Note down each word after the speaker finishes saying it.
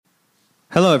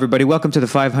Hello, everybody. Welcome to the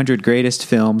 500 Greatest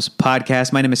Films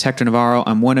podcast. My name is Hector Navarro.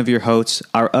 I'm one of your hosts.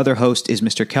 Our other host is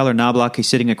Mr. Keller Knobloch. He's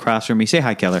sitting across from me. Say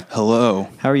hi, Keller. Hello.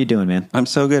 How are you doing, man? I'm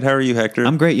so good. How are you, Hector?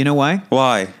 I'm great. You know why?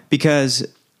 Why? Because...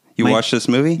 You watched this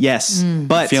movie? Yes.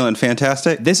 But Feeling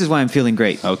fantastic? this is why I'm feeling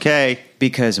great. Okay.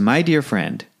 Because my dear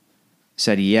friend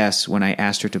said yes when I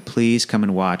asked her to please come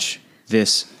and watch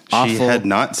this awful... She had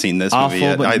not seen this movie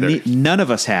yet but either. None of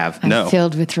us have. I'm No.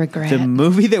 filled with regret. The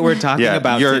movie that we're talking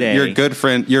about today... Your good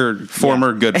friend, your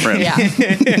former good friend.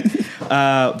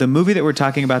 Yeah. The movie that we're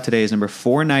talking about today is number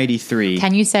 493.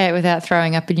 Can you say it without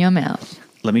throwing up in your mouth?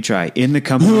 Let me try. In the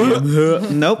company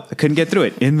of... Nope, I couldn't get through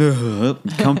it. In the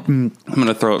company... I'm going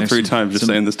to throw it three times just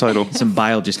saying this title. Some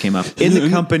bile just came up. In the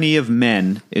Company of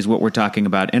Men is what we're talking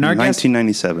about. And our guest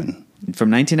 1997.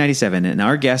 from 1997, and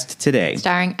our guest today.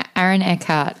 Starring Aaron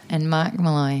Eckhart and Mark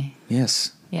Malloy.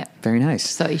 Yes. Yeah. Very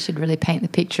nice. Thought you should really paint the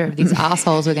picture of these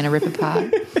assholes we're going to rip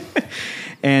apart.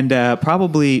 And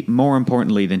probably more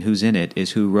importantly than who's in it is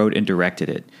who wrote and directed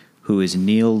it, who is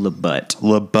Neil LaBute.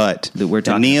 LaBute. That we're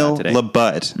talking Neil about today.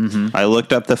 LaBute. Mm-hmm. I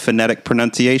looked up the phonetic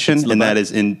pronunciation, and that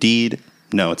is indeed...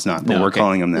 No, it's not, but No, we're okay.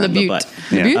 calling him that.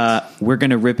 LaBute. Yeah. LaBute? We're going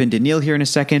to rip into Neil here in a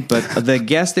second, but the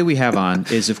guest that we have on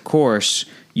is, of course,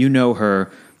 you know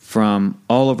her from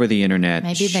all over the internet.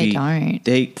 Maybe they don't.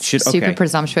 They should. Super Okay.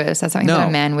 presumptuous. That's something No. that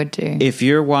a man would do. If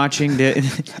you're watching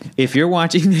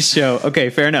this show, okay,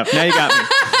 fair enough. Now you got me.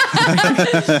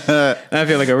 I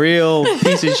feel like a real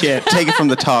piece of shit. Take it from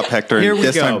the top, Hector. Here we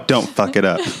this go. time, don't fuck it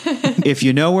up. If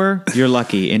you know her, you're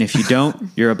lucky, and if you don't,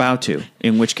 you're about to.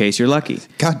 In which case, you're lucky.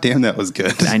 God damn, that was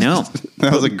good. I know.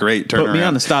 That was a great turnaround. Put me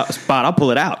on the spot. I'll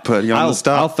pull it out. Put you on the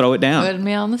stop. I'll throw it down. Put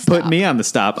me on the stop. Put me on the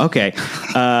stop. Okay.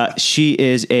 She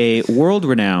is a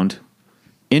world-renowned,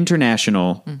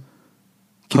 international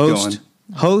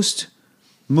host,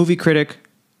 movie critic,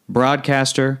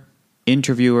 broadcaster,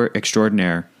 interviewer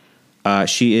extraordinaire.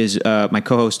 She is my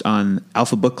co-host on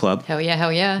Alpha Book Club, Hell yeah,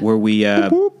 hell yeah. where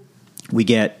we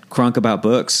get crunk about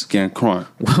books Yeah, come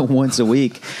on. once a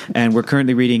week, and we're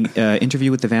currently reading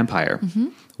Interview with the Vampire,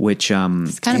 which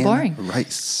It's kind of boring.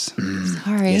 Rice.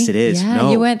 Sorry. Yes, it is. Yeah,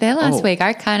 No. you weren't there last Oh. week.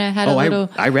 I kind of had a little...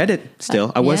 I read it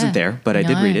still. I wasn't Yeah. there, but I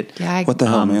did No. read it. Yeah, What the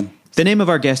hell, man? The name of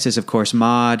our guest is, of course,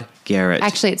 Maude Garrett.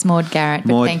 Actually, it's Maud Garrett,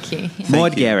 but Maud- thank you. Yeah.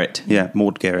 Maude Garrett. Yeah,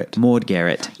 Maud Garrett. Maude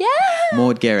Garrett. Yeah.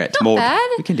 Maude Garrett. Not bad.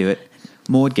 We can do it.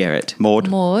 Maude Garrett. Maud.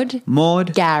 Maud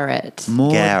Maude Garrett.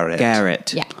 Maude Garrett.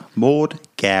 Garrett. Yeah. Maud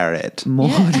Garrett.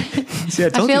 Maude. See, I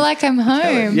told feel you. like I'm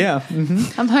home. Yeah.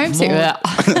 I'm home too.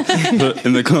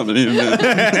 In the company of men.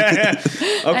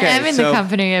 Okay. I am in the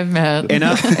company of men. In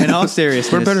all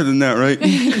seriousness, We're better than that, right?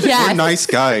 Yes. We're nice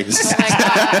guys.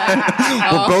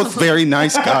 Oh We're both very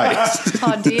nice guys.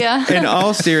 Oh dear. In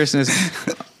all seriousness,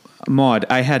 Maude,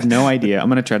 I had no idea. I'm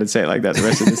going to try to say it like that the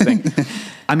rest of this thing.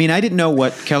 I mean, I didn't know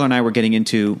what Keller and I were getting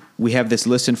into. We have this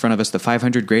list in front of us, the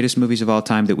 500 greatest movies of all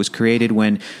time, that was created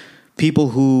when people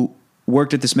who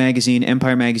worked at this magazine,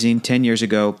 Empire Magazine, 10 years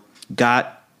ago,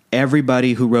 got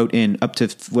everybody who wrote in up to,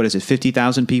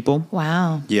 50,000 people?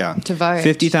 Wow. Yeah. To vote.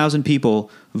 50,000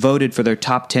 people voted for their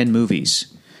top 10 movies.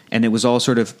 And it was all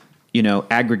sort of,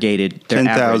 aggregated.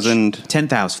 10,000.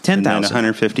 10,000. And then 10,000.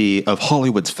 150 of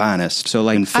Hollywood's finest. So,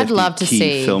 like, and I'd 50 love to key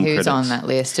see film who's critics. on that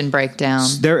list and break down.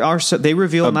 There are they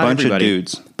reveal A not bunch of everybody,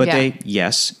 dudes. but Yeah.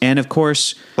 yes, and of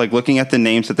course, Like looking at the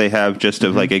names that they have just Mm-hmm.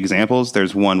 of like examples,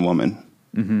 there's one woman,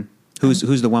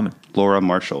 who's the woman? Laura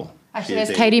Marshall. Actually,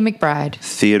 there's Katie McBride.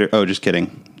 Theater. Oh, just kidding.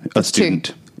 A That's two.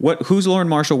 student. Who's Lauren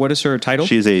Marshall? What is her title?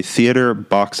 She's a theater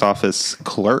box office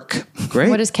clerk. Great.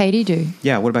 What does Katie do?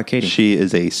 Yeah. What about Katie? She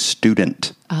is a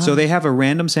student. So they have a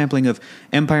random sampling of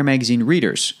Empire Magazine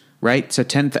readers, right? So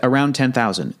around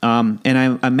 10,000. And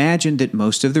I imagine that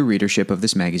most of the readership of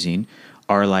this magazine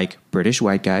are like British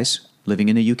white guys living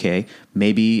in the UK,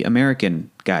 maybe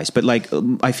American guys. But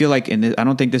I feel like, and I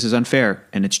don't think this is unfair,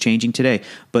 and it's changing today,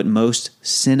 but most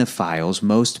cinephiles,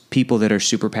 most people that are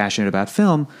super passionate about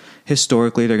film,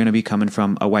 historically they're going to be coming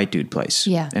from a white dude place.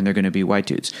 Yeah. And they're going to be white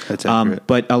dudes. That's accurate.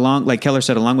 But like Keller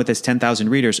said, along with this 10,000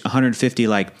 readers, 150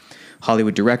 like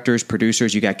Hollywood directors,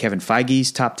 producers. You got Kevin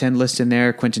Feige's top 10 list in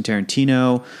there. Quentin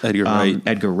Tarantino, Edgar Wright.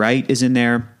 Edgar Wright is in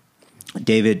there.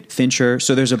 David Fincher.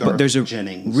 So there's a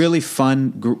Jennings. really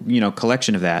fun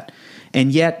collection of that.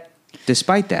 And yet,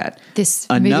 despite that, This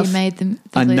movie made the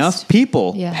enough list.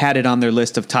 people Yeah. had it on their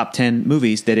list of top 10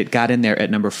 movies that it got in there at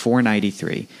number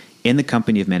 493 in the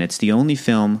Company of Men. It's the only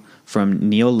film from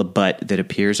Neil LaBute that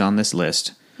appears on this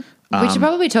list. We should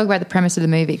probably talk about the premise of the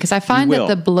movie because I find We that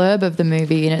will. the blurb of the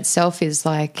movie in itself is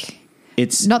like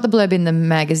it's not the blurb in the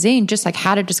magazine, just like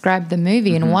how to describe the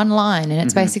movie in one line. And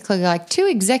it's basically like two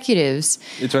executives.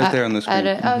 It's right there on the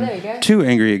screen. Oh, there you go. Two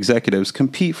angry executives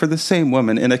compete for the same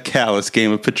woman in a callous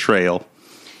game of betrayal.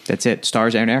 that's it.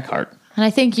 Stars Aaron Eckhart. And I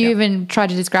think you even tried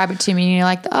to describe it to me, and you're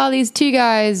like, oh, these two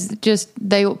guys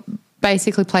they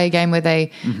basically play a game where they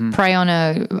prey on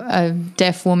a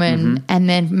deaf woman and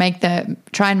then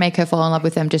try and make her fall in love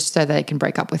with them just so they can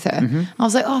break up with her. I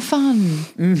was like, oh, fun.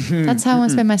 That's how I want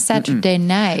to spend my Saturday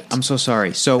night. I'm so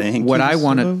sorry. So Thank what you I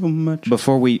wanted, so much.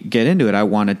 before we get into it, I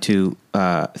wanted to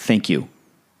thank you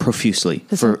profusely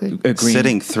That's for all good. agreeing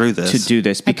Sitting through this. to do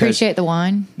this. I Because appreciate the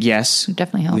wine. yes, It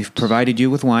definitely helped. we've provided you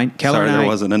with wine. Keller Sorry, and there I,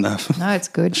 wasn't enough. No, it's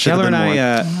good. Should've Keller and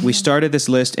been I, we started this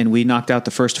list and we knocked out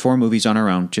the first 4 movies on our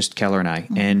own, just Keller and I.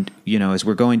 And, as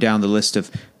we're going down the list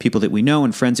of people that we know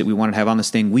and friends that we wanted to have on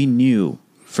this thing, we knew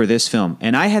for this film,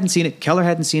 and I hadn't seen it, Keller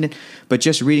hadn't seen it, but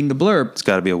just reading the blurb, It's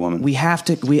got to be a woman. we have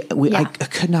to, I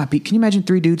could not be, can you imagine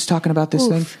 3 dudes talking about this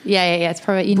thing? Yeah. It's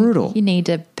probably Brutal. You need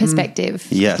a perspective.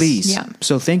 Yes. Please. Yeah.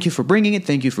 So thank you for bringing it.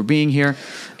 Thank you for being here.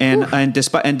 And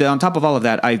despite on top of all of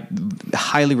that, I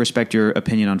highly respect your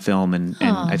opinion on film, and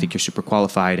I think you're super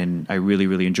qualified, and I really,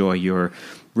 really enjoy your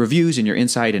reviews and your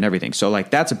insight and everything. So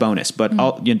that's a bonus. But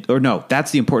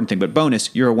that's the important thing. But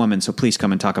bonus, you're a woman, so please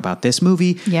come and talk about this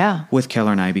movie. Yeah. With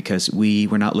Keller and I, because we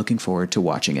were not looking forward to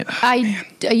watching it.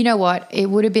 You know what? It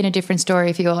would have been a different story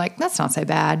if you were like, "That's not so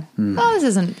bad." Oh,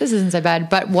 this isn't so bad.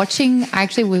 But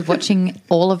we're watching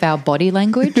all of our body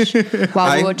language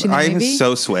while we're watching the I'm movie.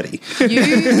 so sweaty.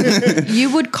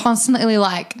 You would constantly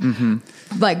like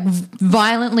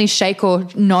violently shake or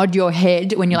nod your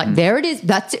head when you're like, there it is,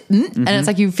 that's it. And it's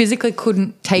like you physically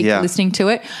couldn't take listening to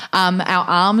it. Our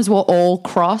arms were all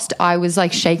crossed. I was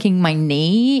like shaking my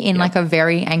knee in like a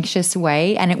very anxious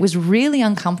way, and it was really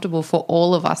uncomfortable for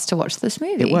all of us to watch this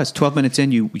movie. It was 12 minutes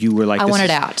in. You were like, I wanted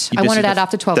out. I wanted out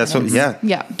after 12 That's what- minutes. yeah.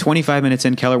 Yeah. 25 minutes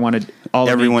in, Keller wanted all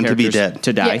Everyone the to main be characters dead.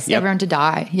 to die. Yes, Yep. everyone to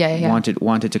die. Yeah.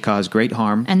 Wanted to cause great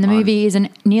harm. And the movie is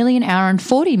nearly an hour and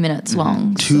 40 minutes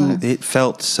long. so- It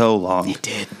felt so long. It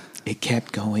did. It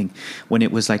kept going. When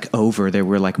it was like over, there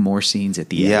were like more scenes at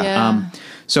the end. Yeah. Yeah.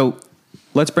 So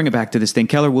let's bring it back to this thing.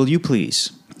 Keller, will you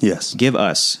please Yes. give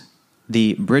us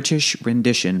the British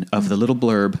rendition of the little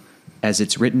blurb as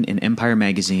it's written in Empire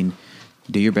Magazine?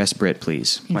 Do your best Brit,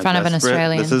 please. in My front of an best Brit.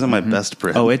 Australian. This isn't my best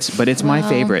Brit. Oh, it's my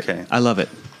favorite. Okay. I love it.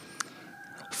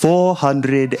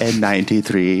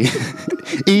 493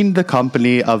 in the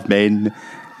company of men.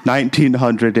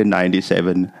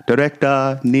 1997.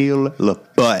 Director Neil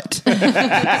LaBute.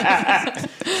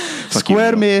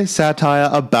 Squirmy satire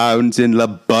abounds in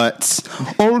LaBute's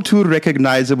all too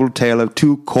recognizable tale of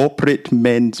 2 corporate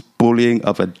men's bullying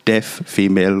of a deaf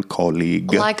female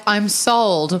colleague. Like, I'm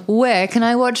sold. Where can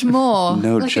I watch more?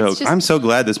 No Like, it's joke. just- I'm so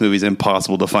glad this movie's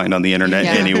impossible to find on the internet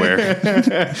Yeah.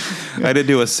 anywhere. I had to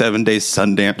do a 7-day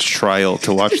Sundance trial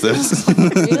to watch this.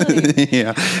 Really?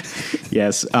 Yeah.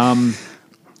 Yes.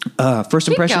 First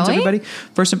impressions, going. everybody?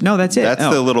 No, that's it. That's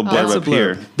the little blurb That's the up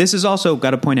here. This is also,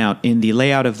 got to point out, in the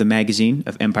layout of the magazine,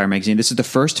 of Empire Magazine, this is the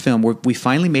first film where we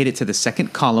finally made it to the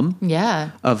second column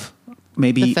Yeah. of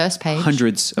maybe The first page.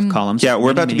 hundreds of columns. Yeah, we're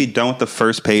Many, about to be many- done with the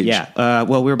first page. Yeah.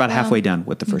 Well, we're about halfway done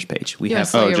with the first page. We You're have,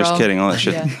 so- Oh, You're just all- kidding. All that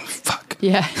shit. Yeah. Fuck.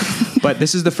 Yeah. but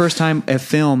this is the first time a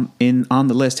film on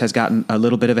the list has gotten a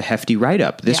little bit of a hefty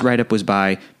write-up. This Yeah. write-up was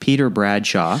by Peter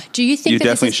Bradshaw. Do you think You that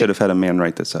this definitely is should have had a man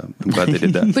write this up. I'm glad they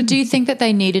did that. But do you think that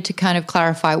they needed to kind of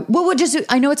clarify? Well, just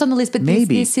I know it's on the list, but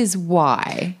Maybe. this is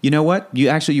why. You know what?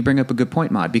 You bring up a good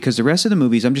point, Maude, because the rest of the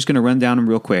movies, I'm just going to run down them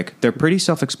real quick. They're pretty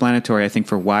self-explanatory, I think,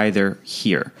 for why they're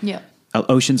here. Yeah.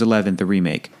 Ocean's 11, the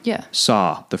remake. Yeah.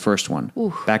 Saw, the first one.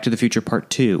 Oof. Back to the Future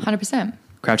Part 2. 100%.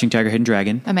 Crouching Tiger, Hidden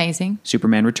Dragon. Amazing.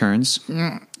 Superman Returns.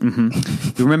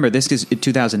 Remember, this is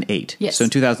 2008. Yes. So in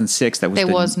 2006, that was There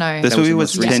was no. This That was movie the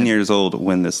was most 10 recent. years old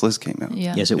when this list came out.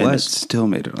 Yeah. Yes, it And was. still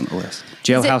made it on the list.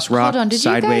 Jailhouse Hold Rock, on, did you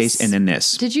Sideways, guys- and then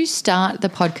this. Did you start the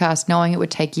podcast knowing it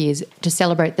would take years to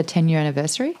celebrate the 10-year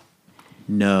anniversary?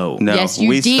 No. No, Yes, you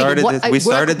we did. started What this, I we work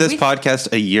started this with-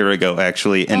 podcast a year ago,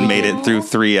 actually, and made it through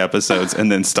 3 episodes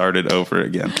and then started over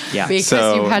again. Yeah. Because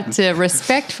So- you had to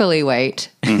respectfully wait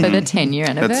for the 10-year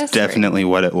anniversary. That's definitely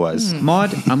what it was.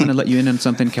 Maude, I'm going to let you in on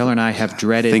something Keller and I have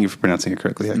dreaded. Thank you for pronouncing it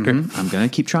correctly. Yeah, great. I'm going to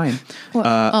keep trying. What?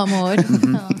 Maud.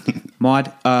 Maude,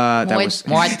 that Maud. was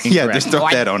Maud. incorrect. Yeah, just throw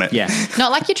that on it. Yeah.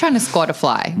 Not like you're trying to squat a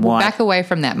fly. We'll What? back away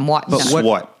from that. What? But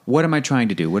No. what am I trying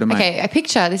to do? What am Okay, a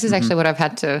picture. This is actually what I've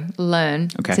had to learn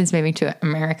Okay. since moving to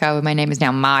America, where my name is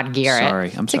now Maud Garrett.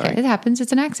 Sorry, I'm It's okay. sorry. It happens.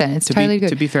 It's an accent. It's to totally be, good.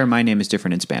 To be fair, my name is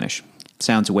different in Spanish.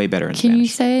 sounds way better in Can Spanish. you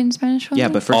say it in Spanish for me? Yeah,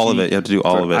 but first All of it. You have to do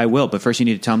all of it. I will, but first you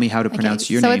need to tell me how to pronounce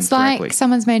your so name it's correctly. like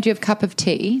someone's made you a cup of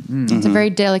tea. Mm-hmm. It's a very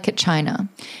delicate china.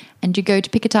 And you go to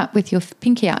pick it up with your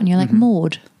pinky out and you're Mm-hmm. like,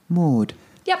 Maud. Maud.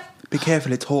 Yep. Be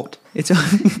careful, it's hot. It's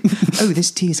oh,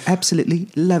 this tea is absolutely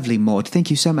lovely, Maud. Thank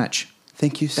you so much.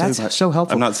 Thank you so That's much. so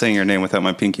helpful. I'm not saying your name without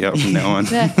my pinky out from now on.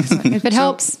 Yeah, if it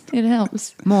helps, it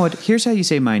helps. Maud, here's how you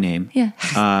say my name. Yeah.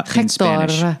 In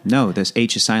Spanish. No, this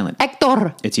H is silent.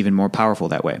 Hector. It's even more powerful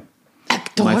that way.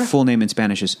 Hector. My full name in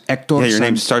Spanish is Hector. Yeah, your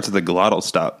name San- starts with a glottal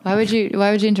stop. Why would you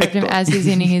interrupt him as he's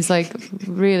in his like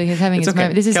really he's having It's his okay.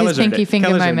 moment. This is Keller's his pinky earned it. finger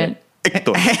Keller's earned moment.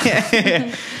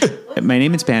 Hector. My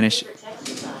name in Spanish.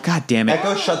 God damn it.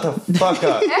 Echo, shut the fuck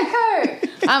up.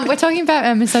 Echo. We're talking about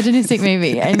a misogynistic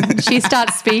movie, and she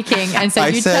starts speaking, and so I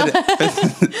you said, tell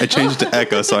her. I changed it to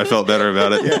Echo, so I felt better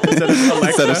about it.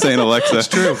 Instead of saying Alexa. It's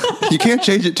true. You can't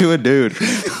change it to a dude.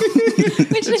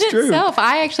 Which in true. itself,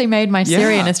 I actually made my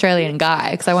Siri Yeah. an Australian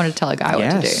guy because I wanted to tell a guy what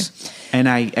to do. Yes. And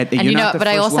And you know, but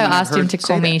I also asked him to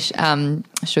call me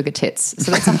sugar tits.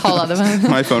 So that's a whole other one.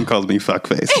 My phone calls me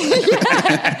fuckface.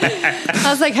 I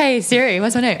was like, "Hey Siri,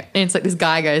 what's my name?" And it's like this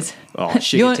guy goes, Oh,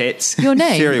 sugar tits. Your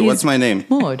name, Siri, is what's my name?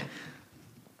 Maud."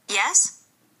 Yes?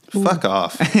 Fuck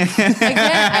off.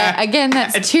 Again,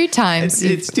 that's two times.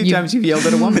 It's two times you've yelled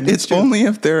at a woman. It's only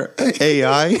if they're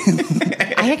AI.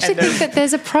 I actually think that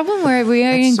there's a problem where we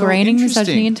are That's so ingraining interesting.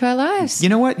 misogyny into our lives. You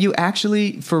know what? You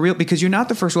actually, for real, because you're not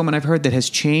the first woman I've heard that has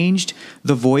changed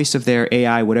the voice of their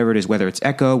AI, whatever it is, whether it's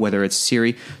Echo, whether it's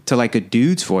Siri, to like a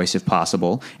dude's voice if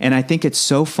possible. And I think it's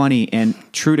so funny and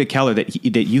true to Keller that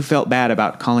you felt bad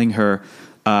about calling her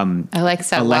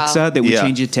Alexa, that we Yeah.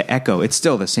 change it to Echo. It's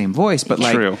still the same voice, but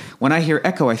like True. when I hear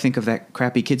Echo, I think of that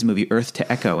crappy kids movie Earth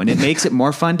to Echo, and it makes it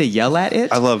more fun to yell at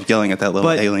it. I love yelling at that little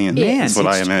But, alien. man, That's what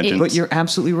I it's- imagine. But you're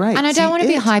absolutely right. And I don't want to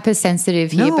be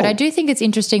hypersensitive here, No. but I do think it's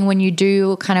interesting when you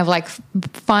do kind of like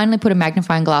finally put a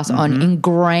magnifying glass on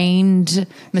ingrained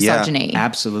misogyny.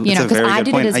 absolutely. You know, That's a because very I good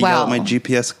did point. it as I well. yell at my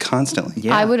GPS constantly.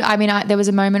 Yeah. There was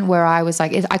a moment where I was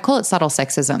like, I call it subtle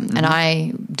sexism, and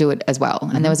I do it as well.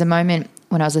 And there was a moment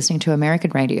when I was listening to American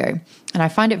radio, and I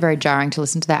find it very jarring to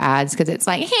listen to their ads because it's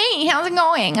like, hey, how's it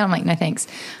going? And I'm like, no, thanks.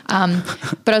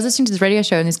 But I was listening to this radio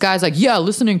show, and this guy's like, yeah,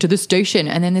 listening to this station.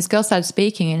 And then this girl started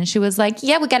speaking, and she was like,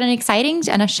 yeah, we got an exciting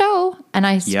and a show. And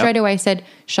I straight away said,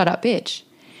 shut up, bitch.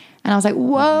 And I was like,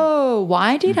 whoa,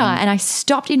 why did I? And I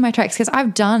stopped in my tracks because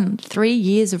I've done 3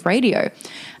 years of radio.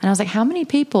 And I was like, how many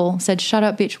people said, shut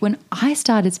up, bitch, when I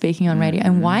started speaking on radio?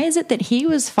 And why is it that he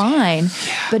was fine,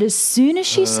 but as soon as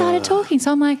she started talking?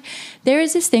 So I'm like, there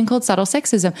is this thing called subtle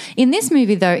sexism. In this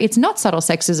movie, though, it's not subtle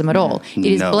sexism at all. It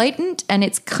is No. blatant and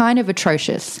it's kind of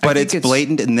atrocious. But think it's it's-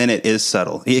 blatant and then it is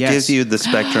subtle. It Yes. gives you the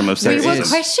spectrum of We were sexism.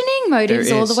 questioning motives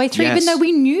There all the is, way through, yes. even though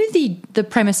we knew the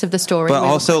premise of the story. But We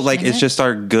were also, like, questioning it's it. just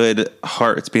our good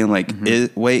hearts being like,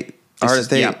 wait, are is-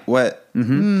 they, yeah. what?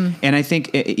 And I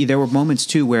think there were moments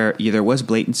too where there was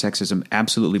blatant sexism,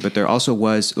 absolutely, but there also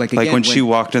was like Like again, when she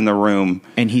walked in the room.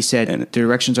 and he said, and- "The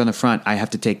directions on the front. I have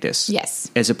to take this." Yes.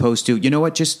 As opposed to, you know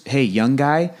what? Just hey, young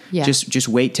guy. Yeah. Just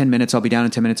wait 10 minutes. I'll be down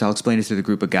in 10 minutes. I'll explain it to the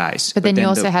group of guys. But then you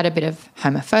also the- had a bit of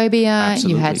homophobia.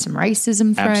 Absolutely. You had some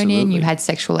racism thrown in. Absolutely. You had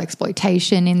sexual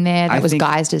exploitation in there that I was think-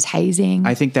 guised as hazing.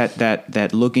 I think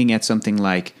that looking at something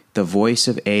like the voice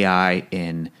of AI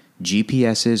in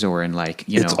GPSs or in like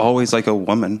It's always like a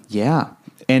woman. yeah,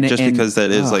 and Just and- because that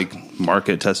is ugh. like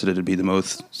market tested to be the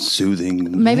most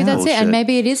soothing. maybe that's it. bullshit. And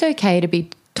maybe it is okay to be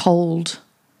told.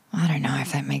 I don't know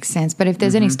if that makes sense. But if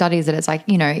there's Mm-hmm. any studies that it's like,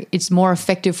 it's more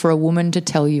effective for a woman to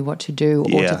tell you what to do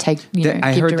or Yeah. to take,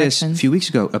 I give heard this directions. a few weeks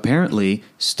ago. Apparently,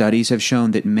 studies have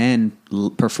shown that men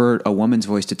prefer a woman's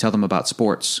voice to tell them about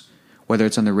sports, whether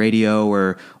it's on the radio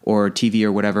or TV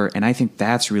or whatever. And I think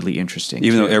that's really interesting.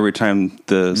 Even too. though every time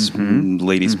the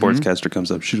lady sportscaster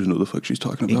comes up, she doesn't know the fuck she's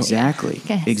talking about. exactly,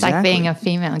 Yeah, it's exactly. like being a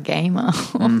female gamer.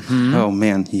 Oh,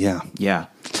 man. Yeah. yeah.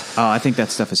 I think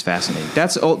that stuff is fascinating.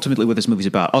 That's ultimately what this movie's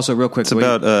about. Also, real quick, It's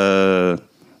about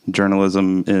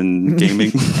journalism in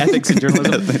gaming. ethics and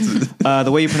journalism.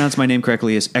 The way you pronounce my name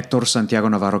correctly is Hector Santiago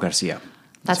Navarro Garcia.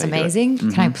 That's how you do it. amazing.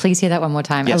 Can I please hear that one more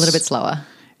time? Yes. A little bit slower.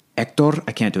 Hector,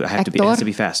 I can't do it. It has to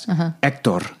be fast.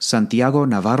 Hector Santiago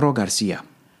Navarro Garcia.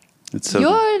 It's so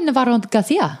You're Navarro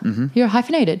Garcia. Mm-hmm. You're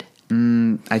hyphenated.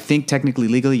 I think technically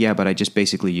legally, yeah, but I just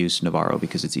basically use Navarro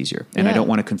because it's easier, and I Yeah. don't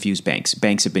want to confuse banks.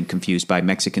 Banks have been confused by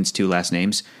Mexicans' two last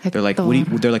names. They're like,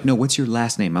 they're like, no, what's your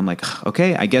last name? I'm like,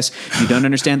 okay, I guess you don't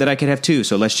understand that I could have two,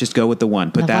 so let's just go with the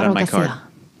one. Put that on my card.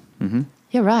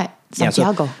 You're right. Yeah, so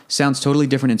Santiago. sounds totally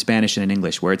different in Spanish and in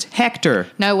English, where it's Hector,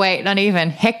 No, wait, not even.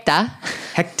 Hector.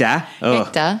 Hector. Oh,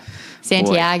 Hector.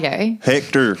 Santiago.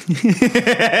 Hector.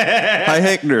 Hi,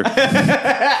 Hector.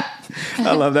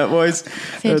 I love that voice.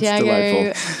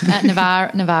 Santiago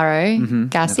Navarro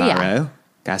Garcia.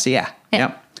 Garcia.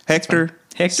 Yep. Hector.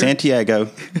 Santiago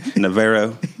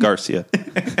Navarro Garcia.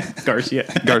 Garcia.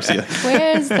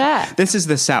 Where's that? This is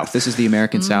the South. This is the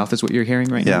American South, is what you're hearing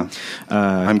right Yeah. now.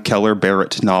 I'm Keller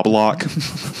Barrett Knobloch.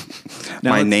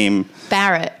 Now My let's- name.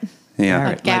 Barrett. Yeah.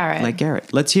 Garrett. Garrett. Like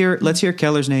Garrett. Let's hear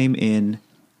Keller's name in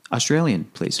Australian,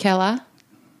 please. Keller.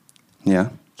 Yeah.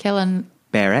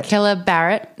 Barrett. Keller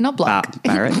Barrett. Not Block.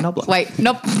 Barrett. No block. Wait,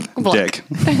 not Block. Dick.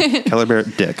 Keller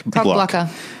Barrett Dick. Cock Block. blocker.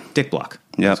 Dick block.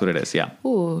 Yeah. That's what it is. Yeah.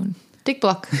 Ooh, dick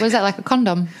block. What is that, like a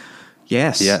condom?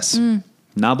 Yes. Yes.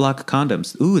 Knobloch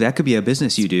condoms. Ooh, that could be a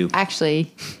business you do.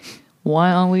 Actually,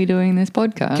 why aren't we doing this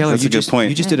podcast? Keller, That's you a good just, point.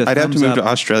 You just did a I'd have to thumbs move up. to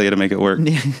Australia to make it work.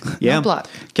 Yeah. Knobloch.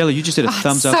 Keller, you just did a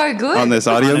thumbs up. So good. On this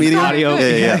audio On medium? audio.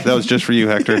 Yeah. That was just for you,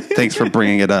 Hector. Thanks for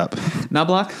bringing it up.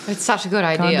 Knobloch? It's such a good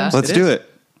idea. Condoms? Let's It do is. it.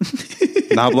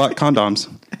 Knobloch condoms.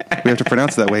 We have to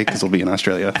pronounce it that way because we'll be in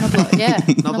Australia. Yeah.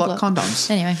 Knobloch condoms.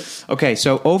 Anyway, Okay,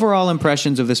 so overall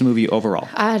impressions of this movie overall.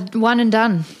 one and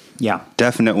done. Yeah.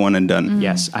 Definite one and done.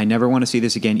 Yes, I never want to see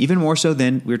this again. Even more so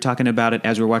than we were talking about it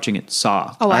as we're watching it,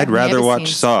 Saw. Oh, I'd I've rather never watch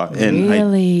seen- Saw, and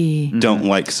Really? I don't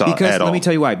like Saw Because at all. let me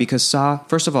tell you why. Because Saw,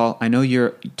 first of all, I know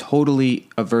you're totally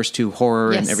averse to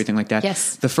horror and Yes. everything like that.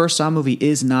 Yes. The first Saw movie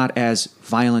is not as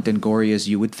violent and gory as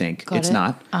you would think. Got it's it.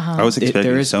 not. I was expecting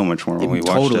there is- so much more when we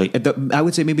watched totally. it. I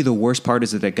would say maybe the worst part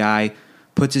is that the guy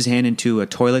puts his hand into a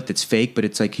toilet that's fake, but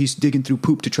it's like he's digging through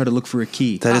poop to try to look for a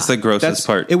key. That is the grossest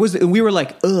part. It was. We were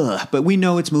like, ugh, but we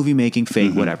know it's movie making,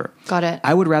 fake, whatever. Got it.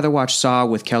 I would rather watch Saw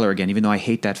with Keller again, even though I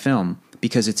hate that film,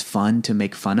 because it's fun to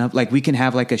make fun of. Like we can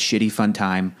have like a shitty fun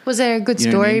time. Was there a good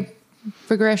You know what I story mean?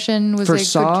 progression? Was For there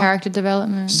Saw? good character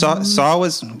development? Saw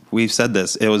was, we've said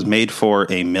this, it was made for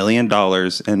 $1 million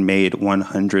and made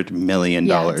 $100 million.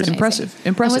 Yeah, it's amazing. Impressive.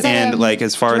 And was that, And like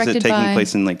as far as it directed taking by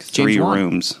place in like 3 Wan.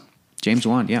 rooms. James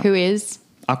Wan, yeah. Who is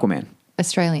Aquaman.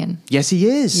 Australian? Yes, he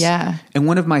is. Yeah. And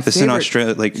one of my This favorite in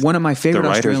Australia, like, one of my favorite the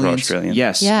writers were Australians. Australian.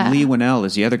 Yes, Yeah. Lee Winnell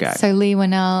is the other guy. So Lee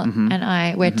Winnell and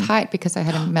I, we're tight because I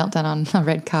had a meltdown on the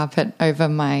red carpet over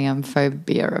my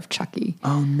phobia of Chucky.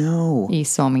 oh no! He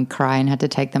saw me cry and had to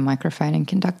take the microphone and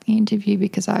conduct the interview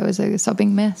because I was a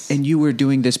sobbing mess. And you were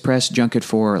doing this press junket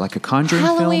for like a Conjuring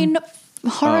Halloween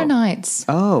film. horror nights.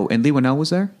 Oh, and Lee Winnell was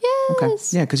there. Okay,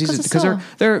 Yes, yeah, because 'cause of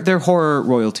Saw. they're horror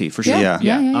royalty for sure. Yeah.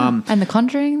 And The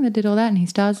Conjuring that did all that, and he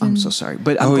stars in. I'm so sorry,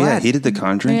 but I'm Oh yeah, glad. he did The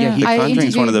Conjuring. Yeah. The I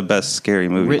Conjuring's one of the interviewed- best scary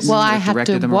movies. Written- Well, I They had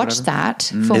directed to them or watch whatever? that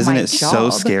for Isn't my it job. so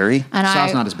scary? And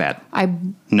Saw's not as bad. I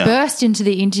No. burst into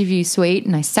the interview suite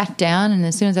and I sat down, and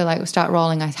as soon as I like start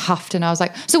rolling, I huffed and I was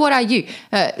like, "So what are you?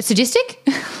 Sadistic?"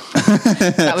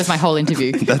 That was my whole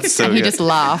interview. That's so and he good. just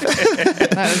laughed.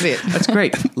 That was it. That's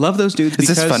great. Love those dudes. Is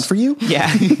this because- fun for you?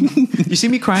 Yeah. You see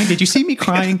me crying? Did you see me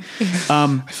crying?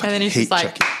 And then he's hate just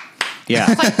like, Chucky.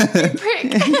 Yeah.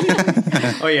 "Prick."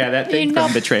 Oh yeah, that thing You from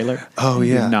knob- the trailer. Oh,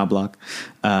 yeah. Knobloch.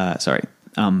 Sorry.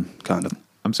 Condom.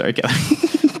 I'm sorry, Kelly.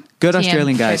 Good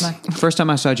Australian guys. trademark. First time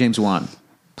I saw James Wan,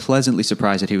 pleasantly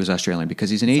surprised that he was Australian because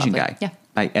he's an Asian Lovely. guy Yeah.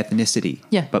 by ethnicity.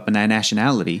 Yeah. But by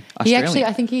nationality, He Australian. actually,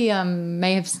 I think he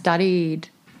may have studied.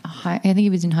 I think he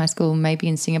was in high school, maybe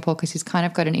in Singapore, because he's kind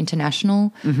of got an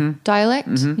international dialect.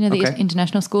 You know, the Okay.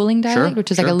 international schooling dialect,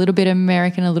 which is like sure. a little bit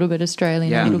American, a little bit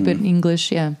Australian, Yeah. a little bit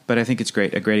English. Yeah. But I think it's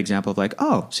great. A great example of like,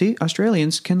 oh, see,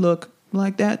 Australians can look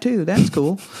like that too. That's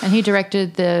cool. And he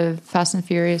directed the Fast and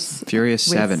Furious. Furious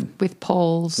with, 7. with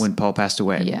Paul's. When Paul passed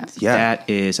away. Yeah. Yeah. That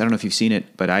is, I don't know if you've seen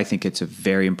it, but I think it's a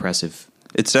very impressive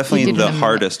It's definitely He did the an-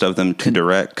 hardest of them to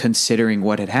direct. considering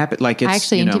what had happened. Like it's, I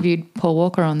actually you know, interviewed Paul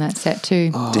Walker on that set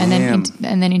too, and Damn.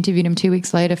 then interviewed him 2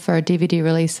 weeks later for a DVD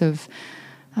release of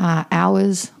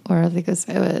Hours, or I think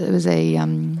it was a.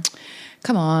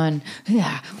 Come on,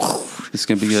 yeah, It's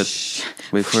gonna be good.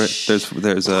 Wait for it.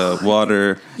 There's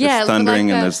water. Yeah, There's thundering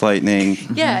like and a- there's lightning.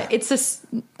 yeah. It's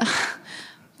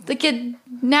like a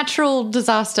natural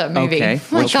disaster movie. Okay,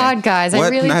 Oh my okay. God, guys! I What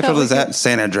really natural felt is like that?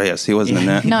 San Andreas. He wasn't in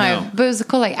that. No, but it was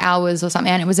called like Hours or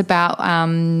something, and it was about I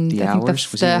think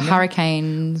Hours? Was he the in it?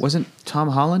 hurricane. wasn't Tom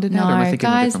Holland in that? or am I No, thinking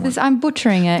of a guys, different one? I'm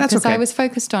butchering it That's because okay. I was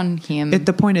focused on him.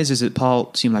 The point is that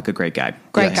Paul seemed like a great guy.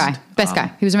 Great Yes. guy, best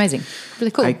guy. He was amazing,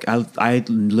 really cool. I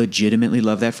legitimately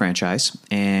love that franchise.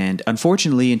 And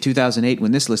unfortunately, in 2008,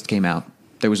 when this list came out,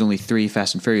 there was only 3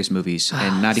 Fast and Furious movies,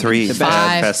 and not Three even the bad best.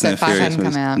 Five, Fast so and five Furious hadn't come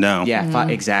movies. out. No. Yeah,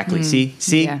 exactly. See,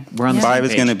 Yeah. we're on the 5 same is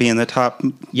page. going to be in the top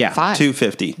yeah, Five.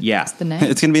 250. yeah. the name.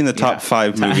 It's going to be in the top Yeah.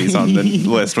 5 movies on the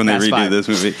list when they Fast redo Five. this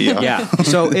movie. Yeah. Yeah.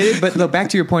 So, but look, back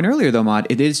to your point earlier, though, Maud,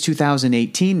 it is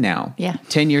 2018 now. Yeah.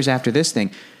 10 years after this thing.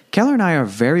 Keller and I are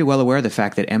very well aware of the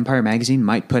fact that Empire Magazine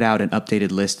might put out an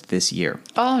updated list this year.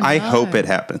 Oh, no. I hope it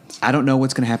happens. I don't know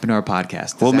what's going to happen to our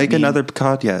podcast. We'll make another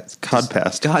codcast.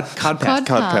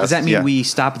 Codcast. Does that mean we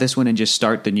stop this one and just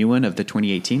start the new one of the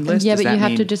 2018 list? Yeah, Does but that you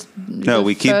have mean- to just... No,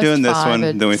 we keep doing this one,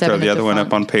 then we throw the other one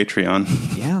up on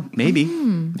Patreon. Yeah, maybe.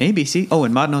 Maybe. See? Oh,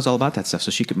 and Maud knows all about that stuff,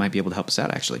 so she might be able to help us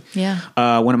out, actually. Yeah.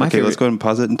 One of my favorite... Let's go ahead and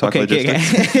pause it and talk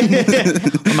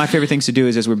logistics. One of my favorite things to do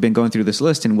is as we've been going through this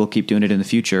list, and we'll keep doing it in the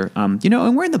future, and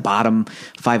we're in the bottom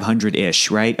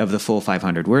 500-ish, right, of the full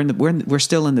 500. We're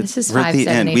still in the... This is We're at the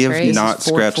end. We have 573. not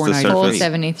scratched the surface.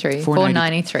 473.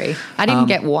 493. I didn't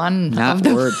get one of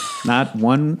them. Not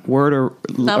one word or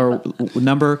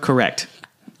number correct.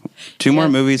 2 more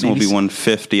movies and Maybe we'll be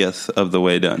 1/50th of the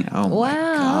way done. Oh, my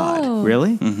Wow. God.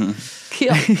 Really?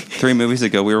 Yeah. 3 movies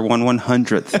ago, we were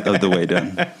 1/100th of the way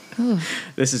done.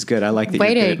 This is good. I like that Way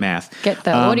you're good to at math. get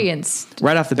the audience.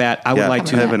 Right off the bat, I would like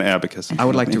to have an abacus. I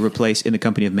would like to replace In the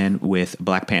Company of Men with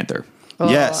Black Panther.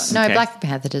 Yes. No, Okay. Black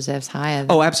Panther deserves higher.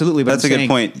 Oh, absolutely. But That's I'm a good saying,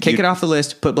 point. Kick it off the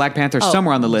list, put Black Panther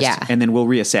somewhere on the list, yeah. and then we'll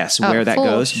reassess where that for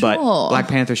goes. But sure. Black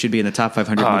Panther should be in the top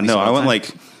 500 Oh, movies no, of all I want time.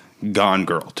 like Gone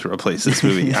Girl to replace this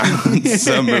movie.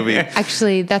 Some movie.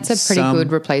 Actually, that's a pretty Some-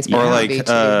 good replacement. Or movie, like,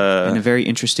 too. and a very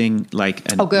interesting,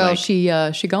 oh, girl, she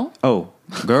gone? Oh,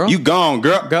 girl? you gone,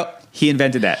 girl. Girl. He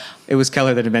invented that. It was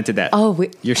Keller that invented that. Oh,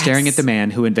 You're staring at yes. the man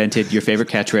who invented your favorite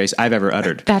catchphrase I've ever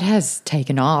uttered. That has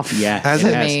taken off. Yeah. Has it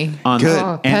it? has. Me. On, Good.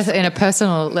 Oh, and- in a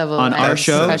personal level. On and our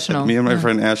show, professional. Me and my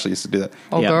friend Ashley used to do that.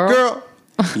 Oh, Yeah. girl. Girl,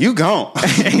 you gone.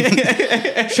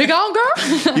 She gone,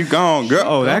 girl? You gone, girl.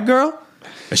 oh, that girl?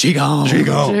 She gone. She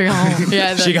gone. She gone.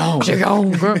 Yeah, She gone. She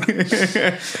gone, girl.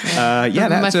 Yeah,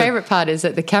 My that's favorite part is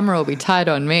that the camera will be tied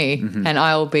on me Mm-hmm. and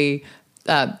I'll be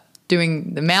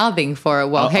doing the mouthing for it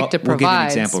while Hector we'll give you an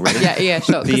provides. example. Ready? Yeah,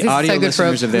 sure. 'cause The this is audio so good for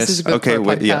a, listeners of this- is good Okay, for a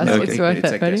wait, yeah, podcast. okay. It's worth It's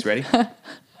it. like Ready? this. Ready?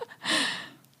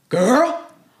 Girl,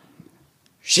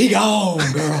 she gone,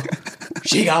 girl.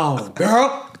 She gone,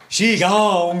 girl. She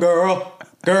gone, girl.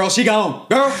 Girl, she gone.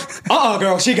 Girl,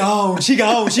 girl, she gone. She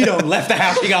gone. She done left the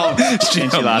house. She gone.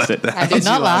 She lost it. I did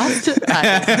not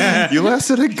last. You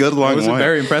lasted a good long It was while.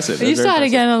 very impressive. It You was very started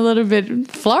impressive. getting a little bit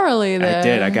florally there. I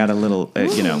did. I got a little,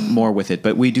 more with it.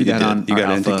 But we do that did. on You our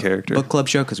got into Alpha character. Book Club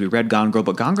show because we read Gone Girl.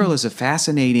 But Gone Girl is a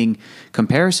fascinating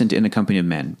comparison to In the Company of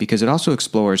Men because it also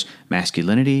explores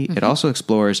masculinity. It also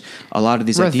explores a lot of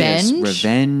these ideas.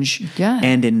 Revenge. Yeah.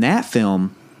 And in that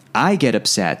film, I get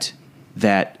upset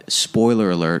that,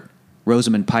 spoiler alert,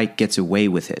 Rosamund Pike gets away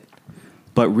with it.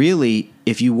 But really,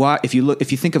 if you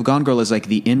think of Gone Girl as like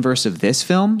the inverse of this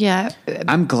film, Yeah.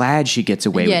 I'm glad she gets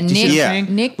away Yeah, with it. Do you see what I'm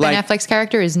saying? Nick Ben Like- Affleck's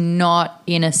character is not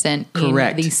innocent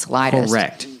Correct. in the slightest.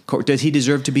 Correct. Does he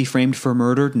deserve to be framed for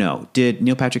murder? No. Did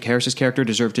Neil Patrick Harris's character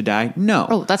deserve to die? No.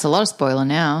 Oh, that's a lot of spoiler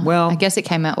now. Well- I guess it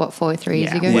came out, 3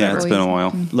 years Yeah, ago? Yeah, 4 it's been a years?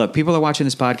 while. Look, people are watching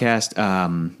this podcast.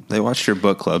 They watched your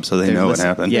book club, so they They're know what listen-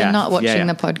 happened. Yeah, They're not watching yeah.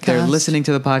 the podcast. They're listening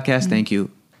to the podcast. Thank you,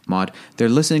 Maud. They're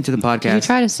listening to the podcast. Did you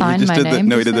try to sign just my did the- name?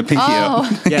 no, he just did the then? pinky Oh.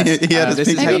 up. Yes, He had his this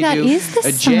is pinky how Maybe you that do is the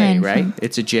a J, sign right? from-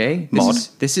 It's a J. Maud.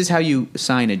 This is how you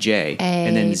sign a J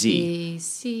and then Z. B,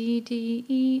 C, D,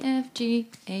 E, F, G,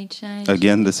 H, I, J,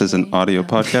 Again, this is an K, audio L,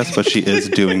 podcast, but she is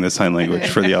doing the sign language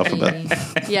for the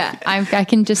alphabet. Yeah, I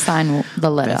can just sign the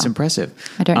letter. That's impressive.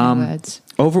 I don't know words.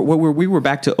 We were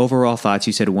back to overall thoughts.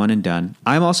 You said one and done.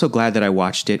 I'm also glad that I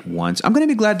watched it once. I'm going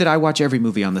to be glad that I watch every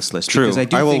movie on this list. True.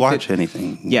 Because I will think watch that-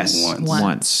 anything. Yes, once.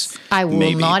 once. I will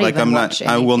Maybe. not Like even I'm watch not.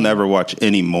 I will anything. never watch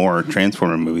any more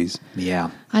Transformer movies.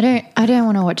 Yeah. I don't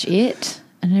want to watch it.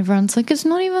 And everyone's like, it's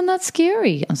not even that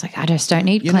scary. I was like, I just don't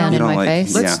need You clown know- in You my don't like-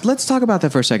 face. Yeah. Let's talk about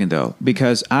that for a second though,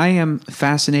 because I am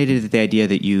fascinated at the idea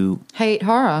that you Hate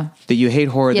horror. hate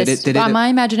horror. Yes, my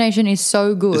imagination is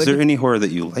so good. Is there any horror that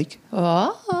you like?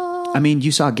 Oh, I mean,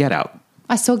 you saw Get Out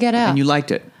I saw Get Out. and you liked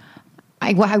it.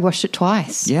 I watched it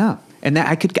twice. Yeah, and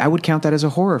that I would count that as a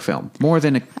horror film more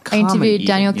than a I comedy. interviewed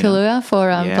Daniel even, you know? Kaluuya for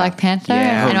Yeah. Black Panther,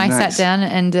 Yeah. and Oh, I nice. sat down,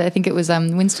 and I think it was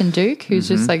Winston Duke, who's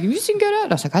Mm-hmm. just like, "You seen Get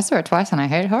Out?" I was like, "I saw it twice, and I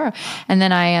hate horror." And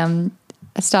then I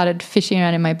started fishing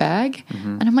around in my bag,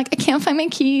 Mm-hmm. and I'm like, "I can't find my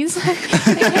keys." And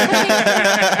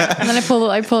then I pull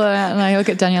it out, and I look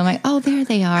at Daniel. I'm like, "Oh, there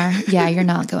they are. Yeah, you're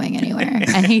not going anywhere."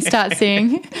 And he starts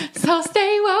singing, "So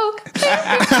stay woke."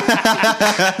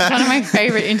 One of my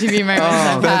favorite interview moments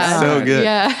I've that's had. so good.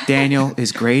 Yeah. Daniel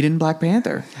is great in Black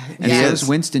Panther, and He so is. is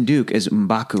Winston Duke as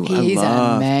M'Baku. He's I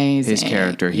love amazing. his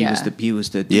character. He Yeah. was the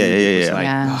dude Yeah, who was yeah. like,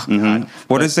 Yeah. oh, God.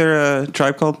 What is their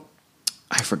tribe called?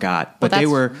 I forgot, Well, but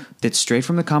that's- that's straight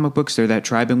from the comic books. They're that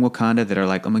tribe in Wakanda that are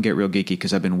like, I'm gonna get real geeky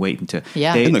because I've been waiting to.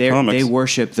 Yeah. they, In the they're- comics. they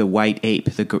worship the white ape,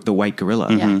 the white gorilla,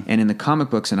 Yeah. and in the comic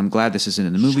books, and I'm glad this isn't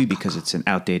in the movie because it's an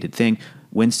outdated thing.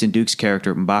 Winston Duke's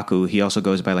character M'Baku, he also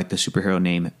goes by like the superhero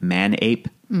name Man Ape.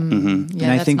 Yeah, And I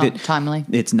that's think not that timely.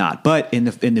 it's not. But in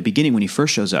the beginning, when he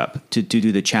first shows up to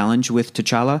do the challenge with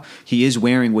T'Challa, he is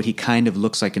wearing what he kind of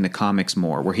looks like in the comics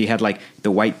more, where he had like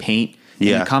the white paint. In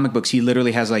Yeah. the comic books, he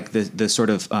literally has like the sort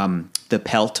of the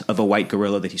pelt of a white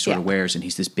gorilla that he sort of Yeah. wears, and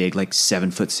he's this big, like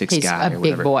 7'6" He's guy. a or big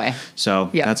whatever. boy. So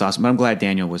Yeah. that's awesome. But I'm glad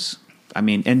Daniel was. I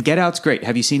mean, and Get Out's great.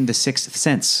 Have you seen The Sixth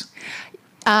Sense?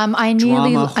 I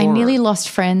Drama nearly horror. lost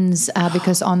friends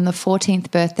because on the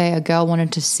 14th birthday, a girl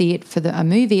wanted to see it for a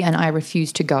movie, and I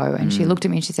refused to go. And she looked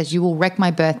at me and she says, "You will wreck my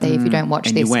birthday if you don't watch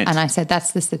And you this." went. And I said,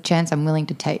 "That's the chance I'm willing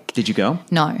to take." Did you go?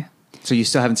 No, So you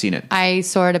still haven't seen it? I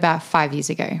saw it about 5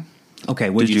 years ago. Okay.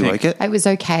 What Did did you think? like it? It was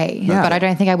okay, Yeah. but I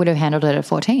don't think I would have handled it at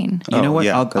 14. You know Oh, what?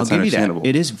 yeah, I'll that's give you that. understandable.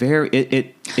 It is very.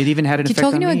 It even had an You're effect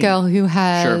talking on to a me. girl who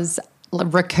has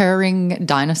recurring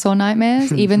dinosaur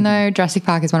nightmares, even though Jurassic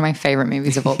Park is one of my favorite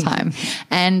movies of all time.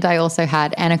 And I also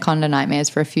had anaconda nightmares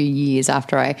for a few years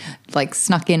after I like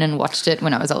snuck in and watched it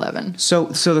when I was 11. So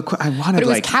I wanted But it was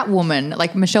like Catwoman,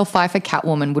 like Michelle Pfeiffer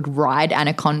Catwoman would ride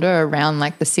Anaconda around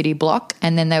like the city block,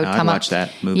 and then they would I'd come watch up.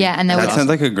 that movie. Yeah, and they That would. sounds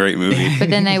like a great movie. But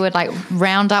then they would like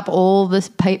round up all the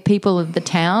people of the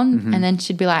town, Mm-hmm. and then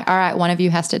she'd be like, "All right, one of you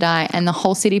has to die," and the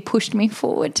whole city pushed me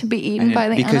forward to be eaten by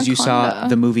the because you saw anaconda.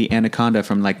 the movie Anaconda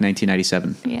from like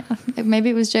 1997. Yeah,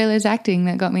 maybe it was J-Lo's acting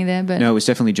that got me there, but No, it was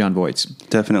definitely John Voight's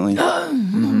Definitely.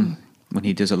 when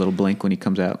he does a little blink when he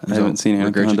comes out. I haven't seen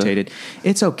Anaconda. regurgitated.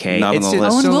 It's okay. Not on it's the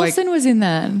list. Owen so Wilson was in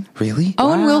that. Really?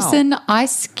 Owen Wow. Wilson,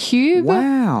 Ice Cube,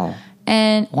 Wow.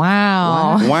 and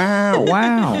wow, Wow.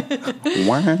 Wow.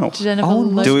 Wow. Jennifer Oh,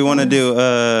 Lopez. Do we want to do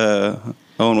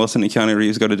Owen Wilson and Keanu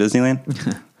Reeves go to Disneyland?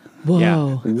 Whoa.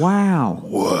 Yeah. Wow.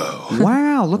 Whoa.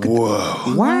 Wow. Look at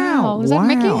Whoa. Wow. Wow. Was that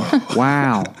Mickey?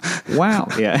 Wow. Wow.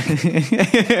 Yeah.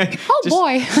 Oh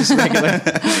boy.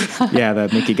 Yeah, the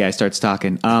Mickey guy starts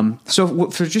talking. So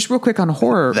for just real quick on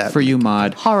horror That for you,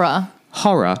 Maud. Horror.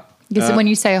 Horror. Because when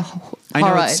you say I know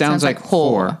horror, it sounds like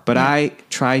horror. whore, but I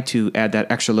try to add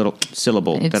that extra little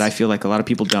syllable It's- that I feel like a lot of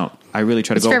people don't. I really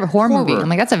try to It's go your favorite horror movie. I'm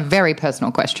like, that's a very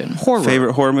personal question. horror.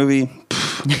 Favorite horror movie?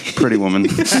 Pfft, Pretty Woman.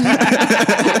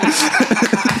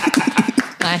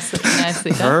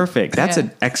 Nicely done. Perfect. That's Yeah.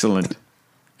 an excellent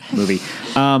movie.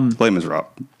 Blame is Rob.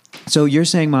 So you're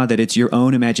saying, Ma, that it's your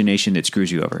own imagination that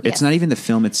screws you over. It's Yes. not even the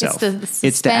film itself. It's the It's the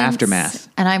suspense, aftermath.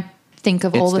 And I think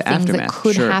of all It's the the things that aftermath,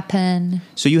 could sure. happen.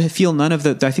 So you feel none of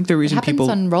the. I think the It reason happens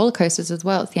people on roller coasters as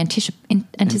well. It's the anticipation.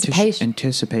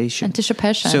 Anticipation.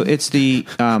 Anticipation. So it's the.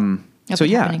 Of So it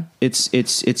yeah, happening. it's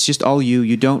just all you.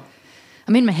 You don't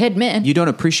I'm in my head, man. you don't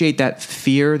appreciate that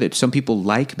fear that some people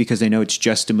like because they know it's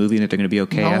just a movie and that they're going to be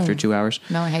okay No. after 2 hours.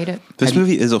 No, I hate it. This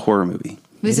movie is a horror movie.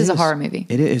 This It is a horror movie.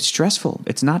 It's stressful.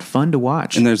 It's not fun to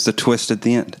watch. And there's the twist at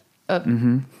the end.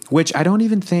 Which I don't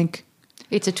even think.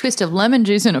 It's a twist of lemon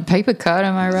juice and a paper cut.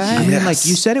 Am I right? I mean, Yes. like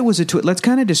you said, it was a twist. Let's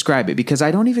kind of describe it because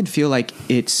I don't even feel like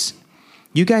it's.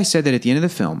 You guys said that at the end of the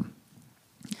film,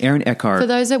 Aaron Eckhart. For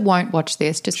those that won't watch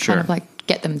this, just Sure. kind of like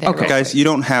get them there. Okay. real Guys, quick. you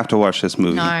don't have to watch this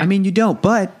movie. No. I mean, you don't.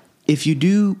 But if you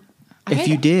do, I if hate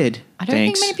you it. did, I don't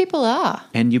thanks, think many people are.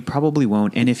 and you probably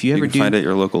won't. And if you You ever can do find it at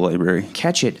your local library.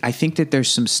 catch it, I think that there's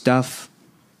some stuff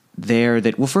there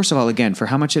that. Well, first of all, again, for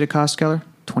how much did it cost, Keller?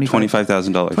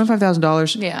 $25,000.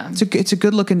 $25,000. Yeah. it's a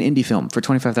good looking indie film for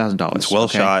 $25,000. It's well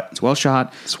shot. It's well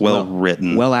shot. It's well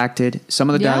written. well acted. Some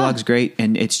of the Yeah. dialogue's great,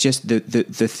 and it's just the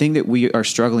thing that we are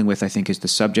struggling with. I think is the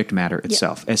subject matter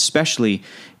itself, especially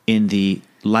in the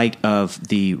light of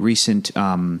the recent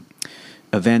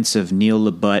events of Neil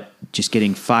LaBute just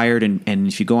getting fired. And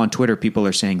if you go on Twitter, people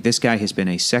are saying this guy has been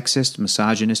a sexist,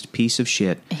 misogynist piece of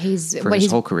shit for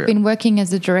his whole career. Been working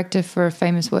as a director for a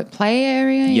famous play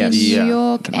area Yes. in New Yeah.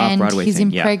 York, An and off-Broadway he's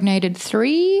thing, yeah. impregnated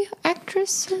 3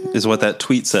 actresses. Is what that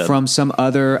tweet said. From some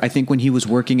other, I think when he was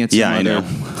working at some Yeah, I other know.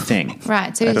 thing.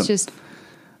 Right, so I it's don't- just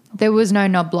there was no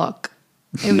knob block.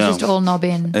 It was No. just all knob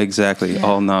in. Exactly. Yeah.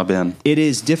 All knob in. It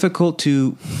is difficult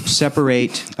to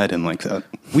separate. I didn't like that.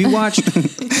 We watched.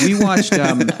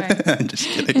 I'm just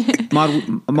kidding.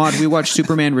 Maud, we watched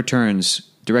Superman Returns,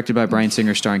 directed by Bryan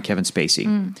Singer, starring Kevin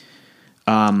Spacey.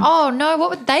 Oh no! What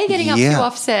were they getting up Yeah. to?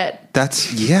 Offset.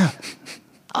 That's, yeah.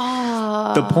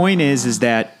 The point is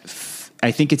that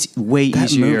I think it's way That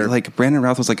easier. movie, like, Brandon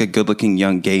Routh was like a good looking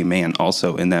young gay man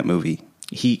also in that movie.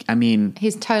 I mean,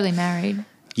 He's totally married.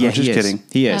 yeah, I'm just he is. kidding.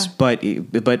 He is, Yeah.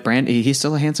 but Brand, he's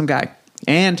still a handsome guy.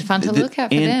 And Fun to look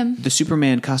at for them. The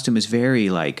Superman costume is very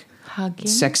like Hugging.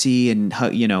 sexy and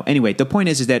anyway, the point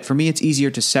is that for me it's easier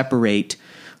to separate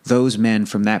those men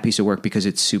from that piece of work because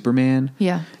it's Superman.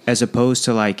 Yeah. As opposed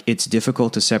to like it's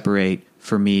difficult to separate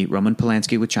for me Roman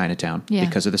Polanski with Chinatown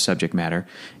because of the subject matter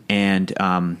and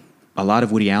a lot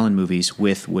of Woody Allen movies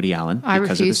with Woody Allen because I of the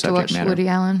refuse to subject watch matter. Woody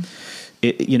Allen.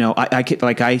 I could,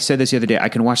 like I said this the other day, I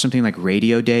can watch something like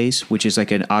Radio Days, which is like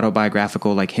an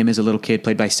autobiographical, like him as a little kid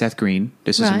played by Seth Green.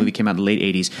 This is a Right. movie came out in the late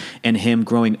 80s and him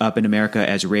growing up in America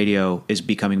as radio is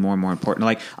becoming more and more important.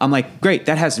 Like, I'm like, great.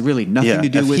 That has really nothing Yeah, to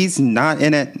do if with he's not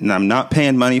in it, and I'm not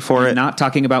paying money for it, not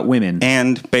talking about women.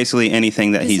 and basically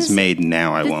anything that This he's is- made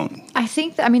now, I won't. I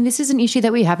think, this is an issue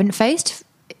that we haven't faced,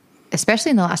 especially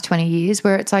in the last 20 years,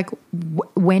 where it's like,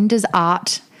 when does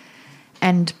art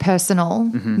and personal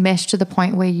mesh to the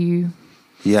point where you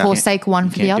Yeah. forsake one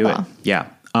for the Can't do other? it. Yeah.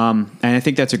 And I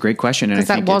think that's a great question. And I Because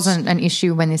that think it's- wasn't an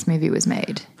issue when this movie was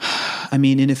made. and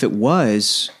if it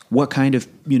was, what kind of,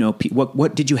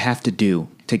 what did you have to do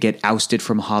to get ousted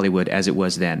from Hollywood as it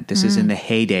was then? This is in the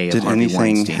heyday of Did Harvey anything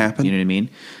Weinstein. happen? You know what I mean?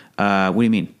 What do you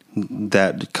mean?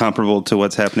 That comparable to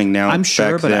what's happening now. I'm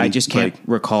sure, back but then, I just can't like,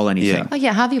 recall anything. Yeah. Oh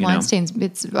yeah, Harvey You know? Weinstein's,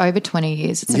 it's over 20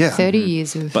 years. It's like Yeah. 30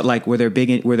 years of... But like, were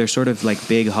there sort of like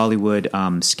big Hollywood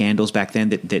scandals back then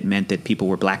that meant that people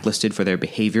were blacklisted for their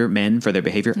behavior, men for their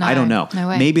behavior? No, I don't know. no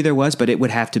way. Maybe there was, but it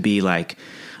would have to be like.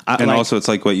 And also, it's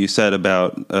like what you said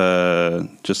about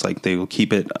just like they will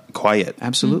keep it quiet.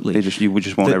 Absolutely. You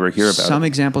just won't ever hear about Some it.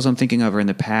 examples I'm thinking of are in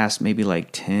the past, maybe like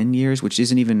 10 years, which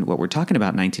isn't even what we're talking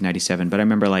about in 1997. But I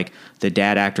remember like the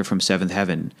dad actor from Seventh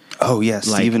Heaven. Oh yeah,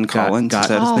 Stephen Collins. Is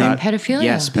that his Oh, name? pedophilia.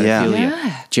 Yes, pedophilia.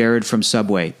 Yeah. Jared from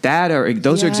Subway.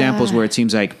 Those are examples where it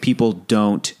seems like people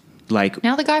don't like.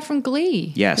 Now the guy from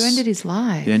Glee. Yes. Who ended his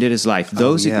life. Who ended his life.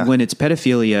 Those yeah. when it's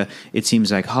pedophilia, it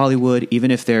seems like Hollywood,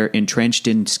 even if they're entrenched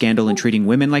in scandal and treating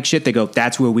women like shit, they go,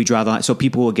 that's where we draw the line. So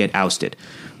people will get ousted.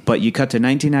 But you cut to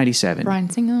 1997.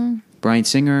 Bryan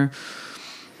Singer.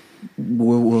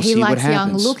 We'll He see what likes young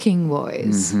happens. looking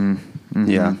boys.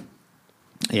 Yeah.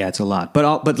 Yeah, it's a lot.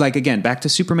 But like again, back to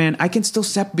Superman, I can still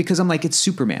because I'm like, it's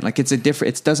Superman. Like it's it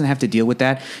doesn't have to deal with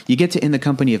that. You get to In the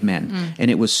Company of Men,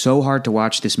 and it was so hard to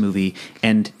watch this movie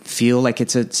and feel like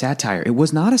it's a satire. It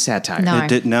was not a satire.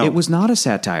 No. It was not a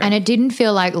satire. And it didn't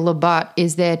feel like Labat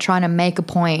is there trying to make a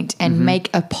point and make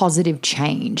a positive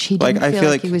change. He didn't Like, I feel feel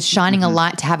like like- he was shining a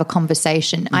light to have a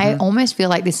conversation. I almost feel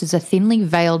like this is a thinly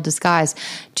veiled disguise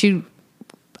to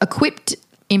equipped,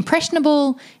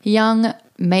 impressionable, young,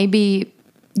 maybe,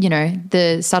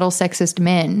 the subtle sexist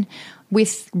men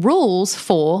with rules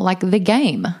for like the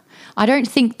game. I don't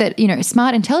think that,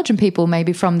 smart, intelligent people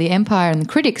maybe from the Empire and the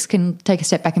critics can take a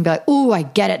step back and be like, oh, I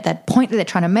get it. That point that they're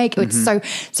trying to make, it's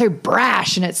so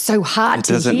brash and it's so hard It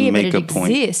to doesn't hear, but make it a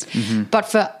point. exists. But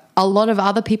for a lot of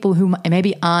other people who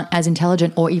maybe aren't as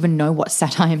intelligent or even know what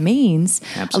satire means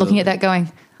are looking at that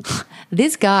going,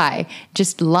 this guy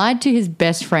just lied to his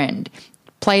best friend,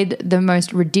 played the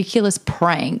most ridiculous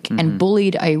prank and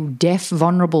bullied a deaf,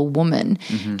 vulnerable woman,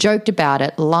 joked about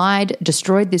it, lied,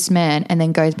 destroyed this man, and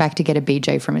then goes back to get a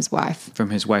BJ from his wife.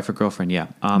 From his wife or girlfriend, yeah.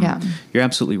 Yeah. You're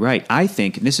absolutely right. I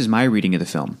think, and this is my reading of the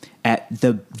film, at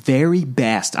the very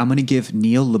best, I'm going to give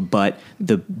Neil LaBute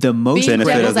the most Be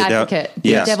benefit credit. of devil's the doubt. advocate. Be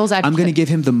Yes. devil's advocate. I'm going to give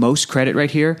him the most credit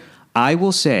right here. I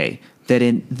will say that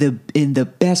in the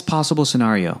best possible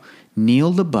scenario,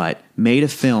 Neil LaBute made a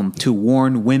film to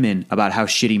warn women about how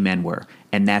shitty men were.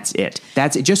 And that's it.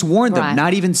 That's it. Just warn them. Right.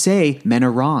 Not even say men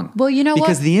are wrong. Well, you know because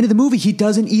what? at the end of the movie, he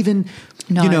doesn't even,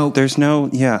 No. There's no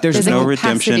There's no a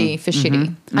capacity redemption. for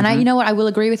shitty. And you know what? I will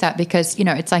agree with that because,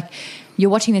 it's like you're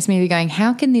watching this movie going,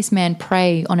 how can this man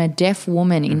prey on a deaf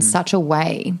woman in such a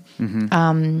way?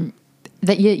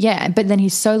 But then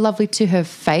he's so lovely to her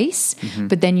face,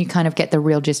 but then you kind of get the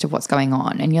real gist of what's going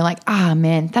on. And you're like,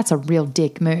 man, that's a real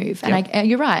dick move. And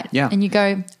you're right. Yeah. And you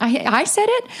go, I said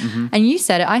it and you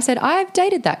said it. I said, I've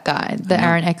dated that guy, the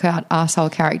Aaron Eckhart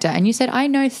arsehole character. And you said, I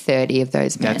know 30 of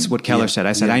those men. That's what Keller said.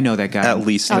 I said, I know that guy. At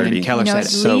least And 30. Keller You know, said,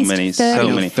 at So least many, 30.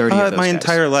 so many. 30 of those my guys.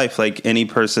 entire life, like any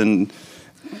person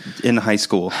in high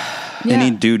school, Yeah.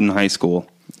 any dude in high school.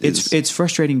 It's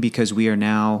frustrating because we are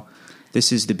now.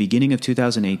 This is the beginning of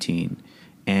 2018,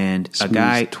 and a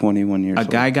guy 21 years a old.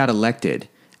 guy got elected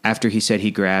after he said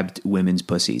he grabbed women's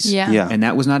pussies. Yeah. Yeah. And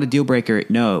that was not a deal breaker.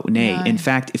 No. In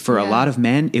fact, for a Yeah. lot of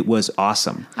men, it was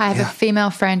awesome. I have a female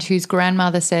friend whose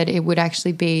grandmother said it would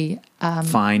actually be,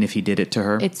 Fine if he did it to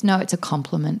her. it's a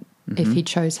compliment if he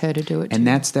chose her to do it. And too.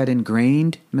 that's that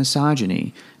ingrained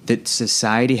misogyny that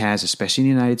society has, especially in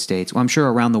the United States. Well, I'm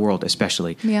sure around the world,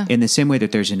 especially. Yeah. In the same way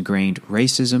that there's ingrained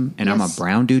racism, and I'm a Yes.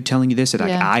 brown dude telling you this, that like,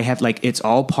 Yeah. I have, like, it's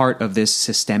all part of this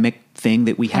systemic thing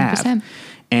that we have. 100%.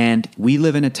 And we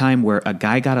live in a time where a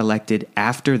guy got elected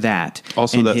after that.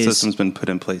 Also, and that system's been put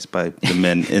in place by the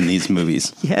men in these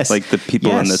movies. Yes. Like the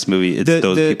people in Yes. this movie, it's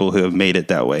those people who have made it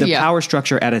that way. the Yeah. power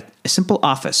structure at a simple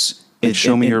office. And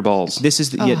show me your balls. This is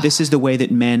this is the way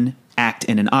that men act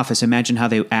in an office. Imagine how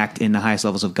they act in the highest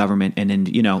levels of government and in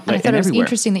And I thought it was everywhere.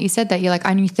 interesting that you said that. You're like,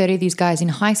 I knew 30 of these guys in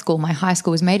high school. My high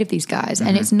school was made of these guys.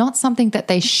 And it's not something that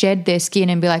they shed their skin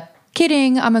and be like,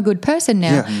 kidding, I'm a good person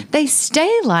now. Yeah. They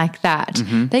stay like that.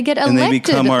 They get elected and they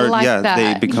become like that.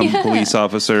 they become police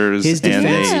officers His and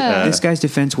defense, they this guy's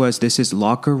defense was, this is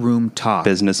locker room talk.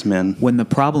 businessmen. When the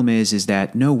problem is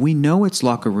that no, we know it's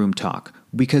locker room talk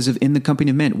because of in the company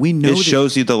of men. We know It that-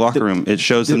 shows you the locker room. It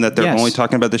shows them that they're yes. only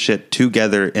talking about the shit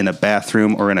together in a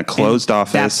bathroom or in a closed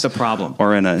office. That's the problem.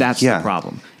 Or in a That's the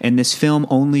problem. And this film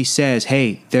only says,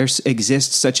 "Hey, there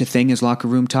exists such a thing as locker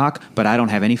room talk, but I don't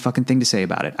have any fucking thing to say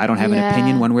about it. I don't have an Yeah.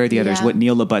 opinion one way or the other." Is Yeah. what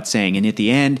Neil LaButte's saying. And at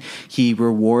the end, he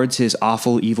rewards his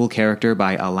awful, evil character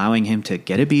by allowing him to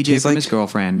get a BJ He's from like- his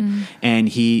girlfriend, and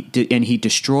he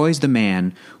destroys the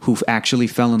man who actually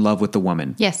fell in love with the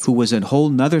woman. Yes. Who was a whole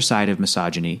nother side of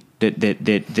misogyny. That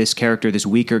this character, this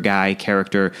weaker guy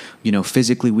character,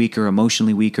 physically weaker,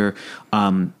 emotionally weaker.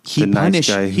 He The nice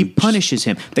guy he who- punishes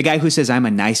him. The guy who says, "I'm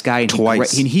a nice guy," and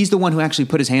Twice. he's the one who actually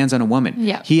put his hands on a woman.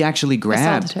 Yeah. He actually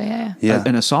grabbed Assaulted her, Yeah.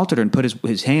 and assaulted her and put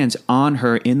his hands on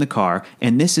her in the car.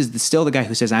 And this is still the guy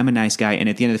who says, "I'm a nice guy," and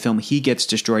at the end of the film, he gets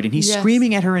destroyed, and he's Yes.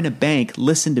 screaming at her in a bank,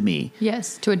 "Listen to me."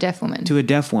 Yes, to a deaf woman. To a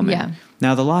deaf woman. Yeah.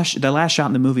 Now the last shot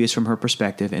in the movie is from her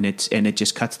perspective, and it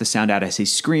just cuts the sound out as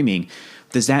he's screaming.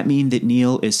 Does that mean that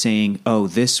Neil is saying, "Oh,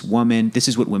 this woman, this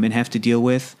is what women have to deal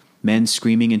with"? Men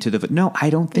screaming into the... No,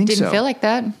 I don't think Didn't so. feel like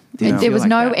that. Didn't There feel was like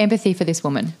no that. empathy for this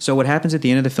woman. So what happens at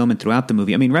the end of the film and throughout the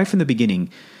movie, I mean, right from the beginning,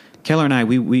 Keller and I,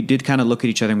 we did kind of look at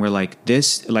each other and we're like,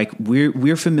 this, like,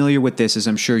 we're familiar with this, as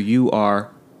I'm sure you are,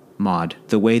 Maud,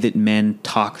 the way that men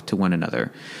talk to one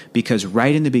another. Because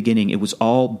right in the beginning, it was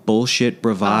all bullshit,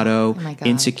 bravado, Oh my God.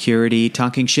 insecurity,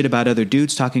 talking shit about other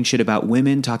dudes, talking shit about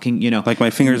women, talking, Like my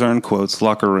fingers are in quotes,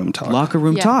 locker room talk. locker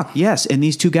room Yeah. talk, yes. And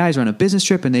these two guys are on a business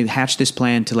trip and they hatched this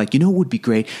plan to what would be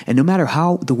great? And no matter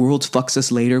how the world fucks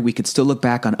us later, we could still look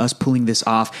back on us pulling this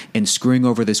off and screwing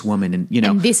over this woman. And,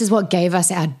 And this is what gave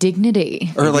us our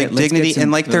dignity. or like Yeah, let's get dignity, some-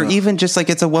 and like they're even just like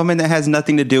it's a woman that has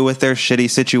nothing to do with their shitty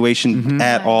situation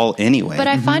at all anyway. But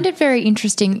I find it very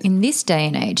interesting in this day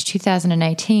and age,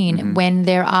 2018, when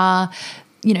there are,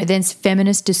 there's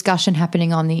feminist discussion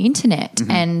happening on the internet.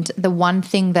 And the one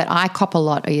thing that I cop a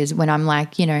lot is when I'm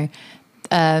like,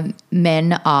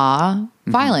 men are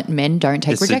violent. Men don't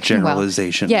take It's a rejection well.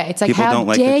 generalization. Yeah, it's like, People how don't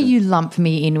like dare it to- you lump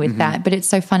me in with that? But it's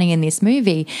so funny in this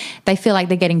movie. They feel like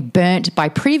they're getting burnt by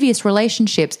previous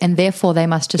relationships and therefore they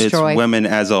must it's destroy women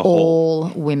as a whole. all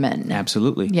women.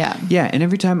 Absolutely. Yeah. Yeah. And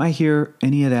every time I hear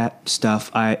any of that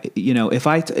stuff,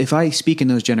 if I speak in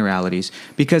those generalities,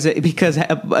 because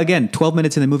again, 12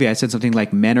 minutes in the movie, I said something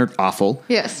like men are awful.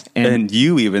 Yes. And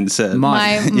you even said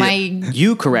My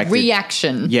you corrected.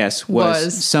 reaction Yes,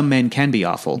 was some men can be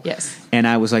awful. Yes. And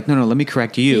I was like, no, let me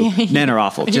correct you. Men are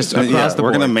awful. Just across the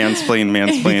we're board. gonna mansplaining.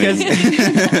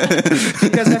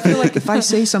 because I feel like if I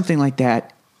say something like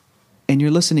that and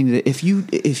you're listening to it,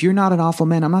 if you're not an awful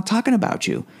man, I'm not talking about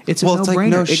you. It's a Well, it's like, no-brainer.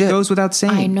 no it shit. goes without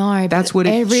saying. I know. That's but what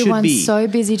it everyone's should be. so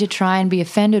busy to try and be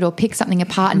offended or pick something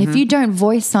apart. And if you don't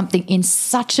voice something in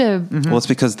such a Well, it's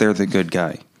because they're the good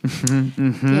guy.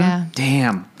 yeah,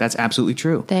 Damn, that's absolutely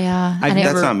true. they are. I've And it-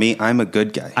 never- That's not me. I'm a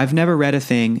good guy. I've never read a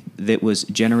thing that was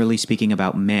generally speaking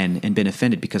about men and been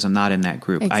offended because I'm not in that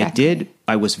group. Exactly.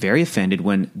 I was very offended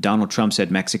when Donald Trump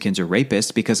said Mexicans are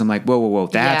rapists because I'm like, whoa,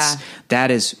 that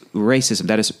is racism.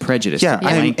 That is prejudice. Yeah,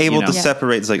 I am Blank, able to Yeah.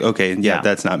 separate. It's like, okay, yeah, Yeah.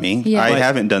 that's not me. Yeah. I But-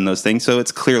 haven't done those things, so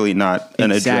it's clearly not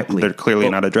Exactly. they're clearly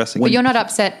Well, not addressing. but it. you're not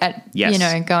upset at Yes.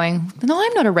 going, no,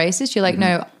 I'm not a racist. You're like,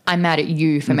 no, I'm mad at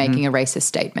you for making a racist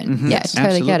statement. Yeah,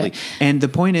 totally get it. And the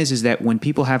point is that when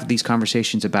people have these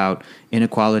conversations about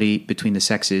inequality between the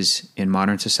sexes in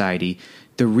modern society,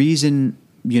 the reason,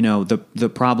 the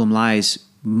problem lies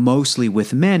mostly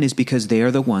with men is because they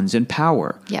are the ones in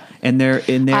power. Yeah. And they're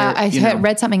in there. I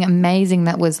read something amazing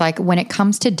that was like, when it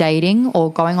comes to dating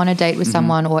or going on a date with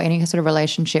someone or any sort of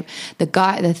relationship, the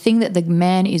thing that the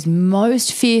man is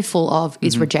most fearful of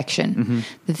is rejection.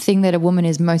 The thing that a woman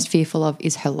is most fearful of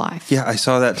is her life. Yeah, I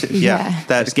saw that. Too. Yeah, Yeah.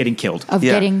 that's Just getting killed. Of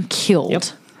Yeah. getting killed. Yep.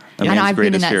 A And man's I've been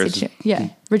in greatest that fear is situation. Yeah.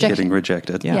 Rejection. getting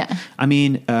rejected. Yeah. Yeah. I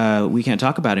mean, we can't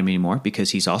talk about him anymore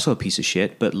because he's also a piece of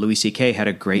shit. But Louis C.K. had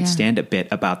a great Yeah. stand-up bit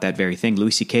about that very thing.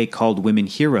 Louis C.K. called women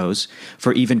heroes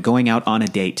for even going out on a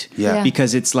date. Yeah. Yeah.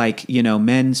 Because it's like,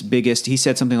 he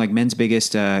said something like men's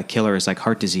biggest killer is like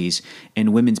heart disease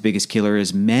and women's biggest killer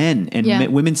is men. And Yeah.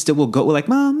 women still will go like,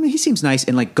 Mom, he seems nice.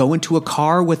 And like go into a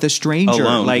car with a stranger.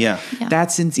 Alone, like yeah. Yeah.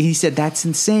 he said, that's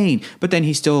insane. But then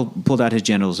he still pulled out his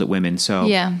genitals at women. So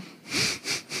Yeah.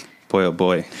 Boy, oh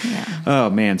boy. Yeah. Oh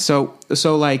man. So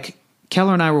like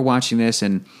Keller and I were watching this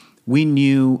and we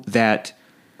knew that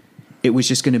it was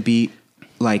just going to be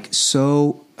like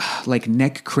so like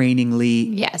neck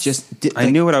craningly. Yes. Just I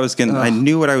knew what I was getting. I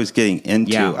knew what I was getting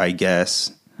into. Yeah. I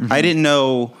guess I didn't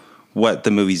know what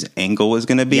the movie's angle was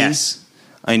going to be. Yes.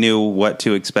 I knew what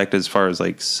to expect as far as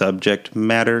like subject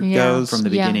matter Yeah. goes from the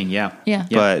Yeah. beginning. Yeah. Yeah.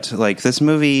 But like this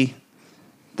movie,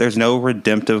 there's no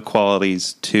redemptive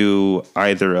qualities to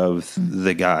either of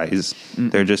the guys.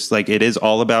 They're just like, it is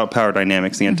all about power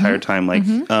dynamics the entire time. Like,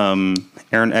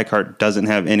 Aaron Eckhart doesn't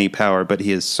have any power, but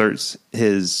he asserts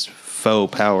his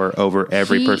faux power over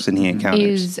every person he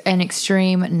encounters. Is an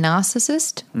extreme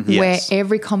narcissist where Yes.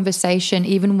 every conversation,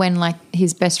 even when like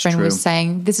his best friend true. was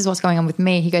saying, "This is what's going on with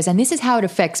me," he goes, "And this is how it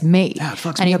affects me." Yeah, it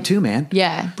fucks And me he- up too, man.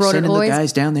 Yeah, brought it Sending always. the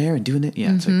guys down there and doing it.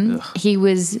 Yeah, it's like, ugh. He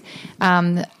was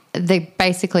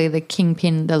basically the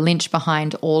kingpin, the lynch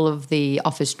behind all of the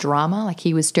office drama. Like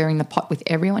he was stirring the pot with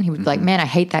everyone. He would be like, "Man, I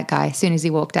hate that guy." As soon as he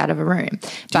walked out of a room,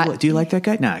 Do you like that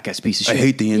guy? Nah, that guy's a piece of I shit.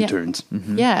 hate the interns.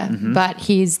 yeah, but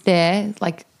he's there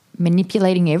like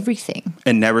manipulating everything.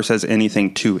 And never says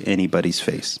anything to anybody's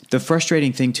face. The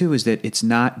frustrating thing too is that it's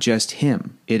not just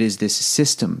him. It is this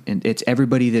system, and it's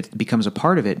everybody that becomes a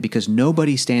part of it because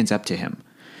nobody stands up to him.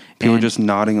 People are And just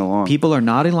nodding along. people are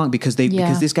nodding along because Yeah.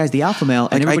 because this guy's the alpha male,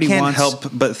 and Like, I everybody can't wants. help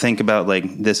but think about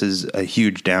like this is a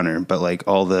huge downer, but like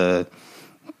all the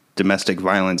domestic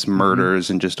violence, murders,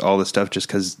 and just all the stuff, just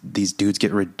because these dudes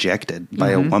get rejected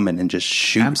by a woman and just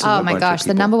shoot. Absolutely. Oh my gosh,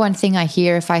 the number one thing I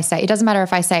hear if I say, it doesn't matter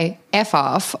if I say F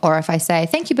off or if I say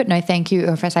thank you but no thank you,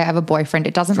 or if I say I have a boyfriend,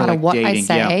 it doesn't For, matter like, what I dating,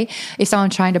 say. yeah. If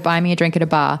someone's trying to buy me a drink at a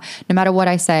bar, no matter what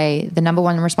I say, the number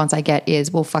one response I get is,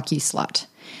 well, fuck you, slut.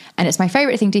 And it's my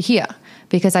favorite thing to hear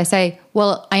because I say,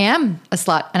 well, I am a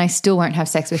slut and I still won't have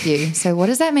sex with you. So what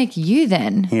does that make you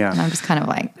then? Yeah. And I'm just kind of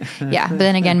like, yeah. But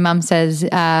then again, Mum says,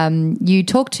 you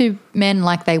talk to men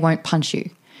like they won't punch you.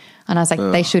 And I was like,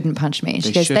 they shouldn't punch me. And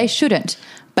she They goes, they shouldn't,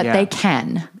 but Yeah. they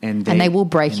can. And And they- they will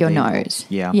break and your they will. nose.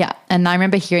 Yeah. Yeah. And I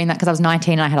remember hearing that because I was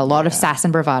 19 and I had a lot of sass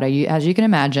and bravado, as you can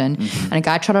imagine. And a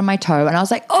guy trod on my toe and I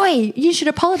was like, oi, you should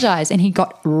apologize. And he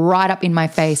got right up in my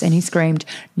face and he screamed,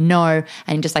 no.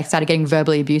 And he just like started getting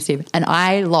verbally abusive. And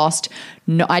I lost,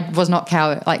 no, I was not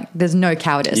coward. Like there's no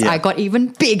cowardice. Yeah. I got even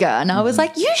bigger and I was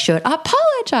like, you should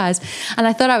apologize. And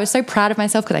I thought I was so proud of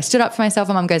myself because I stood up for myself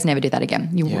and Mum goes, never do that again.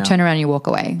 You Yeah. turn around and you walk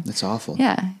away. It's awful.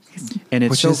 Yeah. And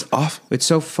it's Which so is awful. It's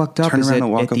so fucked up. Turn Is around that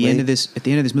and walk at the end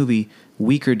away. of this movie,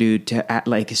 Weaker Dude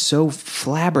is so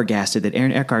flabbergasted that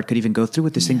Aaron Eckhart could even go through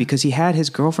with this thing because he had his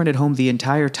girlfriend at home the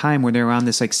entire time when they were on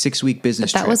this like 6-week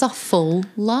business But that trip. was a full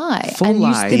lie. Full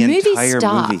lie. The The movie entire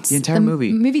starts. movie. The entire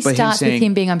movie. movie But him starts saying, with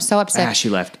him being, I'm so upset. she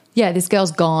left. Yeah, this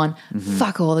girl's gone.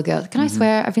 Fuck all the girls. Can I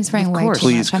swear? I've been swearing Of way course. too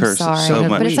Please much. I'm curse sorry. so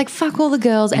much. But it's like, fuck all the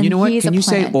girls. And you know what? here's Can a you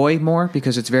say plan. "oi" more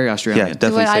because it's very Australian? Yeah,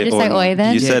 definitely I say just oi. say oi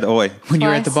then? You Yeah. said oi. When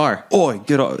you're at the Twice. bar. Oi,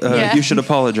 get on. Yeah. You should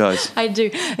apologize. I do.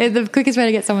 It's the quickest way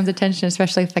to get someone's attention,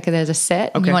 especially if like there's a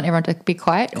set and Okay. you want everyone to be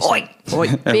quiet. Oi. Oi.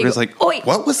 Everybody's like, oi.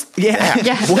 what was Yeah. that?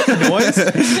 Yeah. What a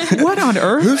noise? What on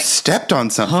earth? Who stepped on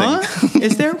something? Huh?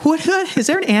 Is there is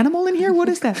there an animal in here? What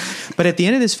is that? But at the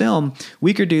end of this film,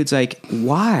 Weaker Dude's like,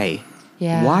 why?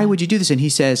 Yeah. Why would you do this? And he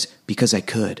says, because I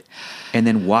could. And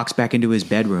then walks back into his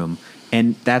bedroom.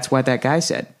 And that's what that guy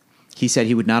said. He said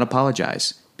he would not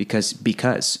apologize because.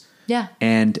 Yeah.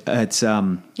 And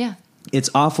Yeah. it's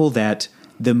awful that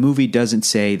the movie doesn't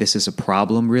say this is a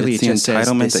problem, really. It's it the just says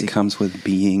entitlement this that comes with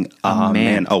being a man.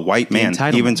 man, a white The man,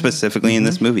 entitlement. even specifically in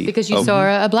this movie. Because you Oh,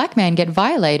 saw a black man get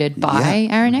violated by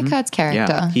Yeah. Aaron Eckhart's character.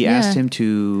 Yeah. He asked him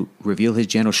to reveal his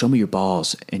genitals, show me your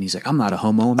balls. And he's like, I'm not a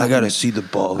homo. I'm not I gotta gonna- see the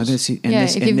balls. I'm gonna see. And, Yeah,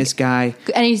 this, if and you- this guy.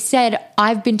 And he said,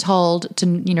 I've been told to,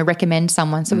 recommend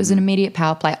someone. So it was an immediate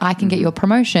power play. I can get your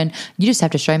promotion. You just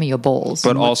have to show me your balls.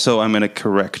 But also, I'm going to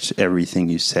correct everything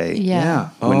you say. yeah.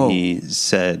 When Oh. he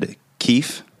said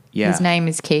Keith, Yeah. His name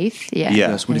is Keith. Yeah. Yeah.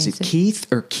 He goes, what is And it, he said- Keith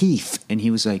or Keith? And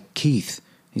he was like, Keith.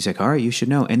 He's like, all right, you should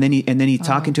know. And then he's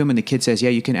talking to him, and the kid says, yeah,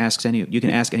 you can ask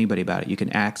anybody about it. You can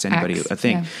ask anybody Ask, a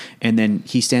thing. yeah. And then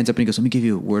he stands up and he goes, let me give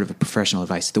you a word of professional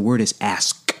advice. The word is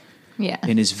ask. Yeah.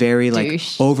 in his very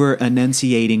Douche. over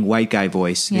enunciating white guy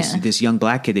voice. Yeah. This young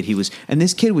black kid and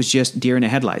this kid was just deer in the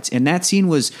headlights. And that scene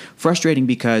was frustrating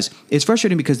because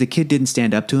the kid didn't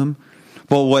stand up to him.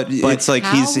 Well, it's like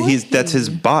How would that's his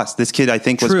he? boss. This kid, I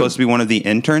think, was True. supposed to be one of the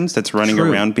interns that's running True.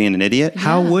 around being an idiot.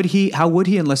 How would he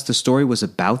unless the story was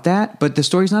about that? But the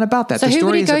story's not about that. So the who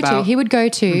story would he is go about, to? He would go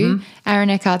to Aaron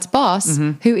Eckhart's boss,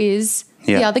 who is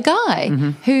the Yeah. other guy,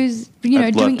 who's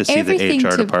I'd love doing to see everything the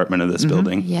HR to. department of this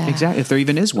building. Yeah, Exactly, if there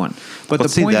even is one. But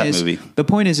Let's the see point that is, movie. the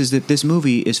point is that this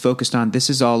movie is focused on this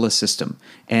is all a system,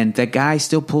 and that guy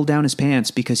still pulled down his pants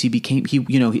because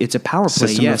it's a power play,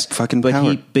 System of yes, fucking but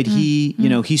power. he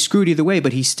he screwed either way.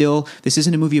 But this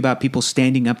isn't a movie about people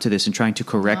standing up to this and trying to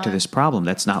correct this problem.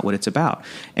 That's not what it's about.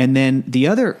 And then the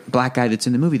other black guy that's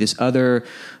in the movie, this other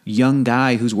young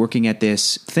guy who's working at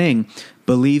this thing,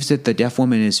 believes that the deaf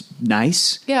woman is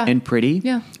nice Yeah. and pretty,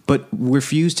 Yeah. but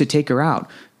refused to take her out.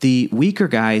 The weaker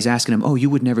guy is asking him, "Oh, you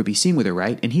would never be seen with her,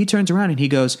 right?" And he turns around and he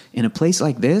goes, "In a place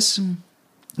like this,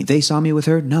 they saw me with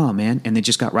her? No, man." And they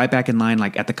just got right back in line,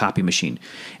 like at the copy machine.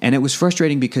 And it was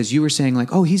frustrating because you were saying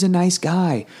like, "Oh, he's a nice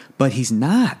guy," but he's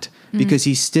not, because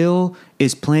he still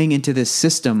is playing into this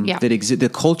system Yeah. that the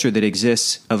culture that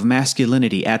exists of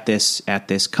masculinity at this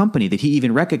company, that he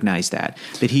even recognized that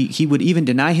he would even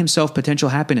deny himself potential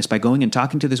happiness by going and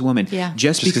talking to this woman Yeah.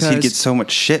 just Just because he gets so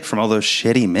much shit from all those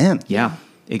shitty men. yeah,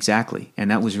 exactly.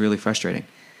 And that was really frustrating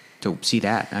to see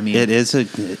that. I mean, It is a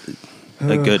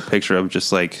good picture of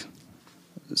just like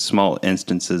small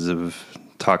instances of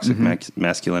toxic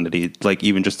masculinity, like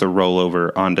even just the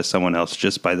rollover onto someone else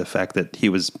just by the fact that he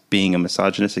was being a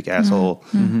misogynistic asshole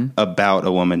about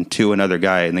a woman to another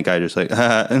guy, and the guy just like,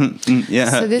 yeah.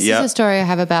 So this is a story I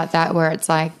have about that where it's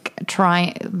like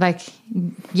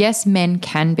yes, men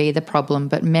can be the problem,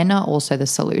 but men are also the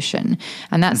solution.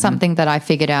 And that's something that I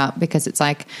figured out because it's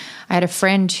like I had a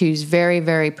friend who's very,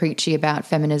 very preachy about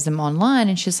feminism online,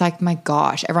 and she's like, my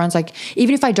gosh, everyone's like,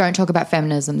 even if I don't talk about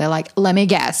feminism, they're like, let me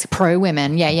guess, pro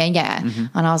women. Yeah. And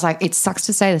I was like, it sucks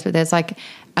to say this, but there's like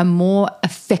a more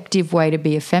effective way to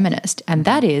be a feminist. And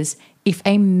that is if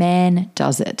a man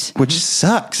does it. Which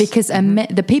sucks. Because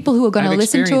the people who are going to I've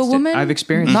listen to a experienced it. woman, I've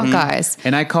experienced not it. guys.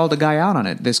 And I called a guy out on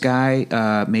it. This guy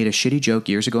made a shitty joke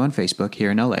years ago on Facebook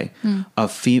here in LA.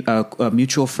 A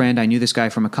mutual friend, I knew this guy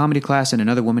from a comedy class, and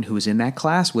another woman who was in that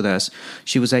class with us.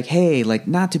 She was like, "Hey, like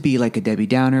not to be like a Debbie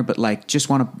Downer, but like just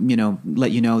want to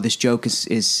let you know this joke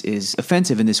is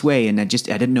offensive in this way." And I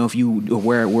didn't know if you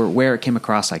were aware it came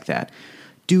across like that.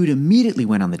 Dude immediately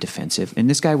went on the defensive, and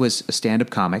this guy was a stand-up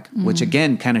comic, which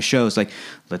again kind of shows like,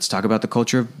 let's talk about the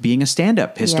culture of being a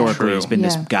stand-up. Historically, True. it's been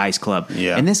this Yeah. guy's club.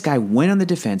 Yeah. And this guy went on the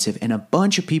defensive, and a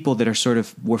bunch of people that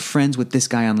were friends with this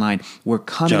guy online were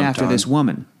coming Jumped after on. this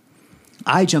woman.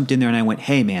 I jumped in there and I went,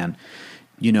 "Hey man,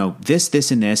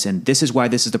 this, and this is why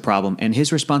this is the problem." And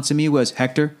his response to me was,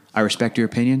 "Hector, I respect your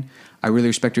opinion. I really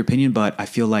respect your opinion, but I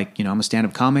feel like, I'm a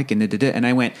stand-up comic and da-da-da." And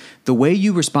I went, the way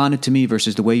you responded to me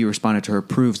versus the way you responded to her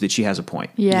proves that she has a point.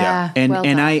 Yeah. And well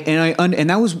and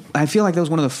done. I feel like that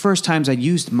was one of the first times I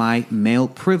used my male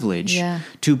privilege Yeah.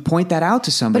 to point that out to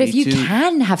But somebody. if you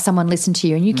can have someone listen to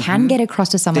you and you can get across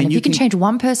to someone, Then if you you can can- change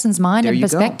one person's mind There and you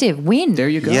go. perspective, win. There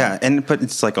you go. Yeah, but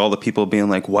it's like all the people being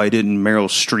like, why didn't Meryl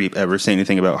Streep ever say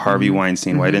anything about Harvey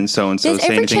Weinstein? Why didn't so-and-so There's say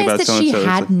every anything chance about that so-and-so? she It's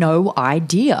had like- no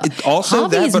idea. Also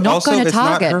Harvey that, is but not also going to it's not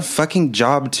target. her fucking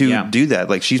job to Yeah. do that.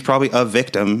 Like, she's probably a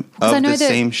victim I of know the that,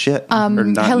 same shit. Or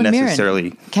not Helen necessarily.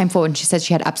 Mirren came forward and she said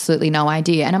she had absolutely no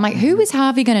idea. And I'm like, who is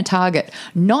Harvey going to target?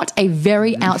 Not a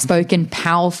very outspoken,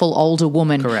 powerful older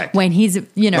woman. Correct. When he's,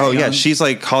 Oh, yeah, she's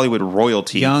like Hollywood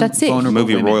royalty. Young, That's it. vulnerable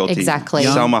Movie women. royalty. Exactly.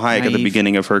 Salma Hayek at the naive.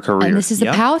 beginning of her career. And this is the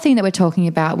Yep. power thing that we're talking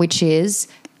about, which is,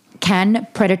 can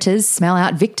predators smell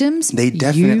out victims? They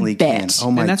definitely You can. bet.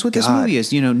 Oh my And that's what this God. movie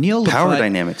is. Neil Power LaBute,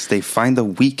 dynamics. They find the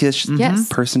weakest Yes.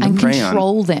 person to and prey on.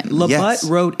 control them. LaBute Yes.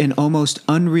 wrote an almost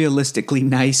unrealistically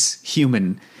nice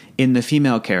human in the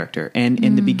female character. And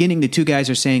in the beginning, the two guys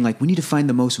are saying, like, we need to find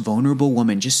the most vulnerable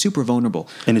woman, just super vulnerable.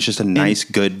 And it's just a nice,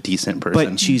 good, decent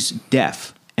person. But she's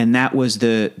deaf. And that was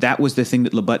the thing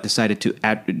that LaBute decided to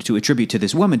attribute to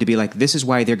this woman, to be like, this is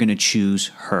why they're going to choose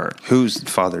her. whose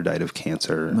father died of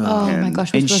cancer. Oh and my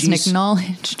gosh, and which wasn't she's-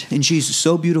 acknowledged. And she's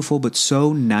so beautiful, but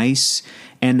so nice.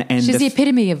 And She's the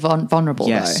epitome of vulnerable,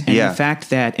 yes, though. and Yeah. the fact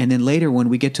that, and then later when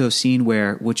we get to a scene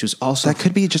which was also That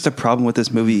could be just a problem with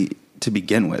this movie to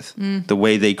begin with. The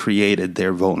way they created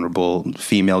their vulnerable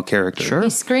female character. Sure.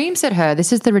 He screams at her.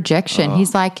 This is the rejection.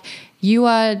 He's like, you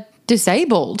are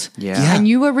disabled. Yeah. And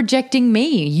you were rejecting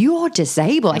me. You're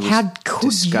disabled. Like, It was how could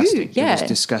disgusting. you? Yeah. It was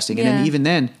disgusting. And then even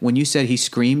then, when you said he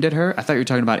screamed at her, I thought you were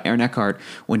talking about Aaron Eckhart.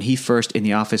 When he first in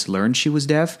the office learned she was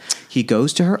deaf, he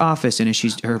goes to her office, and as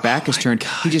her back is turned,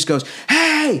 he just goes,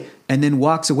 "Hey!" and then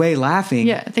walks away laughing.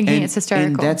 Yeah, thinking and, it's hysterical.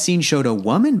 And that scene showed a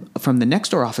woman from the next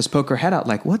door office poke her head out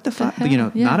like, what the fuck? hell? You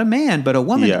know, Yeah. not a man, but a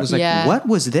woman. Yeah. It was like, Yeah. what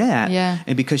was that? Yeah.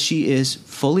 And because she is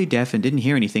fully deaf and didn't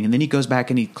hear anything, and then he goes back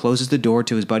and he closes the door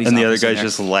to his buddy's And the office, other guy's they're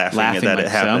just laughing that it "So,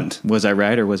 happened." was I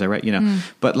right or was I right? You know,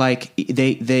 but like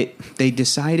they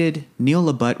decided Neil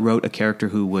LaBute wrote a character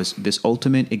who was this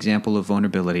ultimate example of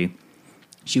vulnerability.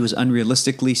 She was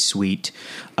unrealistically sweet,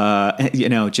 you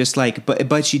know, just like,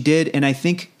 but she did. And I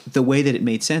think the way that it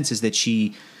made sense is that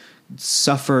she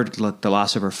suffered the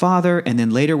loss of her father. And then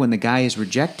later when the guy is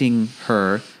rejecting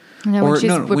her, No, when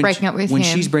she's breaking up with when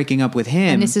him. she's breaking up with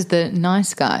him, And this is the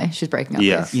nice guy she's breaking up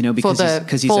Yeah. with. you know, because for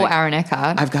he's like, Aaron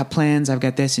Eckhart. I've got plans, I've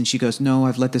got this, and she goes, no,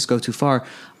 I've let this go too far.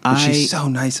 But she's so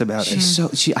nice about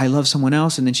it. I love someone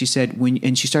else. And then she said,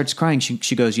 and she starts crying.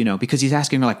 She goes, you know, because he's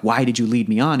asking her like, why did you lead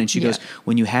me on? And she Yeah. goes,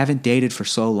 when you haven't dated for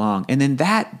so long. And then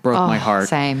that broke my heart.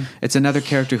 Same. It's another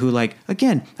character who, like,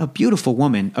 again, a beautiful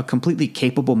woman, a completely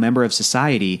capable member of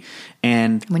society.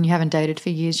 And when you haven't dated for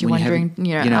years, you're when you wondering,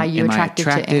 haven't- are you am I attracted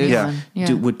to anyone?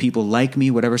 Yeah. Would people like me?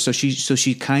 Whatever. So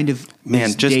she kind of Man,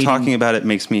 is just dating- talking about it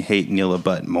makes me hate Neil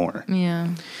LaBute more. Yeah.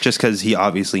 Just because he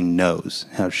obviously knows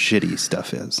how shitty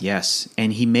stuff is. Yes,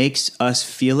 and he makes us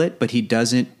feel it, but he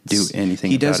doesn't Do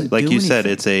anything He about doesn't it. Like do you said,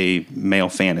 anything. it's a male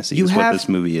fantasy You is have- what this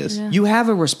movie is. Yeah. You have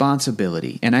a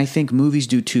responsibility, and I think movies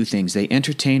do two things: they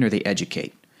entertain or they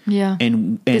educate. Yeah.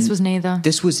 And This was neither.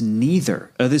 This was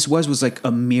neither. This was like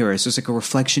a mirror. This was like a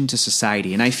reflection to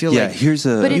society, and I feel Yeah, like here's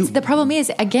a But the problem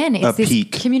is, again, it's this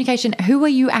peak. communication. Who are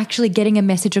you actually getting a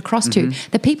message across to?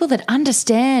 The people that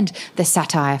understand the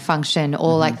satire function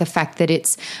or like the fact that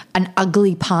it's an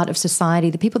ugly part of society,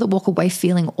 the people that walk away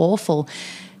feeling awful,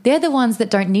 they're the ones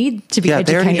that don't need to be yeah, educated.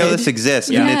 they already know this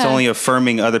exists, and Yeah. it's only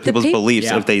affirming other people's peop- beliefs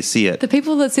Yeah. if they see it. The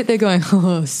people that sit there going,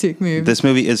 oh, sick move. This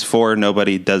movie is for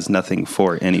nobody, does nothing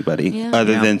for anybody, Yeah.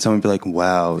 other Yeah. than someone be like,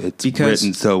 "Wow, it's Because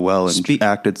written so well and spe-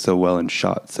 acted so well and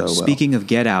shot so well." speaking of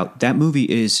Get Out, that movie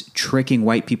is tricking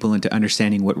white people into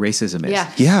understanding what racism is. Yeah.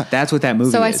 Yeah. That's what that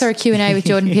movie So is. I saw a Q&A with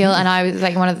Jordan Peele, and I was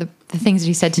like, one of the things that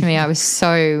he said to me, I was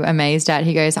so amazed at.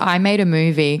 He goes, I made a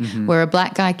movie where a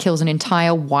black guy kills an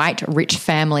entire white rich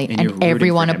family And you're and rooting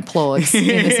everyone for him. applauds in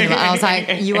the cinema. I was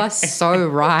like, you are so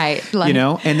right. Like, You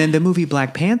know, and then the movie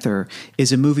Black Panther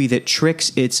is a movie that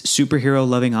tricks its superhero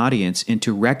loving audience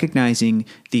into recognizing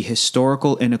the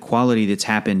historical inequality that's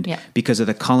happened Yeah. because of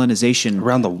the colonization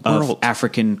Around the of world.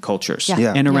 African cultures Yeah.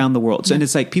 Yeah. and Yeah. around the world. So, and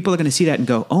it's like people are going to see that and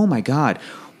go, "Oh my God,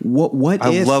 what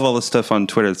I if?" love all the stuff on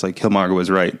Twitter. It's like Killmonger was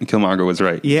right. Killmonger was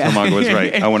right. Yeah. Killmonger was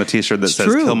right. I want a T-shirt that It's says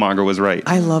true. Killmonger was right.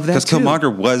 I love that because too.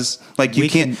 Killmonger was like you We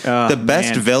can't. can- the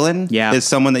best man. villain Yeah. is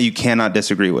someone that you cannot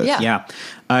disagree with. Yeah. Yeah.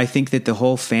 I think that the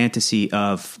whole fantasy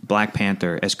of Black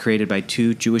Panther, as created by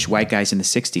two Jewish white guys in the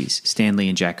 60s, Stan Lee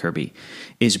and Jack Kirby,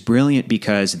 is brilliant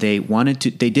because they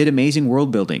did amazing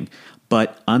world building,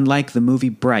 but unlike the movie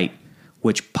Bright,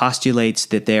 which postulates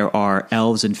that there are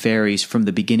elves and fairies from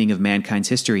the beginning of mankind's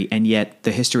history, and yet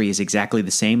the history is exactly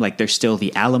the same. Like there's still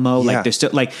the Alamo, Yeah. like there's still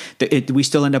we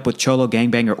still end up with Cholo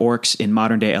gangbanger orcs in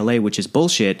modern day LA, which is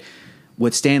bullshit.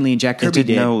 What Stanley and Jack Kirby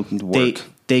did no work.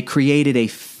 They created a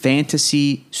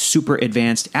fantasy, super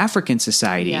advanced African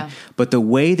society, Yeah. but the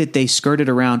way that they skirted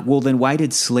around, well, then why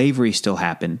did slavery still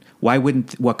happen? Why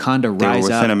wouldn't Wakanda They were rise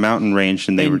within up? a mountain range,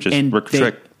 and they were just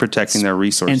protecting their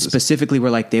resources. And specifically, were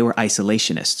like they were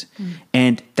isolationist,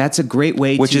 and that's a great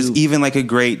way. Which to, is even like a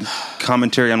great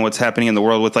commentary on what's happening in the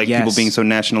world with like Yes. people being so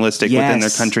nationalistic within their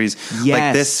Yes. countries. Like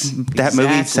Yes. that movie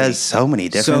Exactly. says so many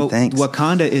different things.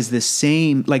 Wakanda is the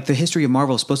same. Like the history of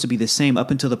Marvel is supposed to be the same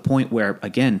up until the point where,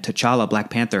 again, T'Challa, Black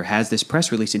Panther, has this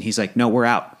press release, and he's like, "No, we're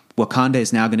out. Wakanda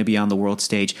is now going to be on the world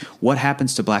stage. What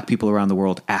happens to Black people around the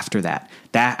world after that?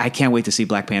 That I can't wait to see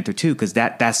Black Panther 2 because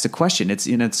that's the question. It's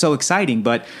it's so exciting,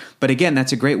 but again,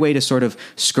 that's a great way to sort of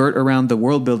skirt around the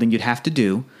world building you'd have to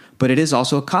do. But it is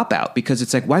also a cop-out because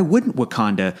it's like, why wouldn't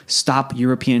Wakanda stop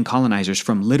European colonizers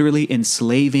from literally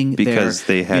enslaving Because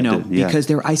they had to, yeah. because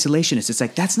they're isolationists. It's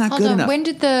like, that's not hold good on. enough. When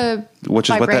did the Which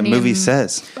is what that movie vibranium-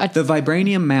 says. The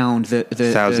vibranium mound, the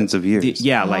Thousands of years.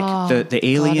 the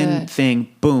alien it. thing,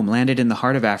 boom, landed in the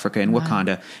heart of Africa in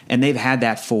Wakanda, and they've had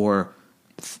that for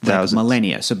Thousands.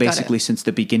 millennia. So it. basically, since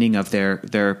the beginning of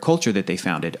their culture that they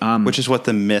founded, Which is what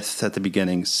the myth at the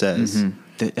beginning says.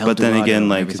 the El But then Dorado again, and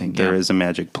like everything, there yeah. is a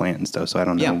magic plant and stuff, so I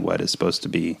don't know Yeah. what is supposed to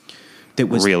be that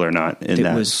was real or not in that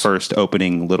that was- first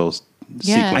opening little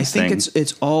Yeah. sequence I think thing.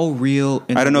 it's all real.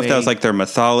 I don't know if that was like their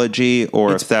mythology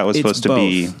or if that was it's supposed to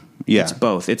be. both. Yeah, It's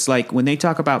both. It's like when they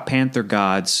talk about panther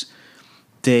gods,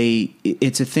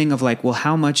 it's a thing of like, well,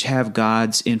 how much have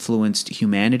gods influenced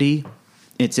humanity?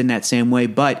 It's in that same way,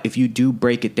 but if you do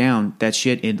break it down, that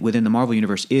shit within the Marvel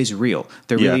universe is real.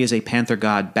 There really Yeah. is a panther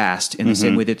god Bast, in the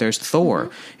same way that there's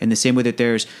Thor, in the same way that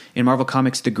there's in Marvel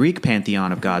Comics the Greek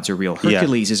pantheon of gods are real.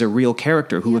 Hercules is a real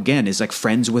character who again is like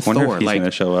friends with wonder Thor. if he's Like going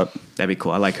to show up. that'd be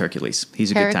cool. I like Hercules. He's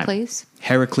a good time.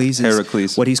 Heracles is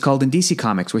Heracles. what he's called in DC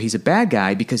Comics, where he's a bad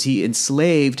guy because he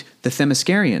enslaved the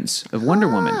Themyscirians of Wonder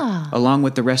Woman, along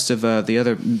with the rest of the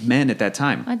other men at that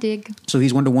time. I dig. So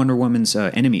he's one of Wonder Woman's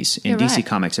enemies in You're DC right.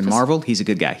 Comics. In Marvel, he's a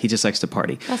good guy. He just likes to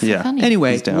party. That's Yeah. so funny.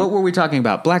 Anyway, He's down. what were we talking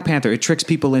about? Black Panther. It tricks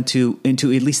people into at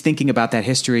least thinking about that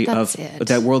history That's of it.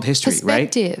 that world history,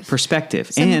 Perspective. right?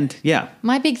 Perspective. So- And yeah,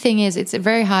 My big thing is it's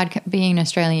very hard being an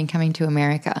Australian coming to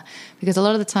America because a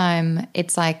lot of the time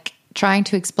it's like trying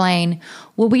to explain,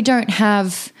 well, we don't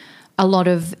have a lot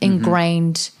of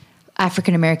ingrained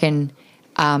African American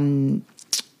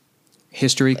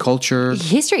history, culture.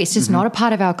 history. It's just not a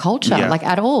part of our culture, Yeah. like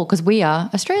at all, because we are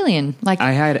Australian. Like,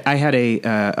 I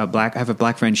have a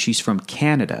black friend. She's from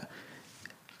Canada,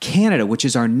 which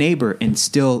is our neighbor, and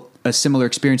still a similar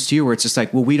experience to you, where it's just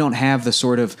like, well, we don't have the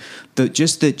sort of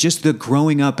the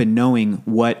growing up and knowing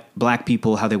what black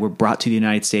people, how they were brought to the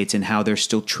United States and how they're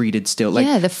still treated still. Like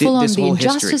yeah, the full on this the whole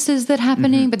history. injustices that are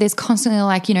happening, but there's constantly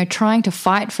like, trying to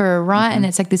fight for a right. And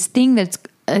it's like this thing that's,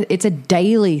 it's a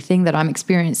daily thing that I'm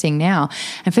experiencing now.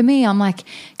 And for me, I'm like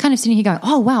kind of sitting here going,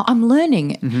 oh, wow, I'm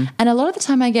learning. And a lot of the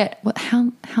time I get, well,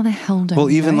 how the hell do I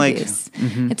even know like- this?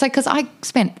 It's like, because I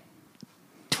spent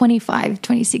 25,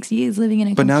 26 years living in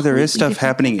a But now there is completely stuff different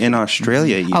happening in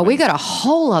Australia. Even. Oh, we got a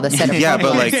whole other set of Yeah,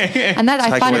 but problems. like, and that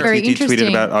I find it very Waititi interesting. tweeted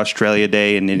about Australia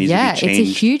Day and it needs Yeah, to be it's a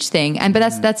changed. huge thing. And but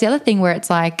that's the other thing where it's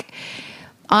like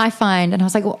I find, and I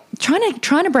was like, well,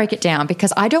 trying to break it down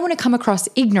because I don't want to come across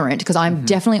ignorant because I'm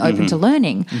definitely open to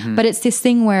learning. But it's this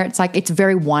thing where it's like it's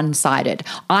very one-sided.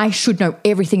 I should know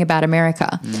everything about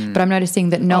America, but I'm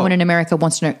noticing that no one in America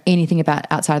wants to know anything about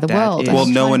outside of the That world. is- And Well,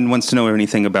 I'm no trying- one wants to know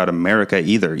anything about America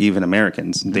either, even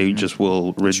Americans. Mm-hmm. They just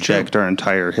will reject our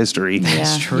entire history.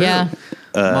 Yeah, true. yeah.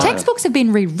 Textbooks have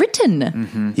been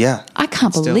rewritten. Yeah. I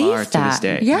can't Still believe are to that. this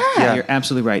day. Yeah. You're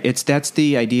absolutely right. That's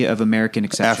the idea of American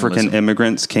exceptionalism. African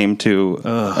immigrants came to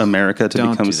America to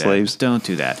Don't become do that. slaves. Don't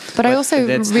do that. But I also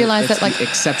realize that's that, like- the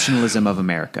exceptionalism of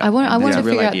America. I want That's to a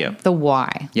real figure idea. out the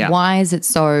why. Yeah. Why is it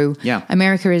so? Yeah.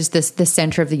 America is the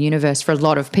center of the universe for a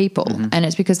lot of people, and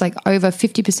it's because like over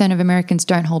 50% of Americans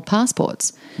don't hold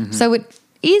passports. So it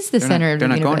is the center of the they're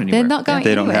not universe. going They're anywhere. not going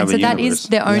They don't anywhere. have so a that universe. is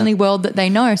the only world that they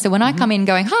know. So when I come in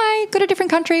going, hi, got a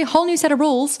different country, whole new set of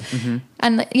rules,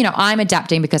 and I'm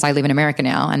adapting because I live in America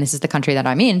now, and this is the country that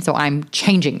I'm in. So I'm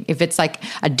changing. If it's like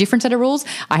a different set of rules,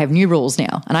 I have new rules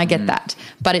now, and I get that.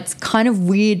 But it's kind of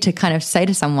weird to kind of say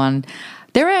to someone,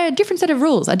 there are a different set of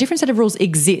rules. A different set of rules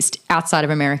exist outside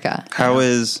of America. How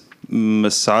is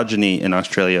misogyny in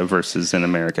Australia versus in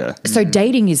America? So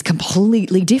dating is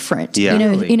completely different. Yeah.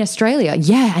 Really? In Australia,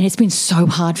 yeah, and it's been so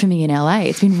hard for me in LA.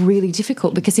 It's been really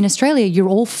difficult because in Australia,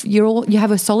 you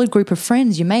have a solid group of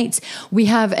friends, your mates. We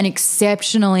have an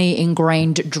exceptionally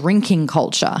ingrained drinking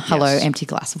culture. Hello, Yes. empty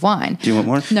glass of wine. Do you want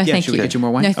more? No, Yeah, thank should you. we get you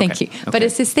more wine? No, thank Okay. you. But Okay.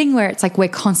 it's this thing where it's like we're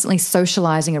constantly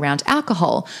socializing around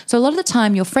alcohol. So a lot of the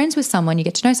time, you're friends with someone, you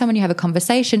get to know someone, you have a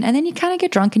conversation, and then you kind of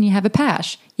get drunk and you have a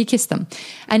pash. You kiss them,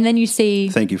 and then you see.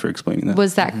 Thank you for explaining that.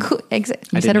 Was that cool? New I set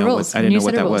didn't of know rules. what, I didn't New know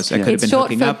what set of that rules. was. I could have It's been short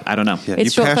hooking for- up. I don't know. Yeah.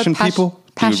 It's You short for passion people? You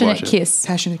would passionate watch it. kiss.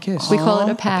 Passionate kiss. We call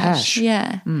it a pash. pash.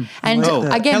 Yeah. And Oh,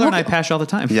 again, Keller and I hook- pash all the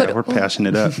time. Yeah, we're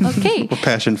passionate up. Okay. We're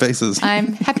passion faces.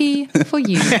 I'm happy for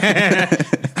you.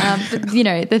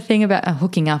 But, the thing about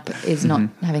hooking up is not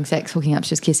having sex. Hooking up is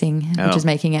just kissing, which Oh. is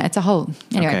making it. It's a whole.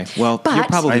 Anyway. Okay. Well, but you're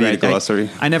probably I need a right. glossary.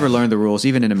 I never learned the rules,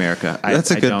 even in America.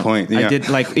 That's a good don't. point, I yeah. did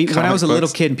when I Comic was a little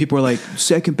books. kid and people were like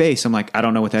second base. I'm like, I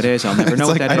don't know what that is. I'll never know It's what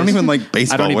like, that I is. don't even like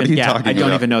baseball. I don't What even, are you talking I don't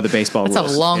about? even know the baseball That's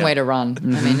rules. a long Yeah. way to run.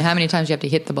 I mean, how many times do you have to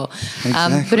hit the ball? But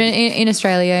Exactly. in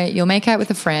Australia, you'll make out with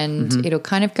a friend. It'll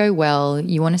kind of go well.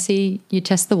 You want to see, you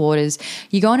test the waters.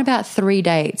 You go on about 3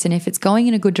 dates. And if it's going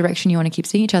in a good direction, you want to keep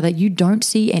seeing each other, you don't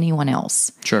see anyone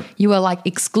else. Sure. You are like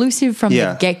exclusive from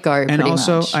Yeah. the get-go. And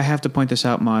also, much. I have to point this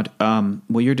out, Maud.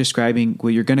 What you're describing,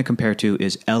 what you're going to compare to,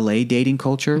 is LA dating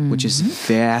culture, which is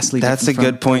vastly That's a different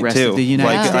good from point the rest too. of the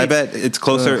United Like States. I bet it's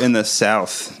closer in the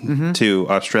South to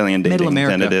Australian dating Middle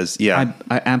America than it is. Yeah,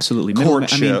 I absolutely. I mean,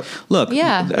 Courtship. look,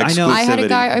 Yeah. I know. I had a Exclusivity.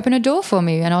 guy open a door for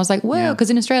me, and I was like, "Whoa!" Yeah. Because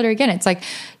in Australia, again, it's like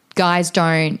guys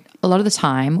don't a lot of the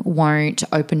time won't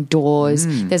open doors.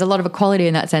 There's a lot of equality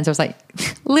in that sense. I was like,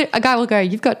 a guy will go,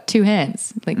 you've got 2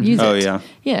 hands, like use it. Oh, yeah.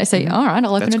 Yeah, so all right,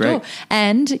 I'll open That's a door. great.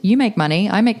 And you make money,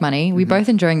 I make money. We're both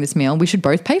enjoying this meal. We should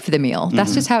both pay for the meal.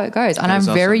 That's just how it goes. And That I'm is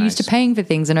also very used to nice. paying for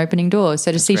things and opening doors.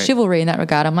 So to see great. chivalry in that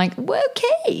regard, I'm like, well,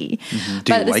 okay. Do But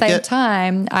you at the like same it?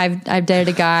 time, I've dated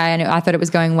a guy and I thought it was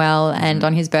going well. And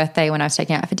on his birthday, when I was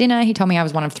taking out for dinner, he told me I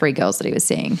was one of 3 girls that he was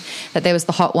seeing. That there was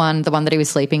the hot one, the one that he was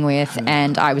sleeping with,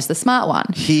 and I was the smart one.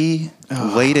 He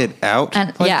laid it out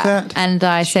And like yeah, that. and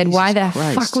I said, why the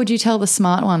Christ. fuck would you tell the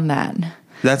smart one that?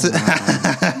 That's it. And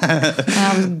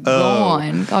I was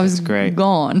gone. I was great.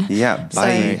 gone. Yeah. So-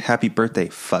 Bye. Happy birthday,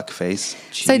 fuckface.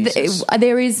 So Jesus.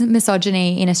 there is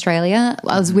misogyny in Australia.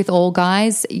 I was with all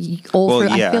guys all Well,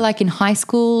 through. yeah. I feel like in high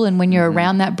school and when you're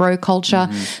around that bro culture,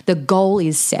 the goal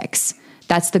is sex.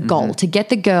 That's the goal, to get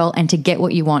the girl and to get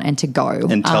what you want and to go.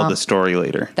 And tell the story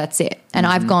later. That's it. And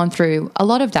I've gone through a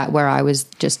lot of that where I was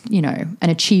just, an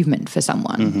achievement for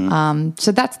someone.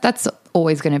 So that's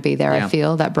always going to be there, Yeah. I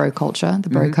feel, that bro culture, the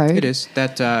bro code. It is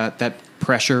that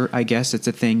pressure. I guess it's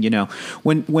a thing.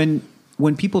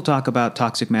 When people talk about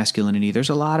toxic masculinity, there's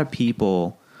a lot of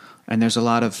people, and there's a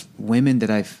lot of women that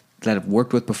I've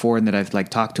worked with before, and that I've like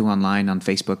talked to online on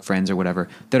Facebook, friends or whatever,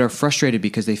 that are frustrated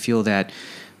because they feel that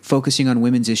focusing on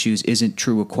women's issues isn't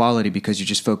true equality because you're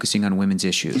just focusing on women's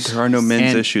issues. There are no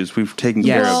men's And- issues. We've taken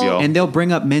Yes. care of y'all. And they'll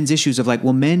bring up men's issues of like,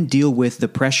 well, men deal with the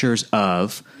pressures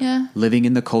of Yeah. living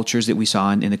in the cultures that we saw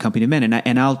in the company of men.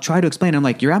 And I'll try to explain. I'm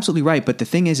like, you're absolutely right. But the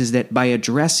thing is that by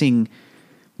addressing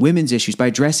women's issues, by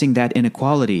addressing that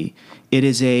inequality, it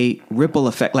is a ripple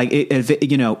effect. Like,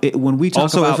 when we talk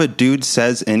Also, about... if a dude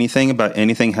says anything about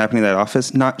anything happening in that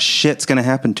office, not shit's going to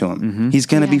happen to him. He's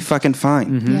going to be Yeah. fucking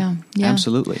fine. Yeah.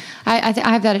 Absolutely. I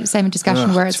have that same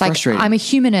discussion where it's it's like, frustrating. I'm a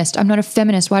humanist. I'm not a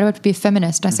feminist. Why do I have to be a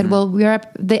feminist? And I said, well,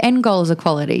 the end goal is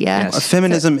equality. Yeah. Yes.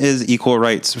 Feminism is equal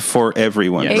rights for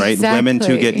everyone, Yes. right? Women to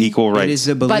get Exactly. equal It rights. is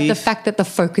a But belief... the fact that the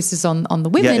focus is on the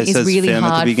women it is says really fem at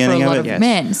the hard for a beginning of lot it. of Yes.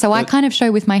 men. So I kind of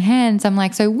show with my hands, I'm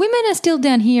like, so women are still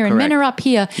down here and men Correct. are up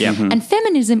here. Yeah. And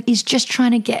feminism is just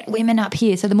trying to get women up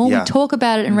here. So the more Yeah. we talk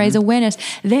about it and raise awareness,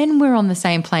 then we're on the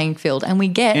same playing field and we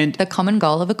get And- the common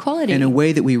goal of equality. And a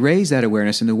way that we raise that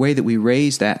awareness and the way that we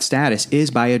raise that status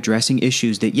is by addressing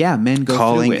issues that, men go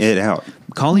Calling through with. it out.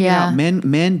 Calling Yeah. it out.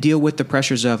 Men deal with the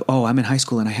pressures of, I'm in high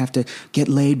school and I have to get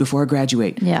laid before I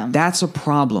graduate. Yeah. That's a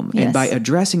problem. And Yes. by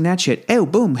addressing that shit,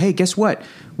 boom, hey, guess what?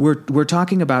 We're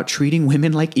talking about treating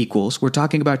women like equals. We're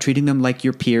talking about treating them like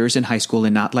your peers in high school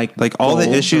and not like All the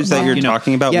goals issues or, that you're you know,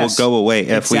 talking about yes, will go away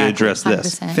if we exactly. address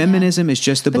this. 100%. Feminism is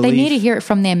just the But belief. they need to hear it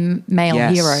from their male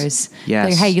Yes. heroes. Yes.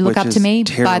 Like, hey, you look Which up to is me. By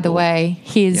the terrible. way,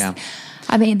 here's. Yeah.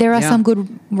 I mean, there are Yeah. some good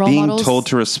role Being models. told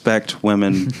to respect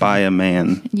women by a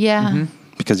man Yeah.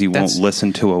 because he That's- won't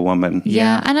listen to a woman.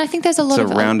 Yeah, and I think there's a lot It's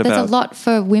a of roundabout. there's a lot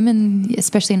for women,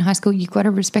 especially in high school. You've got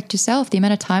to respect yourself. The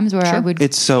amount of times where I would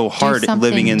It's so do hard something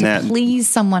living in to that. please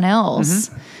someone else,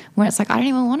 when it's like I don't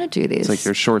even want to do this. It's like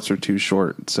your shorts are too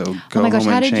short, so go oh my gosh,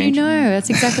 home how and did change. you know? That's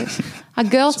exactly. A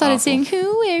girl started awful. saying,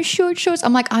 "Who wears short shorts?"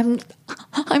 I'm like,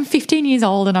 I'm 15 years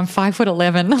old and I'm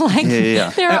 5'11". Like, Yeah.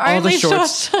 there are All only the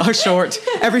shorts are short.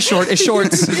 Every short is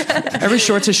shorts. Every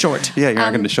shorts is short. Yeah, you're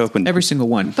not going to show up in Every single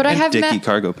one. But I have dicky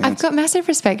cargo I've pants. got massive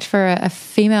respect for a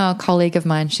female colleague of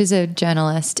mine. She's a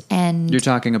journalist, and You're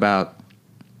talking about...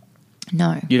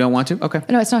 no, You don't want to? Okay.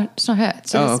 No, it's not. It's not her.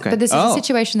 So Oh, okay. But this is Oh. a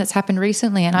situation that's happened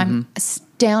recently, and I'm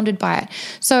astounded by it.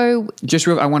 So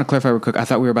I want to clarify real quick. I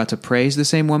thought we were about to praise the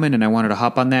same woman, and I wanted to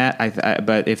hop on that.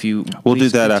 But if you, We'll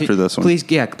please do that after this one. Please,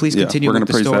 Yeah, continue. we're going gonna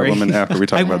to praise that story. woman after we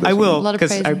talk about this I one. will A lot of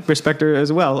because I praising. respect her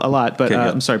as well a lot. But Okay, go.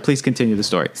 I'm sorry. Please continue the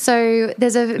story. So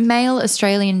there's a male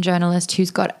Australian journalist who's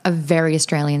got a very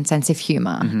Australian sense of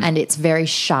humor, and it's very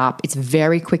sharp, it's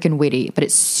very quick and witty, but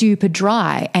it's super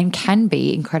dry and can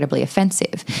be incredibly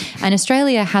offensive. And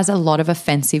Australia has a lot of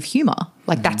offensive humor.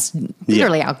 Like that's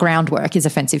literally our groundwork is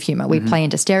offensive humor. We play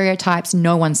into stereotypes.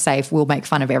 No one's safe. We'll make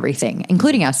fun of everything,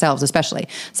 including ourselves, especially.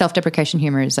 Self-deprecation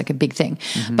humor is like a big thing.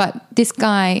 But this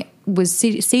guy was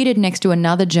seated next to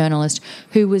another journalist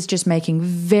who was just making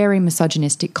very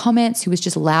misogynistic comments, who was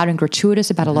just loud and gratuitous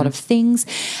about a lot of things.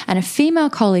 And a female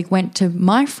colleague went to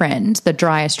my friend, the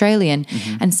dry Australian,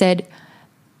 and said,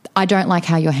 I don't like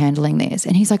how you're handling this.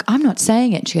 And he's like, I'm not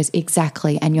saying it. She goes,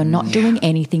 exactly. And you're not doing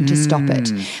anything to stop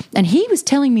it. And he was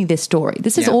telling me this story.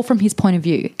 This is Yeah. all from his point of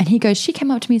view. And he goes, she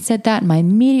came up to me and said that. And my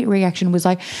immediate reaction was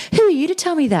like, who are you to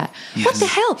tell me that? What the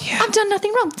hell? I've done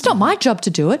nothing wrong. It's not my job to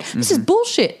do it. This is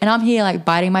bullshit. And I'm here like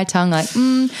biting my tongue like,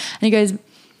 And he goes,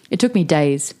 it took me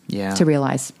days Yeah. to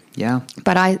realize. Yeah.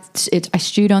 But I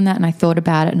stewed on that and I thought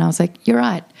about it and I was like, you're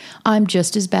right. I'm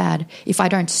just as bad if I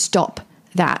don't stop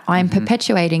that. I'm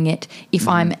perpetuating it if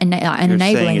I'm enabling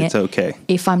saying it. it's okay.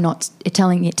 If I'm not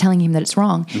telling him that it's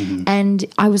wrong. And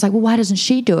I was like, well, why doesn't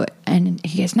she do it? And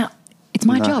he goes, no, it's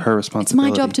my Not job. her It's my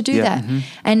responsibility. job to do Yeah. that.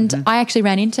 And I actually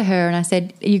ran into her and I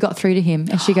said, you got through to him.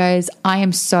 And she goes, I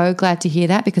am so glad to hear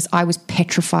that because I was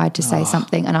petrified to say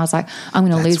something. And I was like, I'm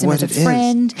going to lose him what as a it is.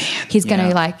 friend. He's going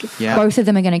to both of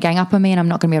them are going to gang up on me and I'm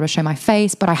not going to be able to show my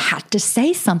face. But I had to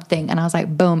say something. And I was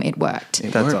like, boom, it worked.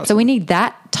 That's awesome. So we need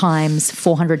that times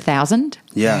 400,000.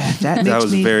 Yeah, that that makes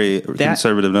was me- a very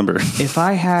conservative number. If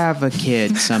I have a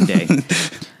kid someday,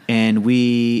 and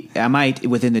I might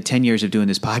within the 10 years of doing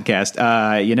this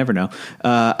podcast, you never know.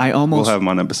 I almost We'll have him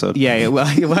on episode. Yeah, well,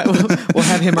 we'll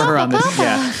have him or her on this.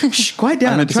 Yeah, Shh, quiet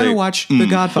down. I'm trying to watch The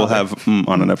Godfather. We'll have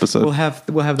on an episode.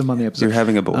 We'll have them on the episode. You're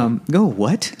having a boy. Go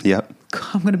what? Yep,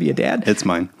 I'm going to be a dad. it's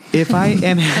mine. If I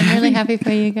am, I'm really happy for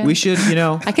you guys. we should.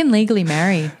 I can legally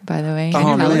marry, by the way, in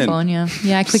Oh, man. California.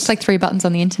 Yeah, I clicked like 3 buttons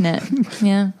on the internet.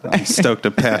 Yeah. I'm stoked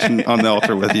to passion on the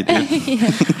altar with you,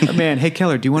 dude. Oh, man, hey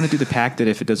Keller, do you want to do the pact that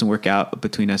if it doesn't work out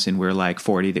between us and we're like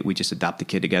 40, that we just adopt a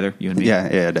kid together, you and me?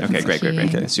 Yeah, definitely. Okay, great.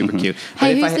 Cute. Okay, super cute. But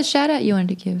Hey, if who's I- the shout out you wanted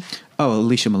to give? Oh,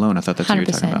 Alicia Malone. I thought that's what you were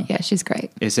talking 100%. about. Yeah, she's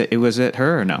great. Was it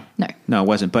her or no? No. it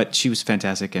wasn't. But she was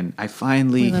fantastic, and I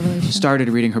finally We love Alicia. started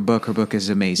reading her book. Her book is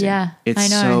amazing. Yeah, it's I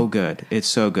know. so good. It's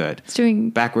so good. It's doing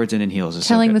Backwards and in heels. Is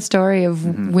telling so the good. story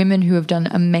of women who have done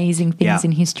amazing things Yeah.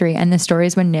 in history, and the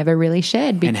stories were never really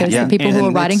shared because yeah, the people who and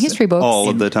were writing it's history books. all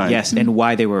of the time. Yes, and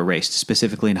why they were erased,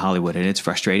 specifically in Hollywood, and it's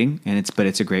frustrating, but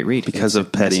it's a great read Because It's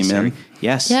of petty necessary. men?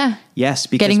 Yes, Yeah. yes,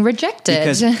 because, Getting rejected.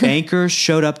 because bankers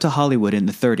showed up to Hollywood in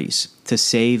the 30s to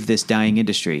save this dying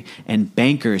industry, and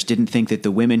bankers didn't think that the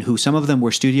women, who some of them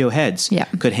were studio heads, Yeah.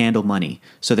 could handle money.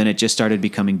 So then it just started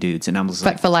becoming dudes, and I was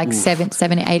like, but for like oof.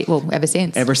 7, 8, well, ever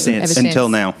since. Ever since. Until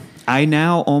now. I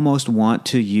now almost want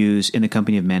to use In the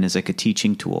Company of Men as like a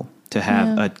teaching tool to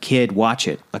have a kid watch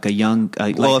it, like a young.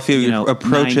 Well, if you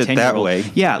approach it that 10-year-old. way.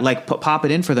 yeah, like pop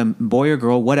it in for them, boy or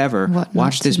girl, whatever. What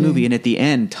watch not this to do. movie, and at the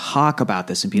end, talk about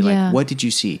this and be Yeah. like, "What did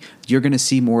you see? You're going to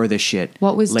see more of this shit.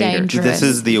 What was later. dangerous? This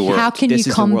is the world. How can This you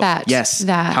is the world. combat Yes.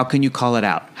 that? How can you call it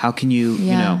out? How can you,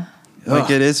 Yeah. Like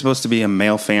it is supposed to be a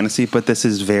male fantasy, but this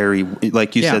is very,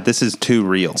 like you Yeah. said, this is too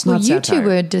real. well, not you two satire.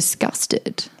 were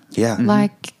disgusted. Yeah.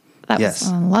 Like, that Yes.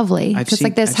 was lovely. I've Because seen-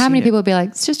 like, there's I've how seen many it. people would be like,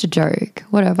 it's just a joke,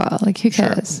 whatever. Like, who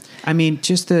cares? I mean,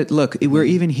 just the look. We're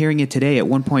even hearing it today. At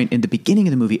one point in the beginning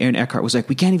of the movie, Aaron Eckhart was like,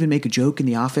 "We can't even make a joke in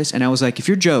the office," and I was like, "If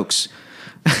your jokes."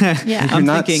 Yeah. You're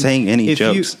not saying any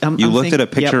jokes. You looked at a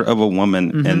picture of a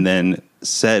woman and then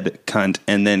said cunt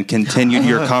and then continued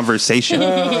your conversation.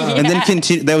 And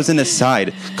then that was an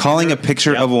aside. Calling a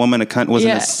picture of a woman a cunt was an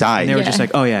Yeah. aside. And they were Yeah. just like,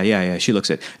 "Oh yeah, she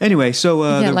looks it." Anyway, so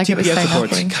the like it was TPS so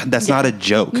reports. nothing. God, that's not a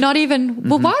joke. Not even,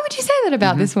 well, why would you say that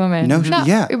about this woman? No,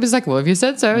 yeah. It was like, well, if you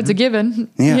said so, it's a given.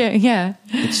 Yeah. Yeah.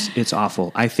 It's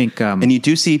awful. I think. And you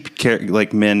do see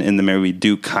like men in the movie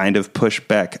do kind of push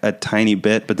back a tiny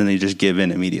bit, but then they just give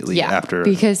in immediately Yeah. after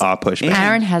because pushback.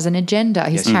 Aaron has an agenda.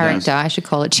 His Yes, he character, I should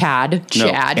call it Chad. No,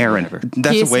 Chad. Aaron.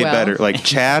 That's Pierce way well. better. Like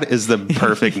Chad is the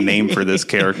perfect name for this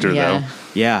character, Yeah. though.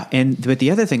 Yeah, but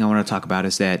the other thing I want to talk about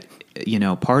is that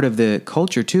part of the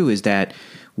culture too is that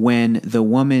when the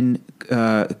woman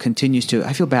continues to,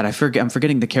 I feel bad. I'm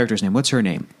forgetting the character's name. What's her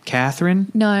name? Catherine?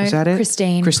 No, is that it?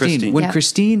 Christine. Christine. When Yeah.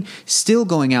 Christine still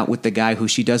going out with the guy who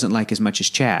she doesn't like as much as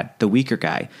Chad, the weaker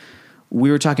guy. We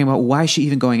were talking about why is she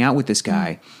even going out with this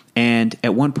guy. And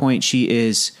at one point, she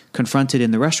is confronted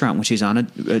in the restaurant when she's on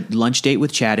a lunch date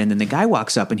with Chad, and then the guy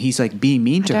walks up and he's like being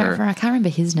mean to her. I can't remember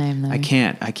his name though. I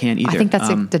can't either. I think that's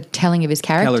the telling of his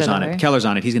character. Keller's on though. it. Keller's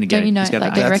on it. He's going to get Don't it. you know? He's got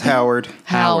Like, the don't you That's reckon? Howard.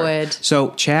 Howard.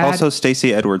 So Chad. Also,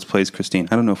 Stacey Edwards plays Christine.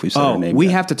 I don't know if we've said her name. we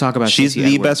yet. have to talk about She's Stacey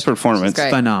the Edwards. best performance. She's great.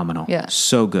 Phenomenal. Yeah.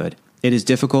 So good. It is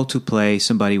difficult to play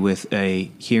somebody with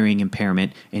a hearing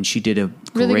impairment, and she did a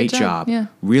Really great good job, yeah.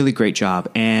 Really great job.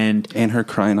 And And her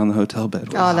crying on the hotel bed.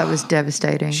 Oh, that was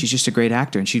devastating. she's just a great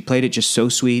actor, and she played it just so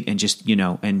sweet and just,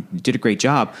 and did a great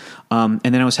job. And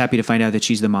then I was happy to find out that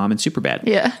she's the mom in Superbad.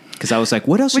 Yeah. Because I was like,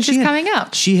 what else Which is she is in? coming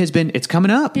up. She has been, it's coming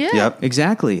up. Yeah. Yep.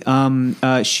 Exactly.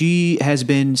 She has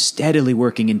been steadily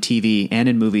working in TV and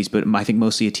in movies, but I think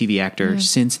mostly a TV actor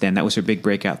since then. That was her big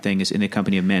breakout thing, is In the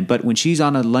Company of Men. But when she's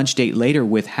on a lunch date later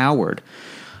with Howard,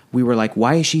 we were like,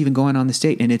 why is she even going on this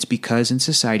date? And it's because in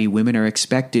society, women are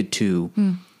expected to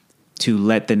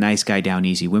let the nice guy down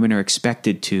easy. Women are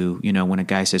expected to, when a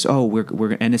guy says, "Oh,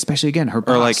 we're," and especially again, her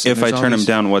boss. Or like, if and I there's all turn him these-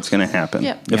 down, what's going to happen?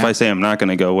 Yep. If Yeah. I say I'm not going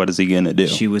to go, what is he going to do?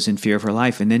 she was in fear of her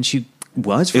life, and then she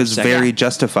Was for It a was second. very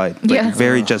justified. Yeah.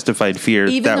 Very justified fear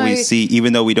Even that we though- see,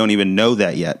 even though we don't even know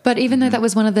that yet. But even though that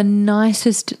was one of the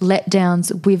nicest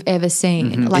letdowns we've ever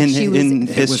seen, like she was. in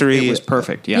history, It was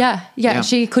perfect. Yeah. Yeah.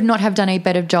 She could not have done a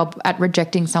better job at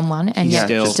rejecting someone, and yet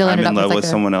still I'm ended in up love with with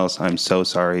like someone else. I'm so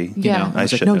sorry. Yeah. I was like,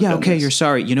 shouldn't no, have yeah, done okay, this. you're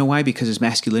sorry. You know why? Because his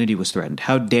masculinity was threatened.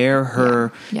 How dare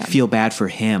her Yeah. feel bad for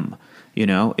him? You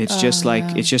know, it's just like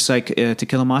To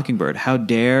Kill a Mockingbird. How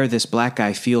dare this black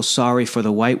guy feel sorry for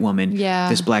the white woman? Yeah.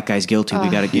 This black guy's guilty. We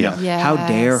got to, you know, Yes. how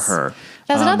dare her?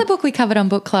 That was another book we covered on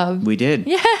book club. We did.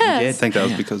 Yes. We did. I think that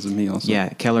was because of me also. Yeah,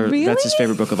 Keller. Really? That's his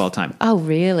favorite book of all time. Oh,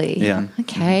 really? Yeah.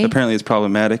 Okay. Apparently it's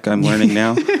problematic. I'm learning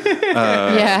now.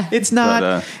 Yeah. It's not.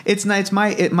 But, It's not.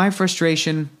 It's my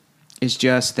frustration is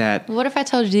just that What if I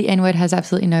told you the N word has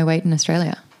absolutely no weight in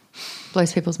Australia?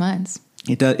 Blows people's minds.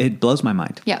 it does. It blows my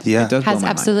mind. Yeah. Yeah. It does blow Has my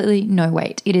mind. absolutely no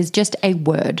weight. It is just a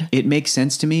word. It makes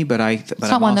sense to me, but It's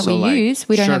not one that we use.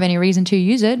 We don't have any reason to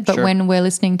use it. But Sure. when we're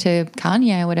listening to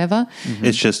Kanye or whatever,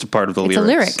 It's just a part of the it's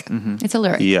lyrics. a lyric. It's a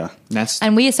lyric. Yeah. That's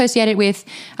And we associate it with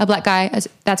a black guy. As,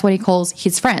 that's what he calls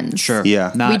his friends. sure.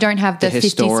 Yeah. Not We don't have the 50,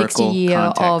 60 historical year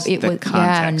context, of it the was.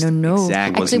 context. Yeah, no.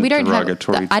 Exactly. Actually, we don't have.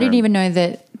 Derogatory I didn't term. even know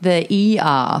that the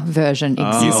ER version You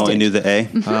existed. only knew the A.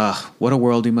 Ugh, what a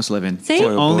world we must live in. See? To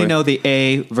Boy, oh only boy. know the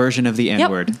A version of the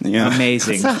N word. Yeah.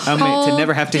 Amazing. It's a whole- To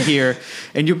never have to hear.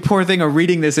 And you poor thing are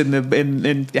reading this in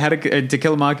To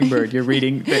Kill a Mockingbird. You're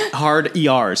reading the hard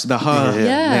ERs, the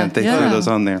Yeah. Man, they yeah. threw those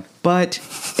on there. But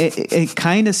it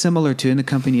kind of similar to In the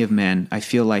Company of Men. I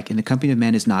feel like In the Company of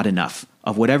Men is not enough.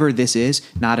 Of whatever this is,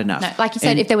 not enough. No, like you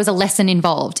said, And- if there was a lesson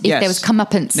involved, if Yes. there was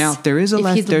comeuppance. Now there is a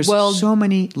if his there's world- so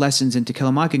many lessons in To Kill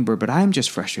a Mockingbird, but I'm just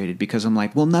frustrated because I'm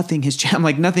like, well, nothing has changed. I'm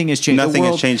like, nothing has changed. The Nothing has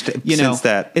world, changed you know, since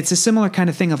that. It's a similar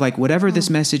kind of thing of like whatever Mm. this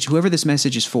message, whoever this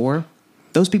message is for,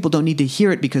 those people don't need to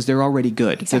hear it because they're already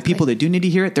good. The Exactly. people that do need to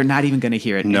hear it, they're not even going to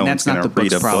hear it. No and that's one's not the gonna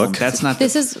read book's a problem. book. That's not.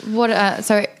 This is what.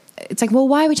 So it's like, well,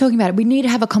 why are we talking about it? We need to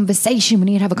have a conversation. We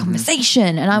need to have a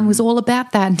conversation. And I was all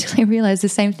about that until I realized the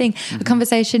same thing. A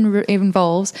conversation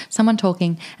involves someone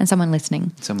talking and someone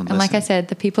listening. Someone and like I listening. said,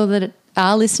 the people that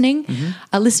are listening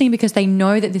because they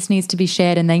know that this needs to be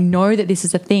shared and they know that this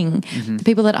is a thing. The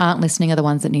people that aren't listening are the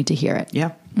ones that need to hear it.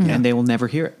 yeah, and they will never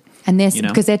hear it. And they're You know?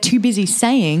 because they're too busy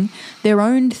saying their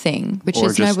own thing, which Or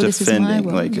is no, just well, this is my defending,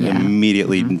 world. like Yeah.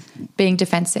 immediately. Being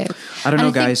defensive. I don't And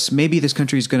know, think- guys. Maybe this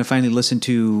country is going to finally listen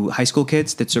to high school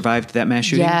kids that survived that mass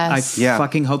shooting. Yes. I Yeah.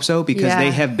 fucking hope so because Yeah.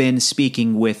 they have been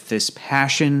speaking with this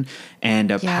passion and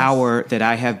a Yes. power that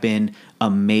I have been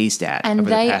amazed at And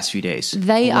over they- the past few days.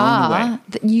 They Blown away.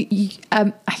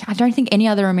 are. I don't think any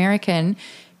other American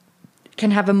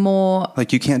can have a more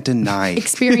Like you can't deny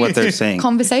experienced what they're saying.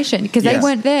 conversation because they Yes.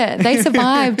 weren't there. They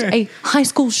survived a high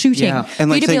school shooting. Yeah. and For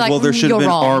like you to saying, be well, there should have "You're been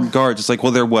wrong." armed guards. It's like,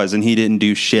 well, there was, and he didn't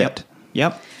do shit.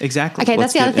 Yep, exactly. Okay,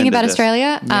 Let's that's the other get thing into about this.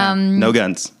 Australia. No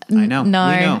guns. I know. No,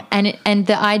 We know. and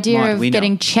the idea Maud, of we know.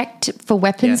 getting checked for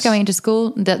weapons Yes. going into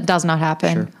school that does not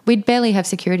happen. Sure. We'd barely have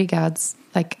security guards.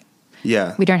 Like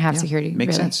Yeah. we don't have Yeah, security.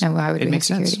 Makes really. sense. No, why would it we makes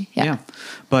have sense. security? Yeah.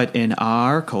 But in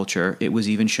our culture, it was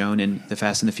even shown in the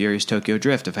Fast and the Furious Tokyo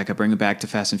Drift. If I could bring it back to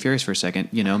Fast and Furious for a second,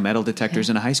 you know, metal detectors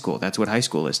in a high school. That's what high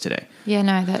school is today. Yeah,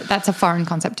 no, that's a foreign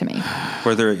concept to me.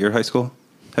 Were there at your high school,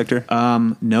 Hector?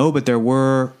 No, but there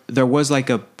was like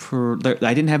I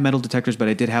didn't have metal detectors, but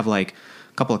I did have like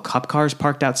a couple of cop cars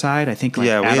parked outside. I think like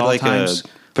Yeah, we at had all like a times.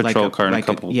 patrol car and a like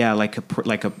couple-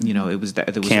 like a you know, it was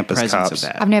that there was Campus a presence cops. of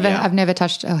that. I've never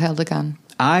touched or held a gun.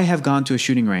 I have gone to a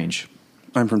shooting range.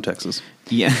 I'm from Texas.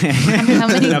 Yeah. How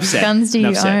many Enough said. guns do you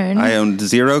Enough said. own? I owned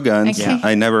 0 guns. Okay.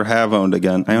 I never have owned a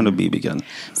gun. I owned a BB gun.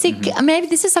 See, maybe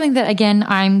this is something that, again,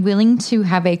 I'm willing to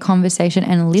have a conversation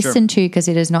and listen to because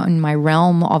it is not in my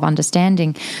realm of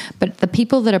understanding. But the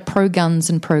people that are pro-guns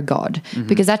and pro-God,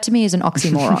 because that to me is an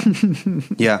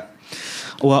oxymoron. Yeah.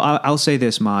 Well, I'll say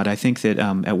this, Maud. I think that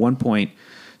at one point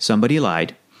somebody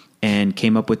lied and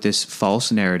came up with this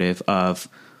false narrative of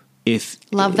if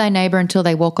Love thy neighbor until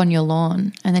they walk on your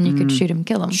lawn, and then you could shoot him,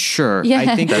 kill him. Sure. Yeah.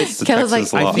 I think That's the Kel's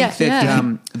Texas like, law. I think Yeah, that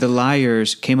yeah. the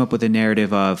liars came up with a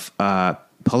narrative of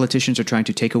politicians are trying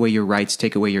to take away your rights,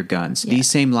 take away your guns. Yeah. These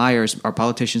same liars are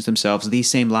politicians themselves. These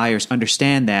same liars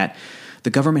understand that the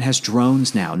government has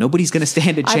drones now. Nobody's going to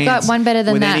stand a chance. I've got one better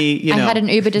than with that. any, you I know- had an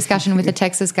Uber discussion with a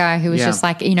Texas guy who was Yeah. just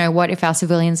like, you know, what if our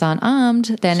civilians aren't armed?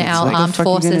 Then our Like, armed what the fuck you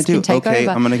forces gonna can take okay,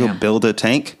 over. I'm going to go Yeah. build a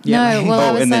tank. Yeah, No, well, I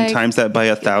Oh, was and then like, times that by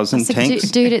 1,000 I said, tanks.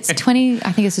 Dude, it's 20.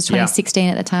 I think this was 2016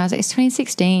 at the time. I was like, it's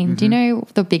 2016. Do you know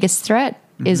the biggest threat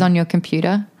is on your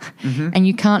computer, and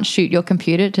you can't shoot your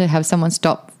computer to have someone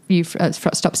stop you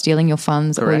stop stealing your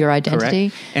funds or your identity.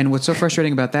 Correct. And what's so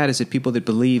frustrating about that is that people that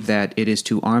believe that it is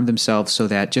to arm themselves so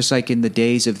that, just like in the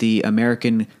days of the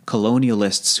American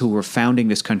colonialists who were founding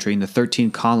this country in the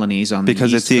 13 colonies on the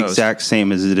Because East it's the Coast, exact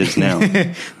same as it is now.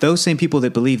 those same people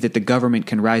that believe that the government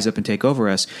can rise up and take over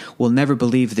us will never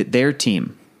believe that their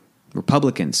team,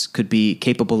 Republicans, could be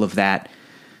capable of that.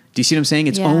 Do you see what I'm saying?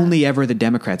 It's Yeah. only ever the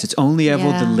Democrats. It's only ever the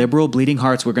Yeah. liberal bleeding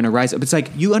hearts we're going to rise up. It's like,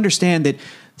 you understand that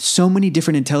so many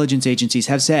different intelligence agencies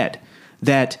have said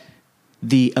that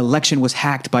the election was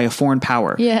hacked by a foreign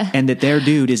power. Yeah. And that their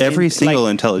dude is Every single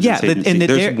intelligence agency. and that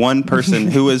they're- There's one person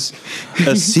who is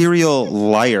a serial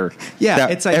liar. Yeah,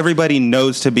 that it's like- everybody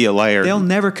knows to be a liar. They'll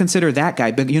never consider that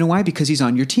guy. But you know why? Because he's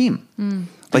on your team.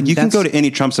 Like, And you can that's- go to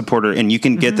any Trump supporter and you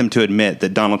can get them to admit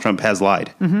that Donald Trump has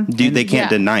lied. Dude, they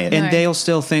can't Yeah. deny it. And Right. they'll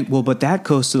still think, well, but that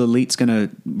coastal elite's going to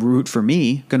root for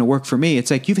me, going to work for me. It's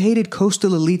like, you've hated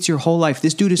coastal elites your whole life.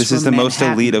 This dude is This from is the most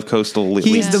Manhattan. elite of coastal elites.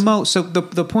 He's the most. So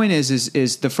the point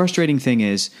is the frustrating thing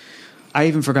is, I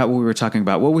even forgot what we were talking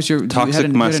about. What was your Toxic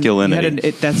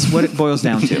masculinity. That's what it boils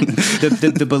down to.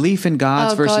 The belief in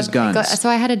gods versus guns. So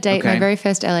I had a date, my Okay. very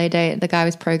first LA date. The guy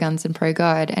was pro guns and pro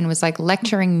God, and was like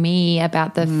lecturing me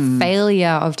about the Hmm. failure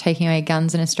of taking away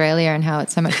guns in Australia and how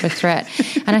it's so much of a threat.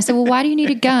 And I said, well, why do you need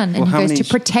a gun? And how he goes, many- to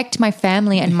protect my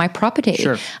family and my property.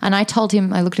 Sure. And I told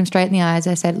him, I looked him straight in the eyes.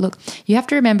 I said, look, you have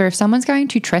to remember, if someone's going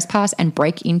to trespass and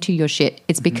break into your shit,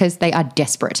 it's because they are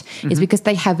desperate. It's because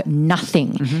they have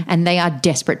nothing and they are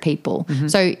desperate people.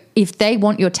 So if they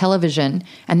want your television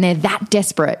and they're that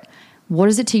desperate, what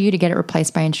is it to you to get it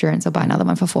replaced by insurance or buy another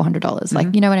one for $400?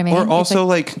 Like, you know what I mean? Or It's also,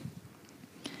 like,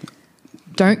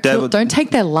 like, don't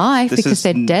take their life This because is-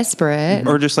 they're desperate.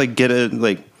 or just like get a,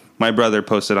 like, my brother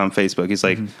posted on Facebook. He's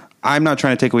like, I'm not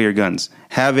trying to take away your guns.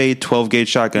 Have a 12 gauge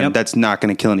shotgun Yep. that's not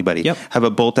going to kill anybody. Yep. Have a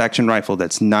bolt action rifle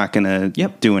that's not going to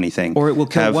Yep. do anything. Or it will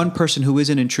kill Have- one person who is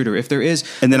an intruder. If there is,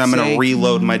 And then I'm let's going to say-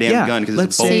 reload my damn Yeah, gun because let's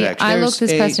it's a bolt say- action. I there's looked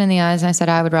this a- person in the eyes and I said,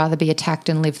 I would rather be attacked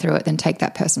and live through it than take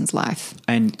that person's life.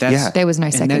 And that's, Yeah. There was no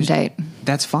and second date.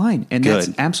 That's fine, and that's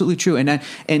Good. absolutely true.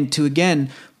 And to again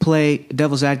play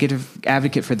devil's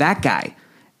advocate for that guy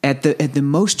at the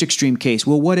most extreme case.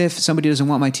 Well, what if somebody doesn't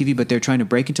want my TV, but they're trying to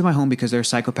break into my home because they're a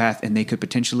psychopath and they could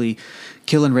potentially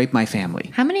kill and rape my family?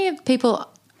 How many of people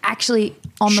actually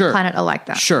on the planet are like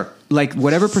that? Sure, like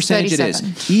whatever percentage it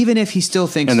 37. is, even if he still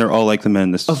thinks And they're all like the men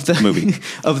in this of the movie.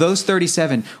 of those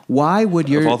 37, why would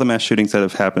your Of all the mass shootings that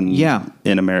have happened Yeah.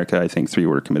 in America, I think 3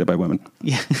 were committed by women.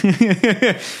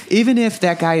 even if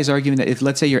that guy is arguing that, if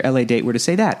let's say your LA date were to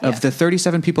say that, Yeah. of the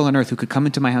 37 people on earth who could come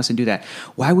into my house and do that,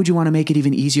 why would you want to make it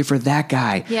even easier for that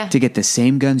guy Yeah. to get the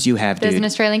same guns you have, There's dude? an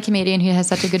Australian comedian who has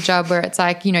such a good job where it's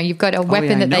like, you know, you've got a weapon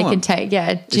yeah, I that they know can him. take.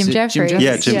 Yeah, Jim it Jim Jeffries. Jeffries?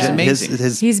 Yeah, Jim. He's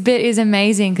amazing. His bit is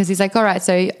amazing because he's like, all right,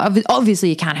 so obviously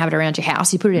you can't have it around your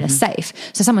house. You put it in a safe.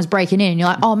 So someone's breaking in and you're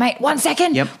like, oh, mate, 1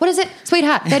 second. Yep. What is it?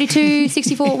 Sweetheart, 32,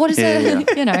 64. What is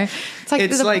it? You know, it's like,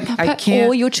 It's there's like, I can't-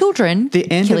 or your children the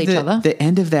end kill of each other. the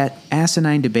end of that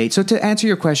asinine debate. So to answer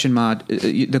your question, Maud,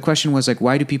 the question was like,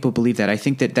 why do people believe that? I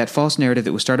think that false narrative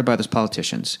that was started by those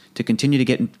politicians to continue to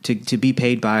get to be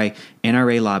paid by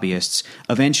NRA lobbyists,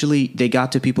 eventually they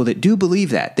got to people that do believe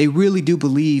that. They really do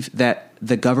believe that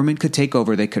the government could take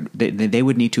over. They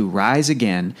would need to rise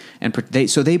again, and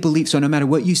they believe. So no matter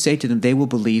what you say to them, they will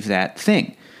believe that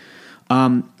thing.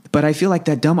 But I feel like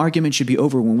that dumb argument should be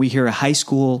over when we hear a high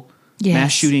school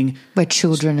mass shooting where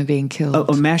children are being killed.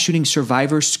 a mass shooting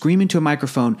survivor scream into a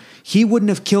microphone, he wouldn't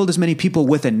have killed as many people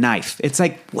with a knife. It's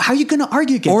like, how are you going to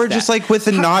argue against Or that? just like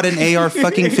with not an AR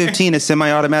fucking 15, a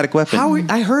semi-automatic weapon.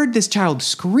 I heard this child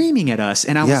screaming at us,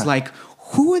 and I Yeah. was like,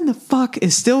 who in the fuck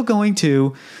is still going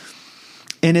to?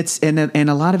 And and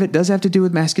a lot of it does have to do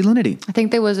with masculinity. I think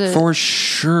there was a For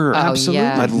sure. Absolutely.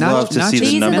 yeah. I'd Not- love to not see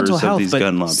just the mental numbers health, of these but-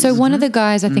 gun lobbies. So one of the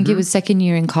guys, I think it was second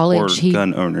year in or college,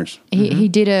 gun owners. he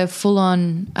did a full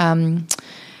on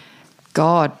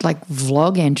like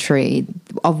vlog entry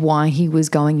of why he was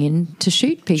going in to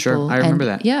shoot people. Sure, I remember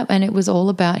And, that. Yeah, and it was all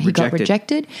about he got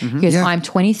rejected. He goes, Yeah. I'm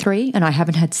 23 and I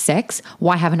haven't had sex.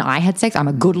 Why haven't I had sex? I'm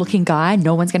a good looking guy.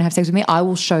 No one's going to have sex with me. I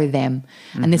will show them.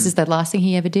 And this is the last thing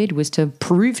he ever did was to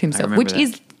prove himself, remember which that.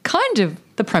 is kind of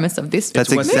the premise of this. That's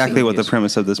what this exactly movie what the is.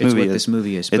 premise of this It's movie what is. this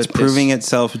movie is. It's But proving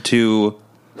itself to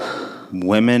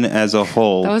women as a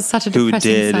whole That was such a who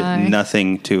depressing did sigh.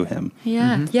 nothing to him.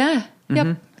 Yeah, yeah,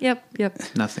 yep.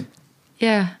 Nothing.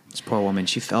 Yeah. This poor woman,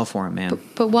 she fell for him, man.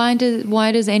 But why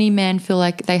does any man feel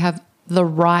like they have the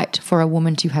right for a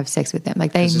woman to have sex with them?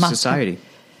 Like they This is must society.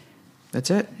 That's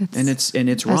it. And it's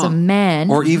As a wrong. man,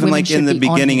 Or even women like in should the be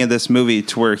on beginning him. of this movie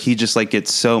to where he just like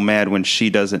gets so mad when she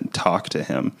doesn't talk to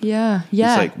him. Yeah. He's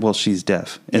like, well, she's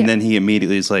deaf. And Yeah. then he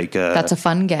immediately is like, That's a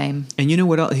fun game. And you know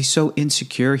what else? He's so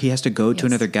insecure, he has to go to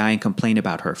Yes. another guy and complain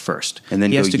about her first. And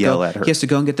then he has go to yell at her. He has to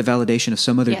go and get the validation of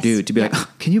some other Yes. dude to be Yeah. like, "Oh,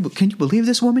 can you believe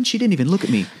this woman? She didn't even look at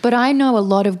me." But I know a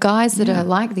lot of guys that are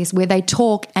like this, where they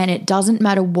talk and it doesn't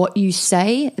matter what you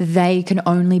say, they can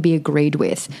only be agreed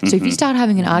with. So if you start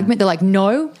having an argument, they're like,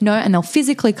 no, and they'll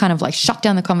physically kind of like shut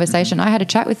down the conversation. I had a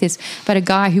chat with this about a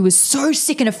guy who was so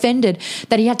sick and offended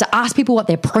that he had to ask people what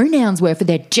their pronouns were for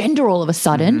their gender all of a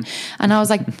sudden. And I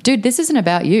was like, dude, this isn't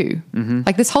about you.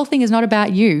 Like, this whole thing is not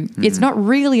about you. It's not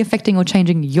really affecting or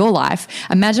changing your life.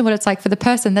 Imagine what it's like for the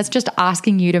person that's just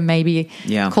asking you to maybe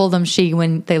Yeah. call them she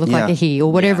when they look Yeah. like a he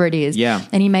or whatever Yeah. it is. Yeah.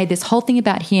 And he made this whole thing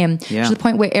about him Yeah. to the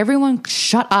point where everyone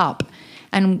shut up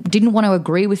and didn't want to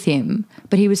agree with him,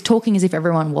 but he was talking as if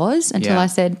everyone was until Yeah. I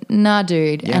said, nah,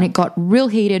 dude. Yeah. And it got real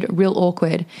heated, real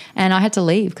awkward. And I had to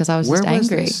leave because I was Where just was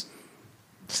angry. this?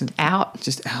 Out.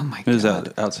 Just oh my it was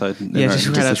god. outside. Yeah, just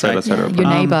right outside. Yeah, our your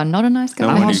neighbor, not a nice guy. No,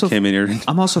 I'm when also- you came in here.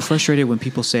 I'm also frustrated when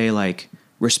people say like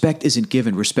respect isn't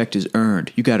given, respect is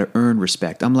earned. You got to earn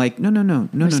respect. I'm like, no.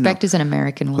 Respect is an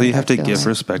American word. Well, you have I to feel give like.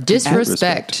 respect.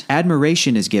 Disrespect.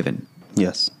 Admiration is given.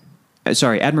 Yes.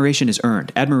 Sorry, admiration is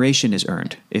earned. Admiration is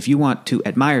earned. If you want to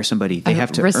admire somebody, they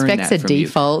have to earn Respect's that a from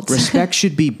default. You. Respect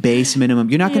should be base minimum.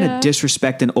 You're not going to Yeah.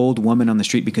 disrespect an old woman on the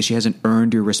street because she hasn't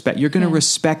earned your respect. You're going to Yeah.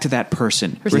 respect that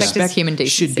person. Respect is human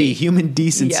should be decency. human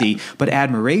decency. Yeah. But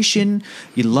admiration,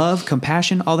 you love,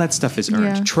 compassion, all that stuff is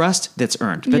earned. Yeah. Trust, that's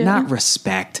earned, but Yeah. not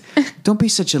respect. Don't be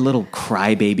such a little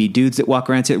crybaby. Dudes that walk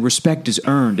around and say respect is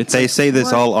earned. It's They like, say this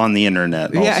what? all on the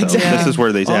internet. Also. Yeah, exactly. This is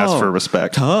where they ask Oh, for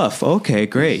respect. Tough. Okay,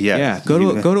 great. Yeah. Yeah. Go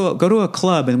to a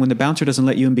club, and when the bouncer doesn't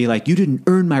let you in, be like, "You didn't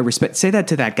earn my respect." Say that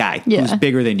to that guy Yeah. who's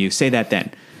bigger than you. Say that then.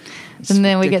 It's And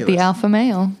then we get the ridiculous. alpha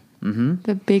male,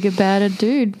 the bigger, badder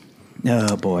dude.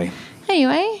 Oh boy.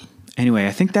 Anyway, Anyway,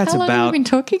 I think that's how long have about. we been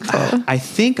talking for? I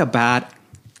think about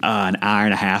an hour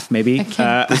and a half, maybe.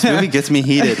 Okay. This movie gets me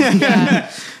heated. Yeah,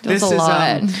 that's a lot.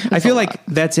 I That's feel a like lot.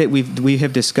 that's it. We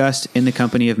have discussed In the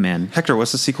Company of Men. Hector,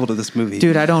 what's the sequel to this movie?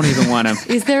 Dude, I don't even want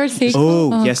to. Is there a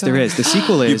sequel? Oh, yes, there God. is. The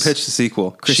sequel you is pitched the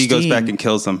sequel. She goes back and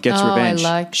kills them. Gets Oh, I revenge.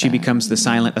 like She that. becomes the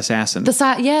silent assassin. The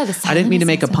I didn't mean to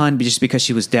make a pun just because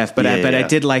she was deaf, but Yeah, I yeah.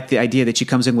 did like the idea that she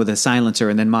comes in with a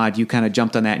silencer, and then Maud, you kind of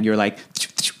jumped on that, and you're like,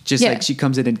 just Yeah. like she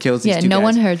comes in and kills these Yeah, two no guys.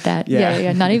 one heard that.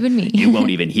 Yeah, not even me. You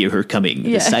won't even hear her coming,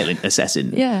 Yeah. the silent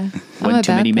assassin. Yeah. I'm One a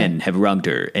too many bad men guy. have wronged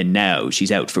her, and now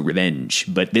she's out for revenge.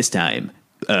 But this time,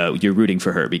 you're rooting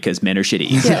for her because men are shitty.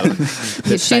 Yeah. So,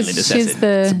 the silent She's assassin.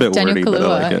 the a bit Daniel wordy, but I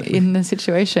Kaluuya like it. in the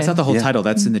situation. That's not the whole Yeah. title.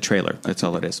 That's in the trailer. That's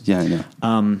all it is. Yeah, I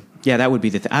know. Yeah, that would be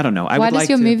the thing. I don't know. I Why would does like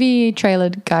your to, movie trailer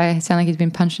guy sound like he's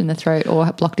been punched in the throat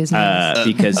or blocked his nose?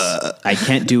 because I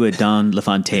can't do a Don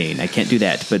LaFontaine. I can't do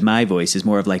that. But my voice is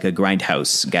more of like a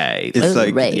grindhouse guy. It's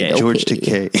like right, George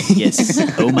okay. Takei. Yes.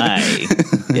 Oh my.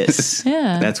 Yes.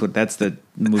 Yeah. That's the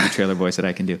movie trailer voice that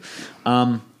I can do.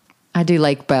 I do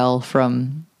Lake Bell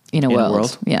from In a In World. a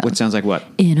world. Yeah. Which sounds like what?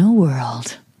 In a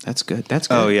World. That's good. That's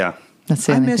good. Oh, yeah. That's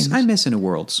the I only miss thing. I miss In a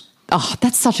Worlds. Oh,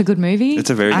 that's such a good movie. It's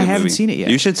a very good I movie. haven't seen it yet.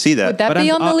 You should see that. Would that but be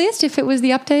I'm- on the list if it was the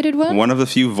updated one? One of the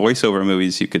few voiceover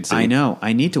movies you could see. I know.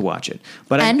 I need to watch it.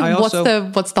 But And I also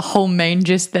what's the whole main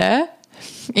gist there?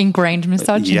 Ingrained Yeah.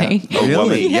 misogyny. A Really?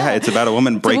 woman. Yeah, it's about a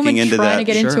woman It's a woman breaking into trying that. to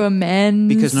get Sure. into a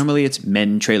men's because normally it's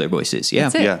men trailer voices. Yeah.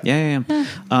 That's it. Yeah.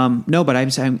 No, but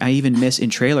I even miss in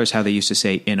trailers how they used to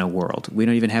say "in a world." We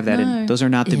don't even have that. No. In Those are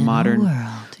not the In a modern, world,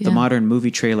 yeah. the modern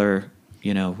movie trailer.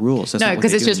 Rules. That's No, not what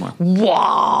because they it's do just anymore.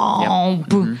 wow,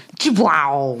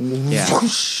 wow. Yeah.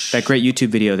 That great YouTube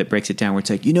video that breaks it down where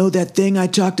it's like, that thing I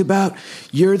talked about?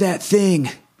 You're that thing.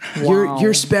 Wow.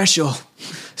 You're special.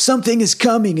 Something is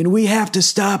coming and we have to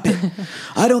stop it.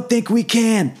 I don't think we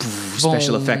can.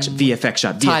 Special effects, VFX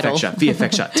shot, Title. VFX shot,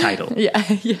 VFX shot, title. Yeah,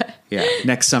 yeah. Yeah.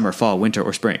 Next summer, fall, winter,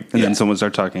 or spring. And then someone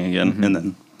starts talking again. Mm-hmm. And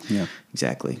then, yeah.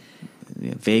 Exactly.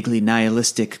 Vaguely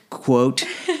nihilistic quote.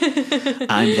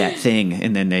 I'm that thing.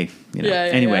 And then they, Yeah,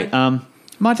 anyway. yeah.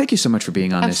 Maud, thank you so much for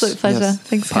being on Absolute this pleasure. Yes.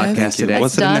 Thanks, podcast guys. today. It's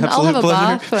Was it an done. I'll have a absolute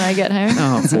pleasure? bath when I get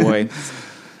home. Oh, boy.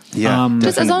 Yeah.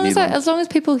 Just as long definitely as long as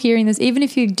people hearing this, even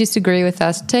if you disagree with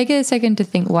us, take a second to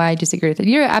think why I disagree with it.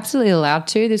 You're absolutely allowed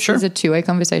to. This Sure. is a two-way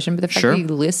conversation, but the fact Sure. that you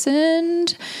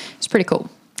listened is pretty cool.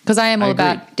 Because I am all agree.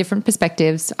 about different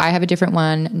perspectives. I have a different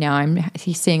one now. I'm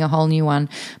seeing a whole new one.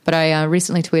 But I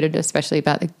recently tweeted, especially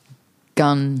about the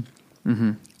gun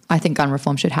I think gun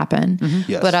reform should happen.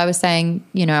 Yes. But I was saying,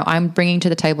 you know, I'm bringing to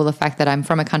the table the fact that I'm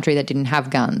from a country that didn't have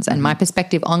guns, and my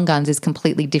perspective on guns is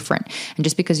completely different. And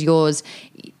just because yours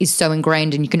is so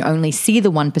ingrained and you can only see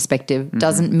the one perspective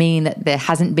doesn't mean that there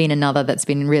hasn't been another that's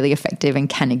been really effective and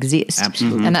can exist.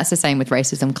 Absolutely. And that's the same with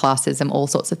racism, classism, all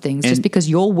sorts of things. Just because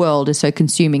your world is so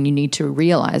consuming, you need to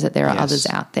realize that there are Yes. others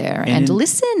out there And and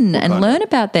listen and on learn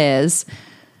about theirs,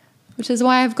 which is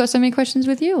why I've got so many questions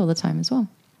with you all the time as well.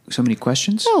 So many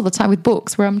questions? All the time with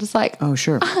books where I'm just like, Oh,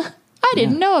 sure. I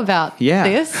didn't know about Yeah.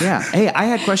 this. Yeah. Hey, I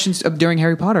had questions during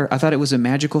Harry Potter. I thought it was a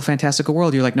magical, fantastical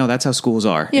world. You're like, no, that's how schools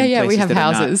are. Yeah, in yeah, we places have that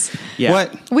are not. houses. Yeah.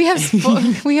 What?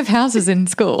 We have houses in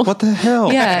school. What the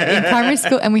hell? Yeah, in primary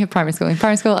school, and we have primary school. In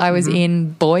primary school, I was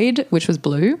in Boyd, which was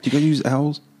blue. You gonna use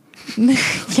owls?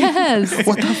 Yes.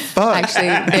 What the fuck? Actually,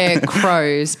 they're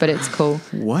crows, but it's cool.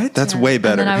 What? That's way And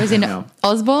better. then I was in No.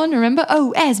 Osborne, remember?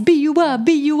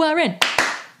 OSBURBURN.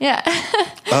 Yeah.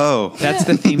 Oh, That's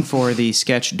the theme for the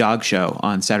sketch Dog Show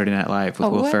on Saturday Night Live with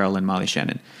Oh, Will what? Ferrell and Molly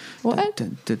Shannon. What?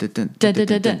 Dun, dun, dun, dun, Dun, dun, dun,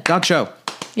 dun, dun. dun. Dog Show.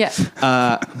 Yeah.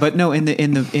 But no, in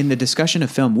the discussion of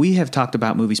film, we have talked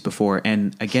about movies before,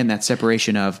 and again, that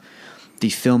separation of the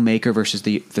filmmaker versus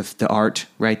the art,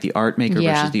 right? The art maker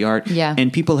Yeah. versus the art. Yeah.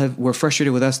 And people were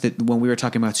frustrated with us that when we were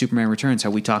talking about Superman Returns,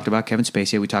 how we talked about Kevin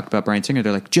Spacey, how we talked about Bryan Singer.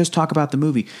 They're like, just talk about the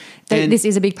movie. And This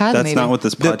is a big part of the that's movie. not what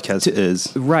this podcast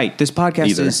is. right. This podcast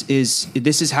Either. is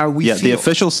this is how we Yeah, feel. the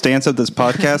official stance of this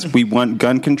podcast: we want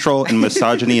gun control and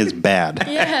misogyny is bad.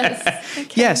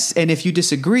 Yes. Yes, and if you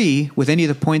disagree with any of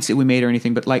the points that we made or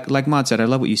anything, but like Maud said, I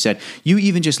love what you said. You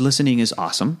even just listening is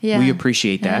awesome. Yeah. We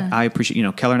appreciate that. Yeah. I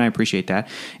appreciate, Keller and I appreciate that.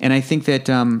 And I think that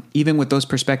even with those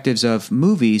perspectives of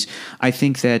movies, I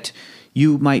think that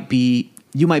you might be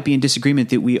in disagreement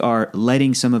that we are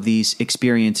letting some of these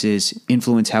experiences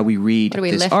influence how we read What are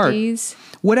we, this art. lefties?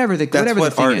 Whatever That's whatever what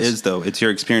the thing art is, though. It's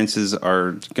your experiences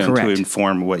are going Correct. to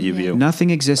inform what you view. Nothing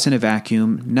exists in a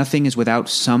vacuum. Nothing is without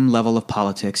some level of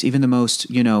politics. Even the most,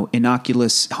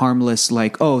 innocuous, harmless,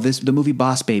 like, the movie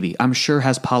Boss Baby, I'm sure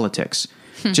has politics.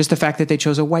 Just the fact that they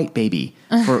chose a white baby.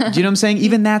 Do you know what I'm saying?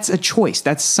 Even that's a choice.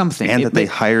 That's something. And that they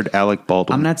hired Alec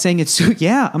Baldwin. I'm not saying it's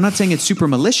super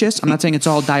malicious. I'm not saying it's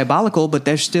all diabolical, but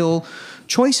there's still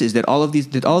choices that all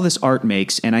this art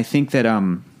makes. And I think that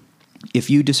if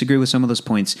you disagree with some of those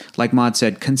points, like Maud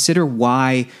said, consider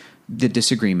why the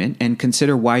disagreement and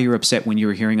consider why you're upset when you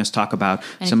were hearing us talk about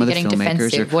And some if of the you're getting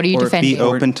filmmakers. defensive, what are you defending? Be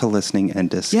open to listening and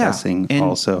discussing and,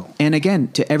 also. And again,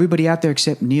 to everybody out there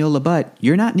except Neil LaButte,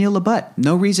 you're not Neil LaButte.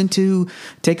 No reason to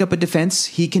take up a defense.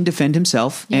 He can defend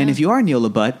himself. And Yeah. if you are Neil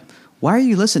LaButte, why are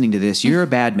you listening to this? You're a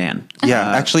bad man.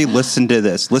 Yeah, actually listen to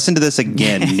this. Listen to this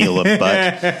again, Neil Butt.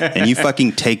 And you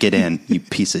fucking take it in, you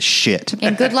piece of shit.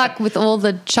 And good luck with all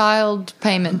the child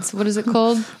payments. What is it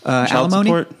called? Alimony?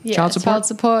 support? Yeah, Child support? Child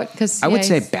support. Because I would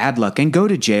say bad luck and go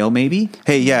to jail maybe.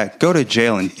 Hey, yeah, go to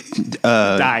jail and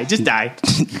Die. Just die.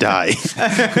 die.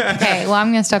 Okay, well,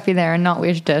 I'm going to stop you there and not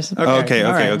wish this. Okay,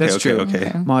 All right, that's true.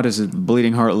 okay. Maud is a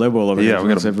bleeding heart liberal over here. Yeah, we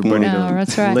Wants gotta- everybody No, to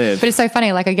that's right. live. But it's so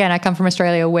funny. Like, again, I come from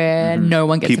Australia where no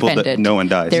one gets People that- offended. no one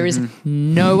dies. There is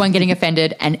no one getting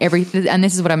offended. And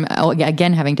this is what I'm,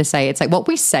 again, having to say. It's like what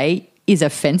we say is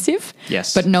offensive.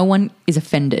 Yes. But no one is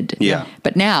offended. Yeah.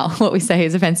 But now what we say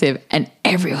is offensive and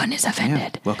everyone is Yeah.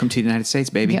 offended. Welcome to the United States,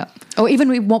 baby. Yeah. Or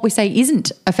even what we say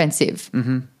isn't offensive.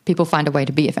 Mm-hmm. People find a way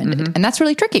to be offended. And that's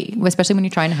really tricky, especially when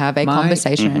you're trying to have a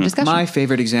conversation and a discussion. My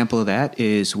favorite example of that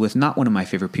is with not one of my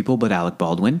favorite people, but Alec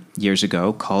Baldwin years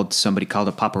ago somebody called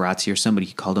a paparazzi or somebody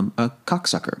he called him a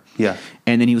cocksucker. Yeah.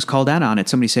 And then he was called out on it.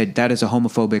 Somebody said that is a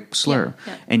homophobic slur.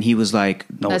 Yeah, yeah. And he was like,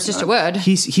 no, That's it's just not. a word.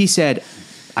 He said,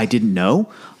 I didn't know.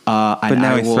 But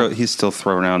now he's still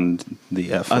throwing around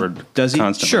the F word does he?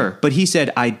 constantly. Sure. But he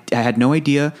said, I had no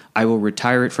idea. I will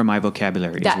retire it from my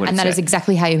vocabulary. That is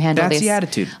exactly how you handle That's this. the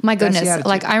attitude. My That's the goodness. attitude.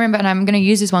 Like I remember, and I'm going to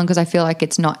use this one because I feel like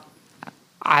it's not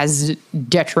as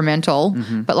detrimental,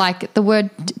 but like the word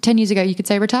 10 years ago, you could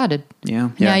say retarded. Yeah.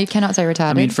 Now you cannot say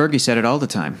retarded. I mean, Fergie said it all the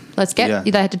time. Yeah.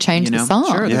 They had to change You know, the song.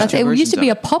 sure, there's That's- two it used to versions be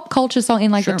of a pop culture song in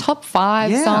like Sure. the top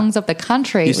 5 Yeah. songs of the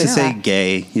country. Used to was say that.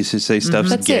 gay. Used to say stuff's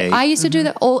That's gay. it. I used to do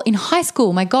that all in high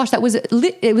school. My gosh, that was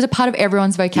it was a part of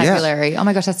everyone's vocabulary. Oh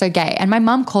my gosh, that's so gay. And my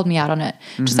mum called me out on it.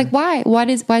 She's like, why? Why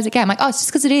is it gay? I'm like, oh, it's just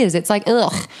because it is. It's like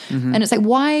ugh. And it's like,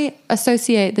 why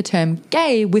associate the term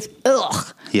gay with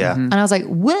ugh? Yeah. And I was like,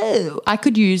 whoa, I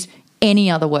could use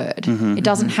any other word. It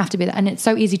doesn't have to be that. And it's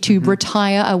so easy to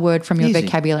retire a word from your Easy.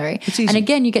 vocabulary. It's easy. And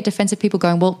again, you get defensive people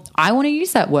going, well, I want to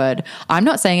use that word. I'm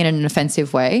not saying it in an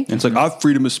offensive way. And it's like, I have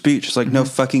freedom of speech. It's like, no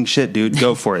fucking shit, dude.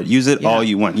 Go for it. Use it all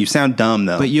you want. You sound dumb,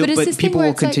 though. But But it's but this thing people where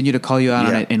will it's like- continue to call you out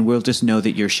on Yeah. it, and we'll just know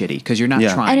that you're shitty because you're not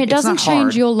Yeah. trying. And it It's doesn't not change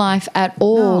hard. your life at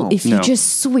all No. if you No.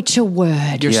 just switch a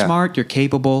word. You're Yeah. smart, you're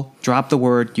capable, drop the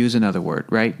word, use another word,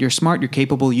 right? You're smart, you're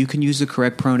capable, you can use the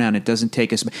correct pronoun. It doesn't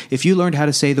take us. If you learned how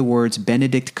to say the words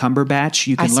Benedict Cumberbatch,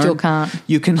 you can I learn. still can't.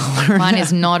 You can learn. Mine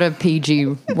is not a PG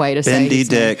way to say Bendy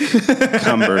his name. Dick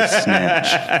Cumber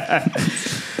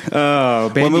Snatch. Oh,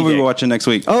 What movie are we watching next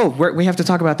week? Oh, we have to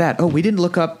talk about that. Oh, we didn't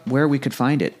look up where we could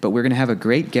find it, but we're going to have a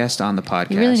great guest on the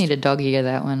podcast. You really need a dog ear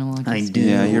that one. Or I just- do.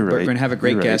 Yeah, you're We're right. going to have a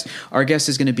great You're right. guest. Our guest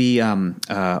is going to be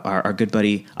our good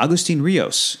buddy Agustin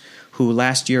Rios, who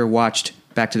last year watched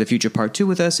Back to the Future Part 2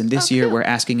 with us, and this year cool. we're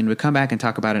asking him to come back and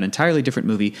talk about an entirely different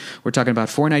movie. We're talking about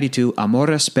 492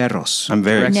 Amores Perros. I'm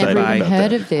very directed excited Never by even about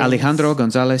heard that. of this. Alejandro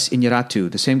Gonzalez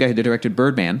Iñárritu, the same guy who directed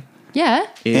Birdman. Yeah.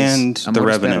 Is And The Amores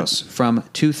Revenant. Perros from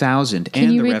 2000. Can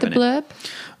and you The read Revenant. the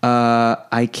blurb?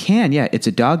 I can, yeah. It's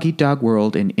a dog-eat-dog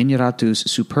world in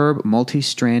Iñárritu's superb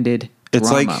multi-stranded It's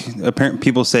drama. like, apparent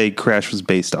people say Crash was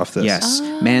based off this. Yes.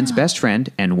 Man's best friend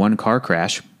and one car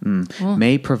crash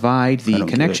may provide the don't get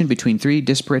connection it. between three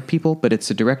disparate people, but it's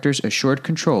the director's assured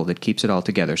control that keeps it all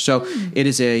together. So it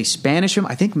is a Spanish film,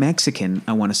 I think Mexican,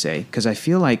 I want to say, because I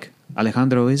feel like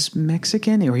Alejandro is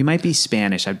Mexican, or he might be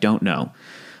Spanish. I don't know.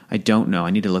 I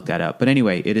need to look that up. But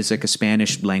anyway, it is like a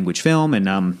Spanish language film,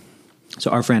 and so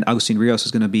our friend Agustin Rios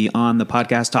is going to be on the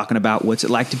podcast talking about what's it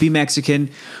like to be Mexican.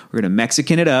 We're going to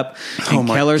Mexican it up, and Oh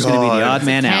my Keller's going to be the God. odd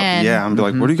man out. And- Yeah, I'm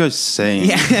like, what are you guys saying?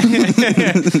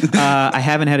 I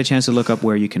haven't had a chance to look up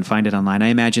where you can find it online. I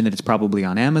imagine that it's probably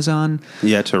on Amazon.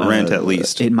 Yeah, to rent at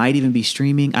least. It might even be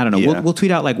streaming. I don't know. Yeah. We'll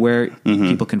tweet out like where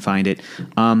people can find it.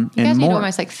 And You guys need more.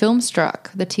 almost like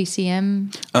Filmstruck, the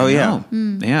TCM. Oh, yeah.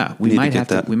 Yeah, we need to might get have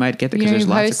to. that. We might get that You because know there's who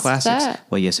lots of hosts classics. that?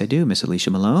 Well, yes, I do. Miss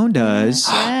Alicia Malone does.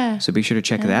 Yeah. So be sure to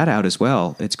check that out as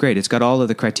well. It's great. It's got all of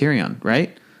the Criterion,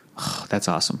 right? Oh, that's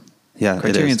awesome. Yeah, it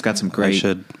Criterion's is. got some great.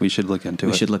 We should look into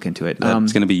it. We should look into it.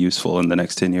 That's going to be useful in the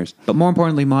next 10 years. But more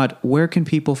importantly, Maud, where can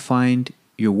people find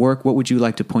your work? What would you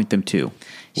like to point them to?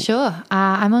 Sure.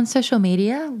 I'm on social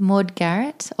media, Maud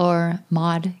Garrett or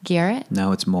Maud Garrett.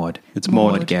 No, it's Maud. It's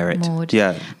Maud. Garrett. Maud.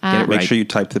 Yeah. Get it Make right. sure you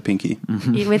type the pinky.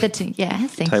 Yeah, with a T. Yeah,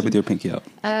 thank Type you. with your pinky out.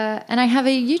 And I have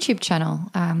a YouTube channel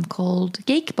called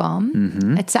Geek Bomb.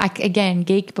 Mm-hmm. It's again,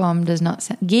 Geek Bomb does not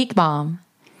sound Geek Bomb.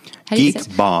 How do you Geek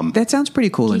say- Bomb. That sounds pretty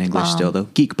cool in Geek English Bomb. still, though.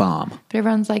 Geek Bomb. But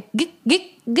everyone's like Geek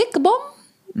Bomb.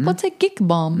 What's a Geek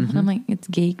Bomb? And I'm like, it's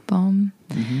Geek Bomb.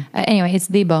 Anyway, it's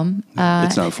the bomb.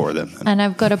 It's not for them. And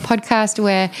I've got a podcast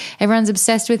where everyone's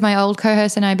obsessed with my old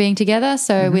co-host and I being together.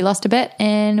 So we lost a bet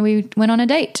and we went on a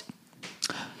date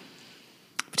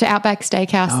to Outback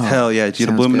Steakhouse. Hell yeah. Did you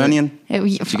get a Sounds bloomin' good. onion?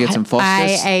 Did you get some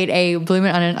Fosters? I ate a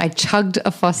bloomin' onion. I chugged a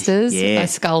Foster's. Yeah. I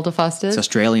sculled a Foster's. It's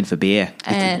Australian for beer.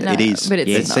 And, It is. But it's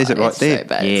Yeah, it not. says it right It's there. so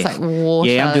bad. Yeah. It's like water.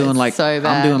 Yeah, I'm doing It's like so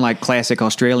bad. I'm doing like classic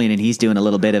Australian, and he's doing a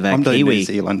little bit of a I'm doing Kiwi. New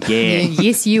Zealand. Yeah,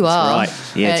 Yes, you are. right.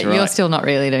 Yeah, that's You're right. still not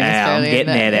really doing I'm Australian.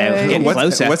 getting there, though. Getting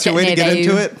closer. What's your way to get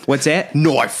into it? What's that?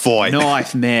 Knife fight.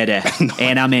 Knife murder,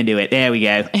 and I'm into it. There we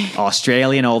go.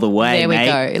 Australian all the way. There we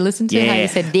mate. go. Listen to how Yeah. you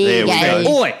said, There we there you go.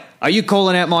 go. Oi, are you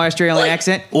calling out my Australian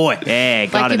accent? Oi, yeah,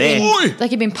 got Like it you've, there. been,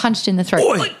 like you've been punched in the throat.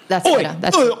 Oi. That's Oi. better.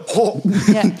 That's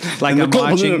yeah. Like In I'm the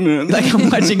company of watching, men. like I'm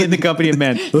watching in the company of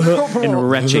men and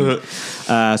retching.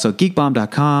 So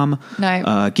geekbomb.com. No.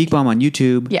 Geekbomb on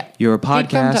YouTube. Yeah. Your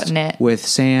podcast Geekbomb.net. with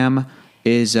Sam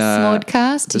is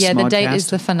Smodcast. Yeah, the date is Smodcast.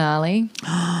 the finale.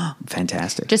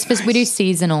 Fantastic. Just because we do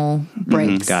seasonal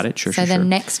breaks. Got it. Sure, So sure, the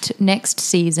sure. next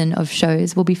season of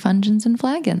shows will be Fungeons and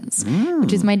Flagons,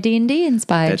 which is my D&D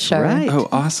inspired That's show. right. Oh,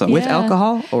 awesome. with Yeah.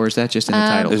 alcohol, or is that just in the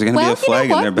title? There's going to be a flag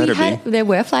you know in there. what? Better be. There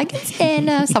were flagons,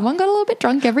 and someone got a little bit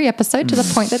drunk every episode to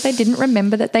the point that they didn't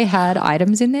remember that they had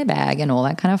items in their bag and all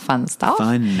that kind of fun stuff.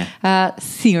 Fun.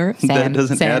 Sam,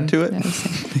 doesn't add to it? No,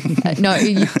 Sam. No,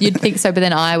 you'd think so, but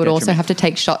then I would also have to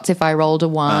take shots if I rolled a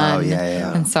one. Oh,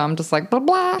 yeah. And so I'm just like, blah,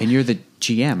 blah. And you're the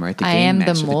GM, right? The I game am the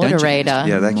master, dungeon moderator. master.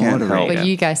 Yeah, that can't help. Moderator. But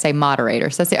you guys say moderator.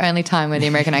 So that's the only time where the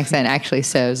American accent actually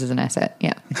serves as an asset.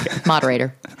 Yeah.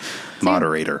 Moderator.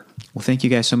 Moderator. Well, thank you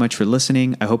guys so much for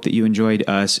listening. I hope that you enjoyed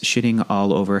us shitting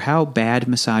all over how bad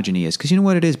misogyny is, because you know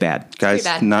what, it is bad. Guys,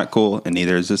 bad. not cool, and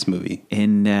neither is this movie.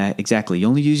 And exactly, you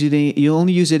only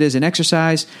use it as an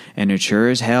exercise, and it sure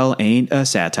as hell ain't a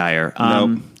satire.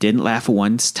 Nope. Didn't laugh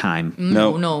once time.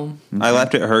 No. No. I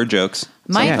laughed at her jokes.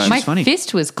 My funny.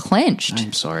 fist was clenched.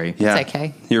 I'm sorry. Yeah. It's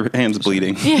okay. Your hand's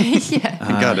bleeding. Yeah.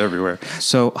 It got everywhere.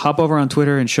 So hop over on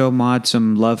Twitter and show Maud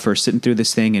some love for sitting through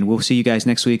this thing, and we'll see you guys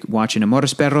next week watching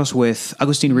Amores Perros with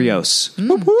Agustin Rios.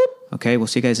 Whoop, whoop. Okay, we'll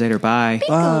see you guys later. Bye.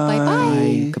 Bye.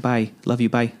 Bye. Goodbye. Love you.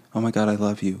 Bye. Oh my God, I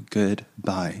love you.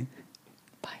 Goodbye.